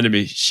just reminded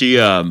me, she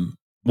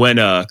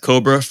when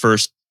Cobra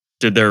first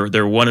did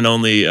their one and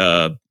only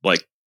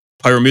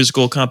pyro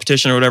musical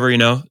competition or whatever,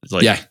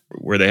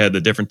 where they had the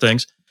different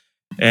things.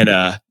 And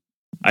I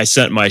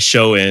sent my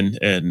show in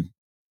and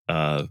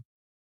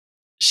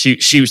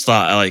she was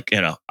thought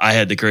I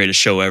had the greatest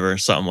show ever,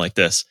 something like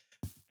this.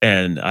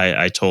 And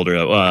I told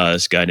her,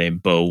 this guy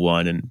named Bo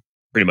won, and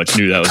pretty much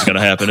knew that was going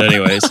to happen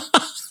anyways.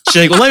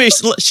 She's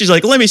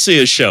like, let me see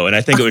his show. And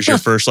I think it was your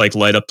first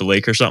light up the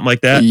lake or something like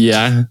that.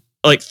 Yeah.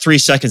 Like 3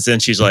 seconds in,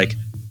 she's like,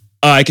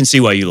 I can see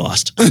why you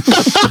lost. I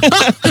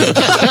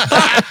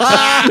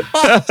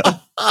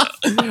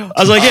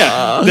was like,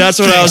 yeah, that's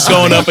what I was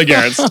going up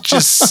against.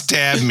 Just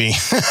stab me.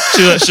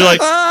 She's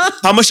like,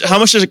 how much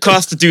does it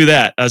cost to do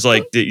that? I was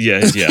like,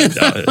 yeah.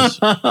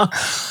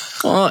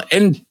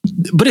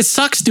 But it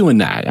sucks doing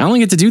that. I only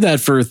get to do that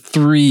for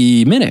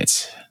 3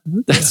 minutes.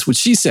 That's what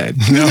she said.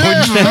 No,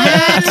 I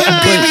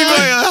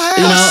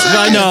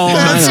know.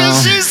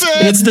 What she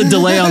said. It's the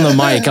delay on the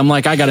mic. I'm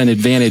like, I got an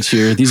advantage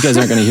here. These guys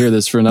aren't going to hear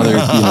this for another,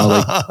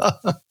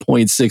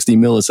 0.60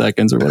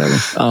 milliseconds or whatever.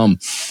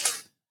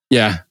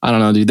 Yeah, I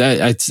don't know, dude.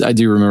 That I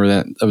do remember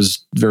that. That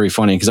was very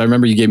funny because I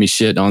remember you gave me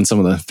shit on some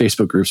of the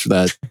Facebook groups for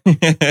that.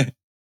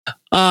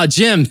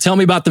 Jim, tell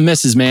me about the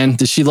missus, man.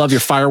 Does she love your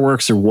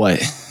fireworks or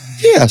what?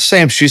 Yeah,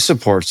 Sam, she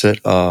supports it.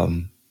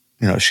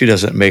 She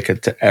doesn't make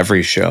it to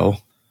every show,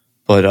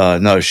 but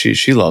no,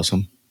 she loves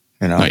them.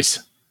 Nice.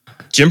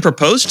 Jim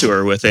proposed to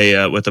her with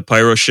a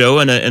pyro show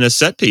and a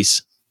set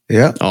piece.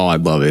 Yeah. Oh, I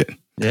love it.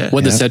 Yeah.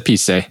 What'd the set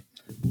piece say?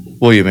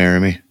 Will you marry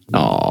me?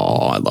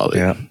 Oh, I love it.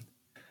 Yeah.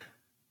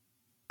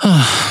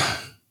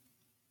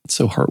 It's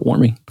so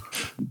heartwarming.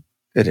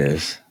 It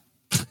is.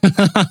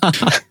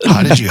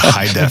 How did you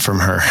hide that from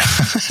her?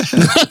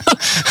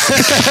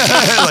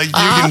 Like you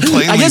can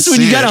plainly I guess when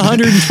see you got it.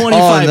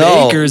 125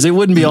 acres, it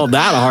wouldn't be all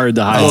that hard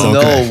to hide.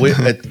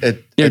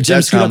 No.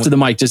 Jim, scoot up to the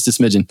mic just a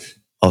smidgen.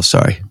 Oh,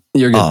 sorry.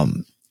 You're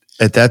good.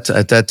 At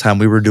that time,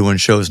 we were doing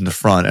shows in the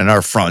front, and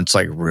our front's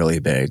like really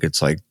big.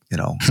 It's like, I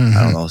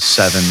don't know,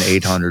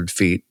 700-800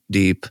 feet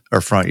deep,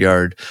 our front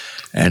yard.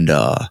 And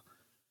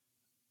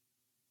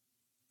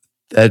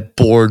that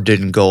board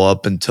didn't go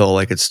up until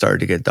like it started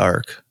to get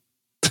dark.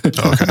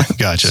 Okay,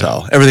 gotcha.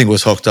 So everything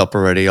was hooked up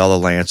already. All the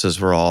lances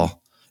were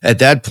all at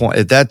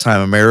that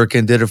time,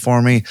 American did it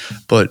for me,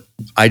 but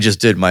I just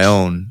did my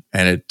own,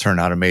 and it turned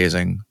out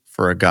amazing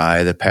for a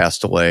guy that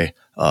passed away.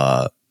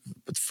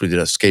 We did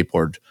a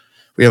skateboard.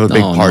 We have a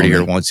big party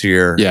here once a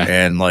year,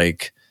 and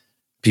like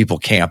people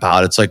camp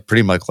out. It's like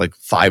pretty much like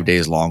 5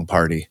 days long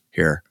party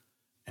here,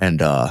 and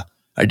I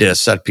did a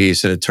set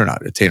piece, and it turned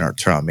out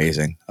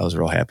amazing. I was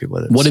real happy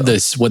with it. What did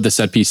the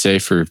set piece say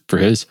for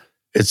his?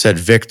 It said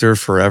Victor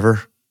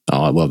Forever.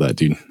 Oh, I love that,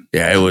 dude.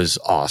 Yeah, it was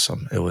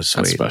awesome. It was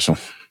sweet. That's special.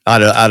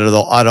 Out of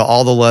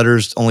all the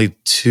letters, only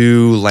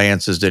 2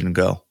 lances didn't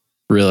go.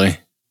 Really?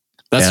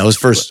 It was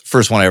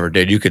first one I ever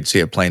did. You could see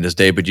it plain as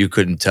day, but you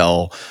couldn't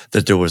tell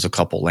that there was a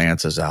couple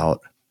lances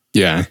out.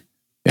 Yeah.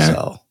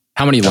 So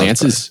how many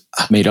lances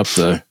made up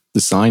the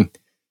sign?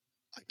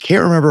 I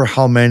can't remember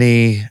how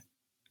many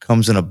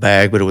comes in a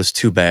bag, but it was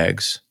 2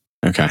 bags.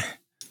 Okay.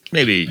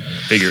 Maybe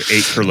figure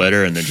 8 per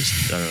letter, and then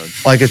just I don't know.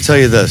 Well, I could tell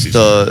you this: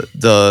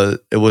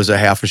 it was a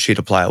half a sheet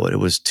of plywood. It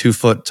was 2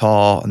 foot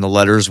tall, and the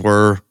letters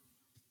were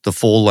the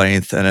full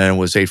length, and then it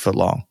was 8 foot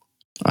long.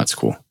 That's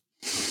cool.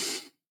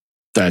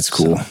 That's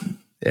cool. So,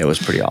 it was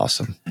pretty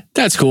awesome.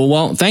 That's cool.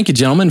 Well, thank you,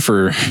 gentlemen,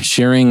 for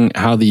sharing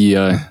how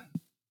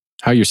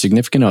your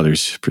significant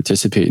others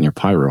participate in your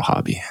pyro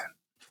hobby.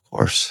 Of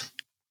course.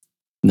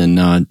 And then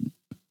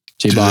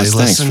J Boss,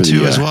 thanks for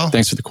as well.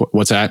 Thanks for the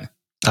what's that?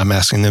 I'm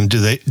asking them. Do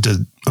they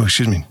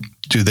listen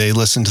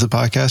to the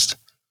podcast?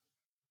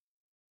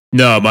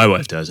 No, my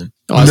wife doesn't.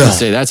 Oh, I was going to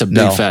say, that's a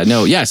big fat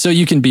no. Yeah, so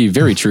you can be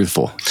very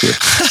truthful, too.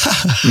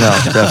 No,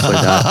 definitely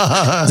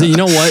not. So you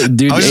know what,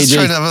 dude? I was just AJ,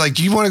 trying to, like,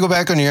 do you want to go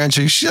back on your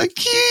answer? She's like,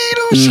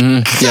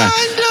 yeah.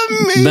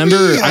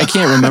 Remember, I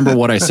can't remember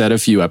what I said a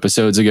few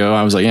episodes ago.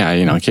 I was like,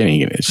 I can't even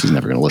get it. She's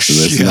never going to listen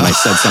to this. And then I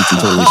said something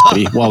totally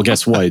shitty. Well,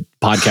 guess what?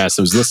 Podcast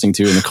I was listening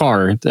to in the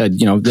car,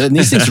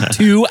 these things are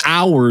 2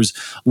 hours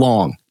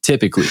long,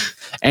 typically.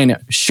 And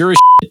sure as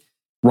shit,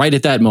 right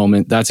at that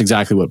moment, that's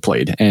exactly what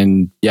played.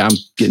 And yeah, I'm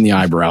getting the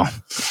eyebrow.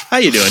 How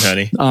you doing,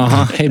 honey?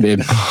 Hey, babe.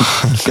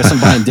 Guess I'm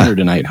buying dinner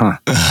tonight, huh?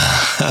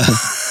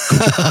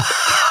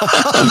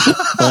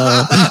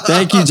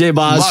 Thank you, J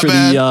Boz, for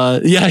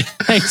the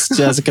thanks,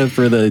 Jessica,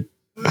 for the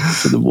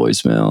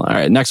voicemail. All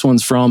right, next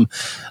one's from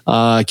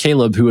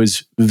Caleb, who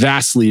is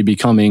vastly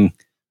becoming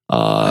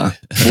regular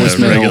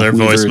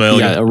voicemail.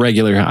 Yeah, a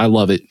regular. I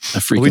love it. I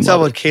freaking we talk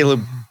love about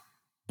Caleb.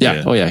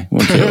 Yeah. Oh yeah.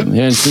 Caleb.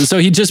 Yeah. So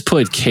he just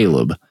put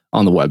Caleb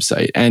on the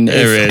website, and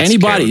if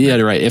anybody,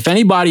 if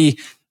anybody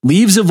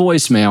leaves a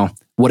voicemail,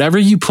 whatever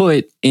you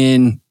put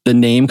in the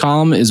name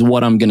column is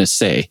what I'm going to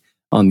say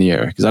on the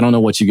air, because I don't know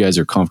what you guys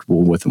are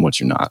comfortable with and what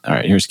you're not. All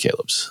right, here's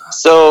Caleb's.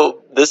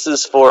 So this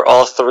is for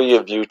all 3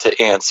 of you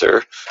to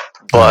answer,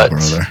 but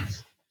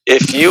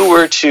if you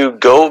were to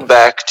go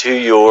back to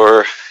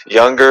your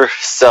younger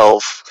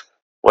self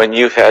when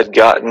you had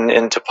gotten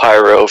into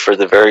pyro for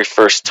the very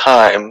first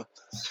time,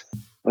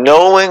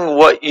 knowing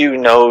what you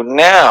know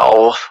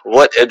now,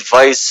 what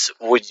advice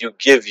would you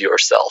give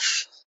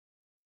yourself?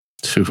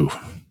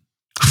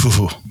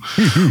 Well,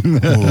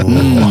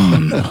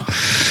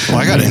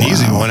 I got an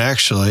easy one,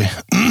 actually.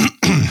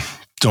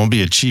 Don't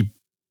be a cheap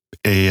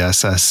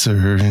ASS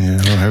or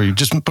whatever. You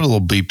just put a little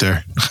bleep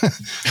there.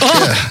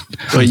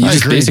 Well, you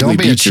just basically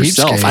beat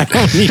yourself. I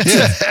don't need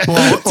to.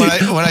 Well,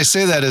 when I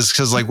say that is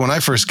because, like, when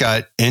I first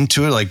got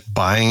into it, like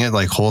buying it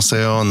like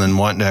wholesale and then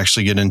wanting to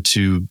actually get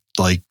into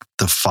like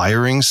the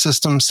firing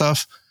system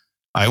stuff,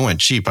 I went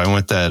cheap. I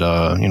went that,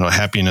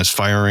 happiness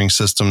firing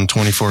system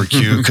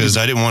 24Q because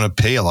I didn't want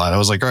to pay a lot. I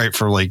was like, all right,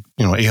 for like,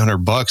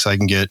 $800, I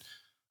can get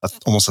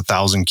almost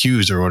 1,000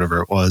 Qs or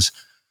whatever it was.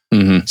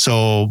 Mm-hmm.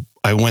 So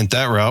I went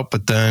that route,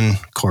 but then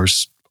of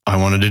course I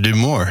wanted to do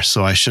more.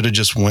 So I should have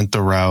just went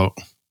the route.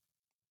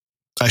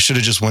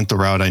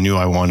 I knew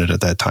I wanted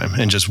at that time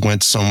and just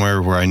went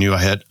somewhere where I knew I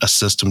had a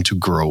system to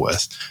grow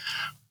with.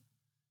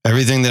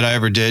 Everything that I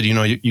ever did,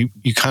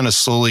 you kind of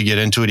slowly get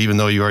into it, even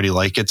though you already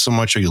like it so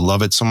much or you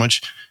love it so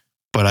much.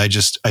 But I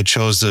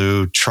chose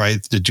to try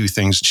to do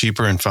things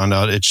cheaper and found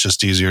out it's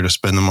just easier to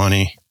spend the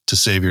money to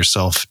save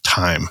yourself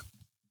time.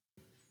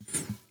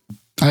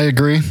 I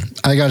agree.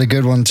 I got a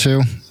good one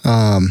too.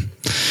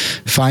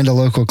 Find a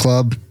local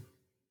club,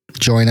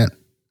 join it.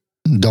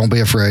 Don't be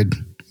afraid.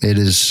 It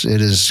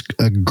is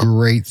a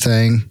great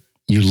thing.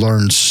 You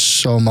learn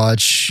so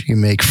much. You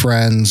make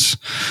friends.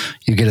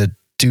 You get to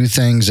do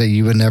things that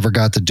you would never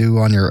got to do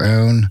on your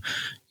own.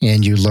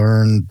 And you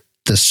learn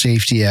the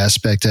safety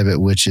aspect of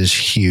it, which is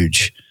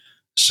huge.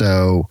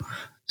 So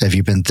if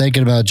you've been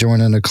thinking about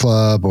joining a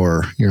club,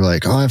 or you're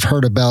like, oh, I've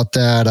heard about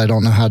that, I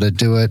don't know how to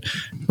do it,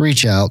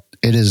 reach out.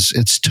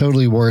 It's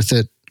totally worth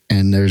it.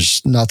 And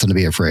there's nothing to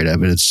be afraid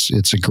of.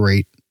 It's a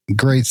great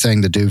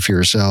thing to do for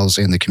yourselves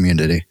and the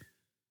community.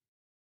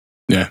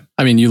 Yeah.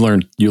 I mean, you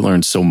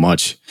learn so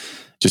much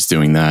just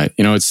doing that.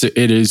 You know,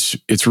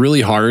 it's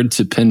really hard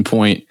to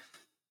pinpoint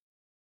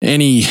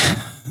any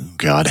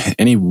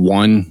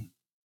one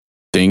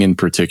thing in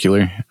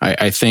particular.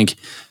 I think,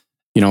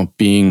 you know,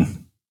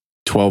 being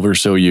 12 or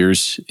so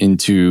years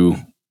into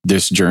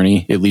this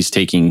journey, at least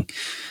taking,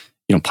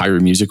 you know, pyro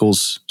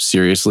musicals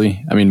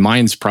seriously. I mean,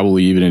 mine's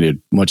probably even at a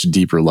much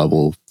deeper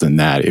level than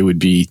that. It would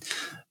be,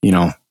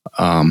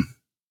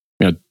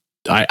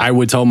 I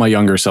would tell my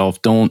younger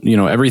self, don't, you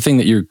know, everything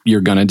that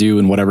you're going to do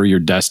and whatever you're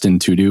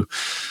destined to do,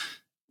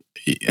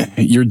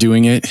 you're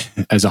doing it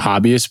as a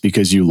hobbyist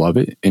because you love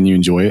it and you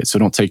enjoy it. So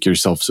don't take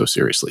yourself so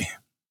seriously.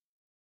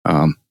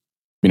 There's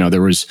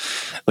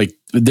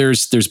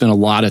been a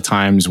lot of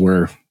times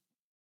where,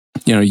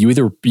 you know, you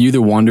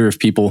either wonder if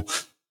people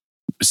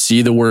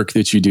see the work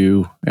that you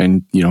do,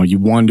 and, you know, you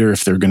wonder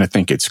if they're going to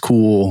think it's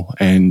cool,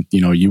 and,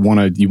 you know, you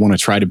want to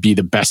try to be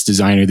the best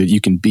designer that you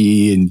can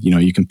be. And, you know,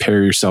 you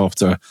compare yourself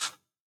to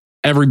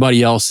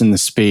everybody else in the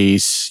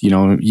space. You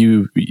know,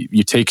 you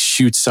take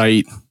shoot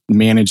site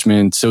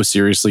management so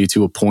seriously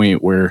to a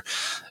point where,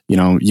 you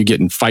know, you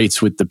get in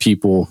fights with the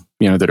people,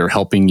 you know, that are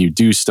helping you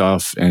do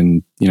stuff.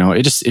 And, you know,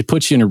 it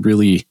puts you in a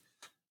really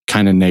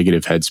kind of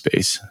negative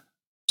headspace.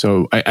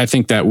 So I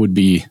think that would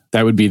be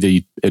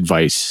the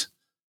advice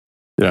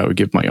that I would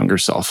give my younger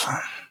self.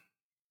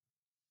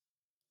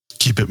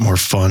 Keep it more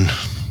fun.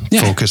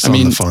 Yeah, Focus on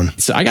the fun.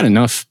 So I got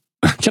enough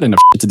shit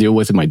to deal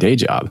with in my day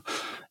job.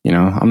 You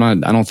know, I'm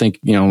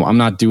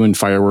not doing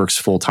fireworks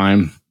full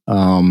time.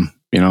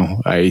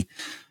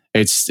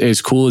 It's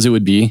as cool as it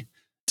would be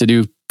to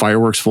do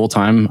fireworks full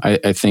time.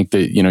 I think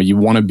that, you know, you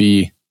want to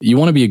be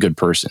a good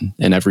person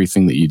in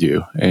everything that you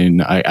do.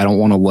 And I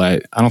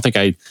don't think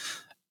I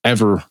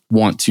ever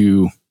want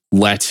to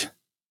let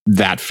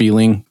that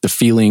feeling, the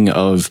feeling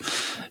of,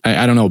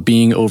 I don't know,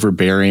 being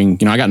overbearing.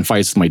 You know, I got in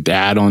fights with my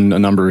dad on a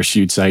number of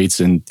shoot sites,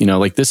 and, you know,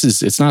 like,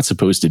 it's not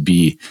supposed to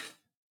be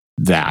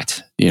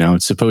that, you know,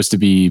 it's supposed to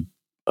be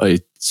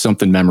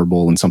something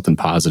memorable and something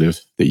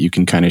positive that you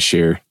can kind of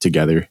share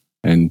together.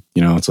 And,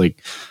 you know, it's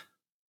like,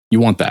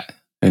 you want that.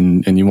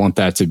 And you want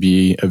that to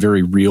be a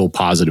very real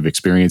positive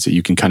experience that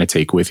you can kind of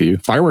take with you.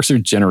 Fireworks are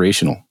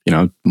generational. You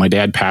know, my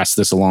dad passed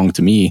this along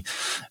to me,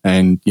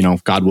 and, you know,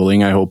 God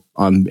willing, I hope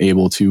I'm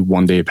able to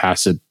one day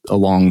pass it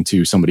along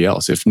to somebody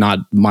else. If not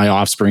my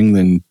offspring,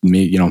 then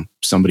me, you know,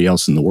 somebody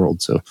else in the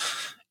world. So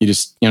you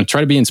just, you know,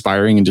 try to be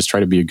inspiring and just try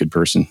to be a good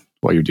person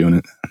while you're doing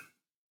it.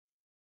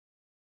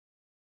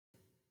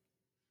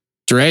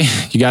 Dre,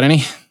 you got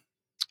any?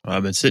 Well,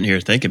 I've been sitting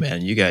here thinking,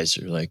 man, you guys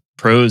are like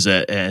pros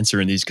at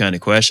answering these kind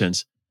of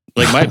questions.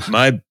 Like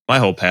my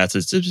whole path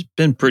has just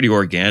been pretty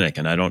organic,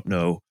 and I don't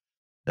know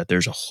that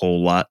there's a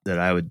whole lot that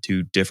I would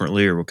do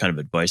differently or what kind of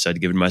advice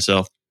I'd give to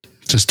myself.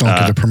 Just don't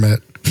get a permit.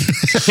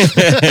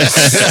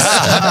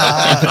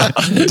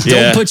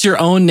 Don't put your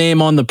own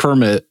name on the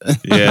permit.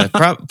 Yeah,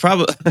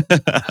 probably.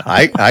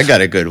 I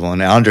got a good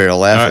one. Andre will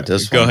laugh at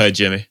this Go one. ahead,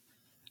 Jimmy.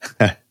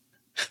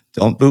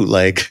 Don't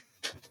bootleg.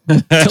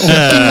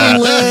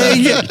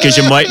 Because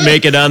you might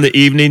make it on the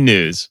evening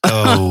news.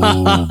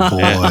 Oh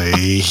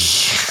boy!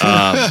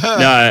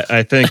 No,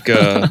 I think,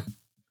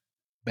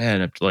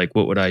 man, like,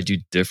 what would I do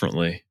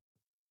differently?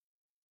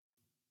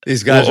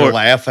 These guys are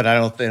laughing. I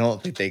don't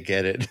think they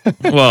get it.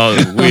 Well,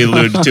 we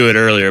alluded to it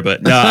earlier,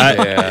 but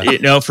no, you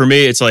know, for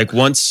me, it's like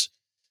once.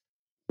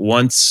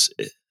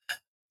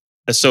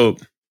 So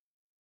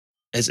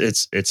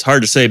it's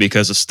hard to say,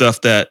 because the stuff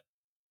that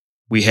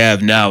we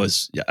have now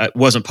it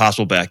wasn't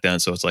possible back then.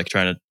 So it's like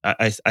trying to,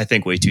 I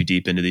think way too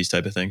deep into these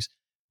type of things,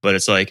 but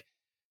it's like,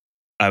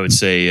 I would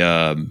say,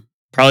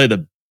 probably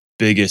the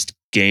biggest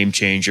game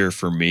changer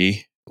for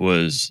me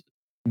was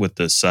with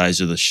the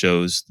size of the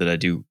shows that I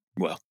do.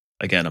 Well,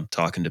 again, I'm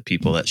talking to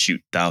people that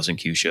shoot 1,000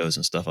 Q shows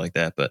and stuff like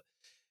that. But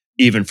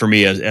even for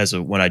me,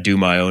 when I do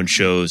my own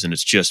shows and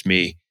it's just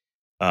me,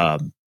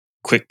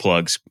 quick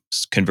plugs,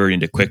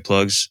 converting to quick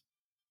plugs.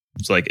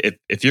 It's like,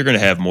 if you're going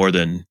to have more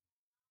than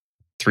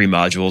 3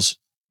 modules,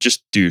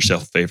 just do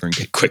yourself a favor and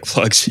get quick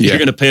plugs. Yeah. You're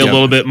going to pay a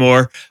little bit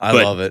more. I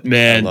love it,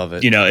 man. I love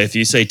it. You know, if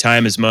you say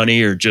time is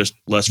money or just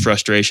less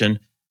frustration,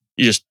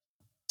 you just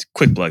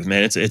quick plugs,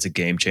 man. It's a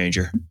game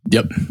changer.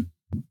 Yep.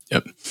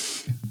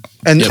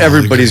 And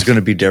everybody's going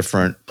to be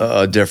different,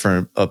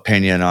 different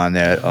opinion on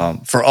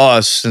that. For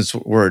us, since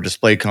we're a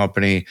display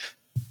company,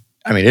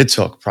 I mean, it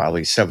took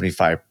probably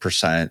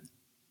 75%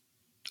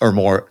 or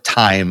more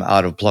time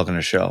out of plugging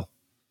a show.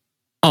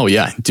 Oh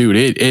yeah, dude,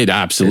 it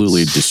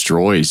absolutely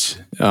destroys.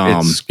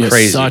 It's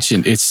crazy.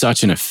 It's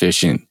such an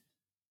efficient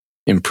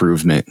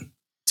improvement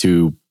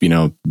to,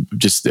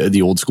 just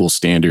the old school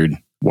standard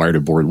wire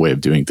to board way of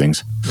doing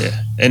things.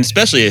 Yeah. And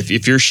especially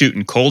if you're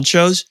shooting cold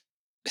shows,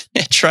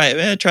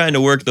 trying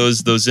to work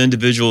those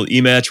individual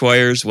E-match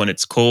wires when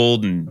it's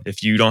cold, and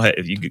if you don't have,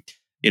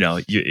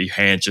 your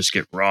hands just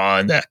get raw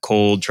and that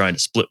cold trying to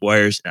split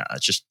wires. Nah,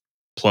 it's just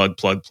plug.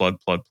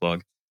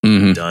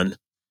 Mm-hmm. Done.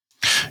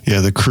 Yeah,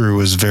 the crew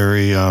was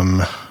very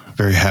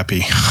very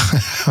happy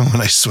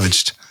when I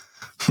switched.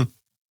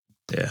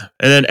 Yeah.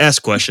 And then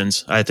ask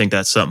questions. I think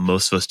that's something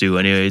most of us do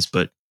anyways,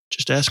 but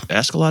just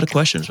ask a lot of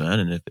questions, man.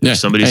 And if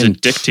somebody's a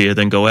dick to you,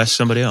 then go ask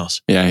somebody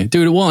else. Yeah,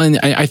 dude. Well, and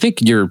I think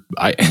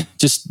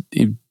just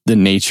the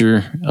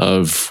nature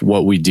of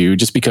what we do,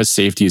 just because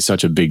safety is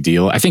such a big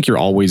deal, I think you're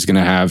always going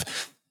to have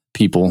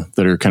people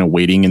that are kind of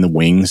waiting in the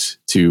wings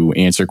to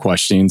answer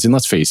questions. And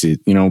let's face it,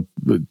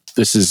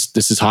 this is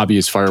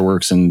hobbyist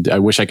fireworks. And I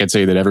wish I could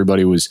say that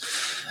everybody was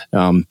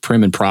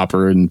prim and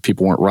proper and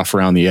people weren't rough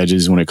around the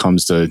edges when it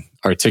comes to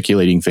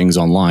articulating things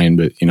online.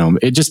 But,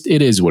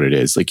 it is what it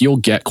is. Like, you'll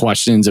get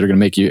questions that are going to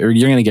make you, or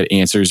you're going to get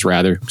answers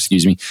rather,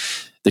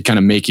 that kind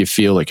of make you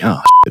feel like,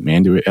 oh,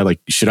 man,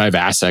 should I have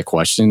asked that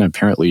question?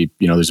 Apparently,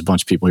 there's a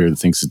bunch of people here that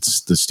thinks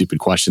it's the stupid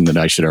question that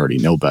I should already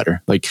know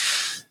better. Like,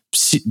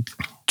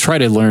 try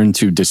to learn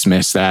to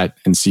dismiss that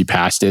and see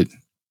past it,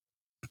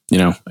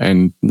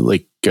 and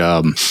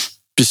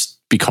just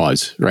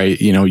because,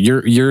 right?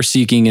 You're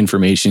seeking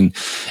information.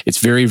 It's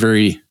very,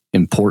 very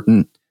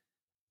important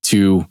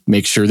to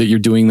make sure that you're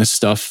doing this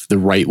stuff the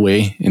right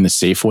way, in the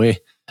safe way.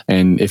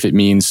 And if it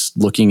means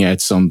looking at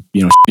some,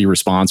 shitty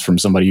response from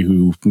somebody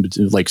who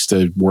likes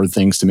to word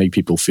things to make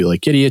people feel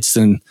like idiots,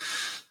 then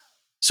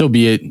so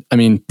be it. I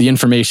mean, the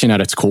information at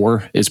its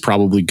core is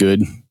probably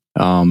good.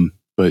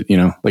 But,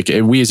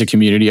 we as a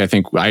community, I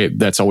think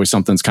that's always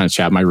something that's kind of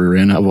chapped my rear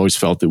end. I've always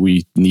felt that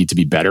we need to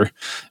be better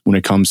when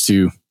it comes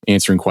to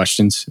answering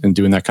questions and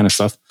doing that kind of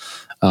stuff.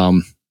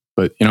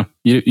 But,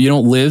 you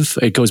don't live.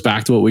 It goes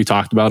back to what we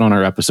talked about on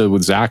our episode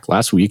with Zach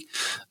last week.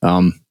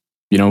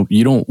 You don't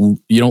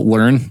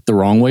learn the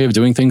wrong way of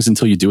doing things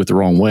until you do it the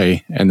wrong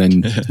way, and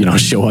then,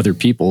 show other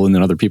people, and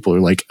then other people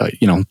are like,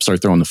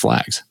 start throwing the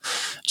flags.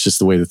 It's just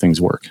the way that things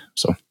work.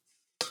 So.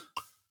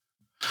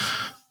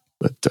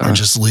 But, or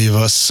just leave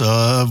us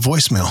a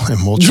voicemail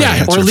and we'll try to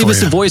answer or leave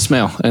us a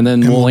voicemail and then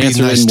we'll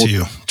answer nice it. And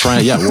we'll try.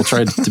 Yeah, we'll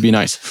try to be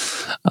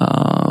nice.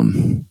 All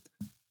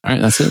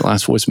right, that's it.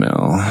 Last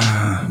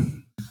voicemail.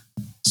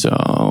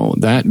 So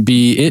that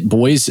be it,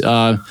 boys.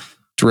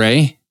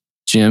 Dre,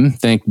 Jim,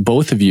 thank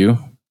both of you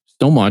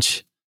so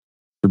much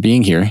for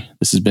being here.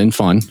 This has been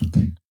fun.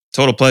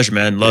 Total pleasure,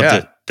 man. Loved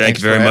it. Thank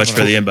you very much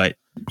for the invite.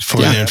 For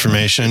the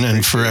information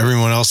and for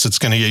everyone else that's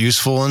going to get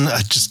useful. And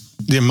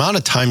the amount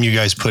of time you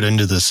guys put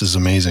into this is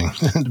amazing,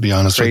 to be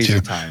honest with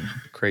you.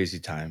 Crazy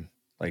time.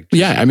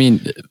 I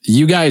mean,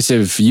 you guys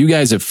have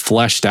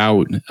fleshed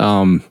out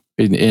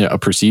in a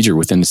procedure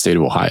within the state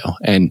of Ohio,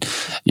 and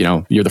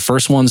you're the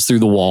first ones through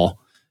the wall.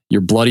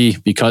 You're bloody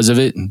because of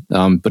it,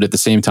 but at the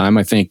same time,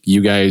 I think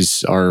you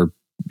guys are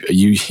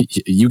a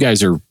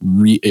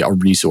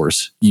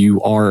resource.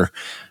 You are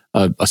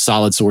a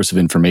solid source of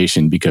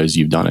information because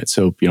you've done it.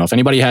 So, if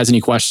anybody has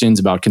any questions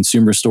about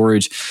consumer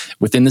storage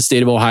within the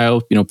state of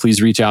Ohio,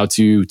 please reach out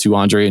to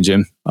Andre and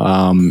Jim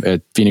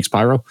at Phoenix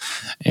Pyro.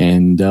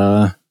 And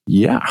Or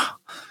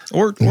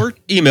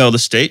email the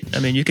state. I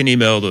mean, you can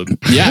email the...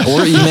 Yeah,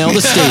 or email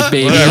the state,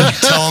 baby.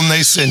 Tell them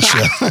they sent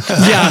you.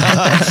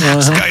 Yeah.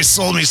 This guy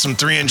sold me some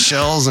 3-inch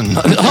shells and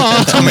told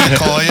me to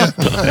call you.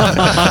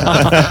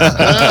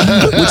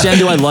 Which end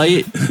do I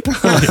light?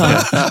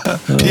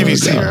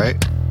 PVC, right?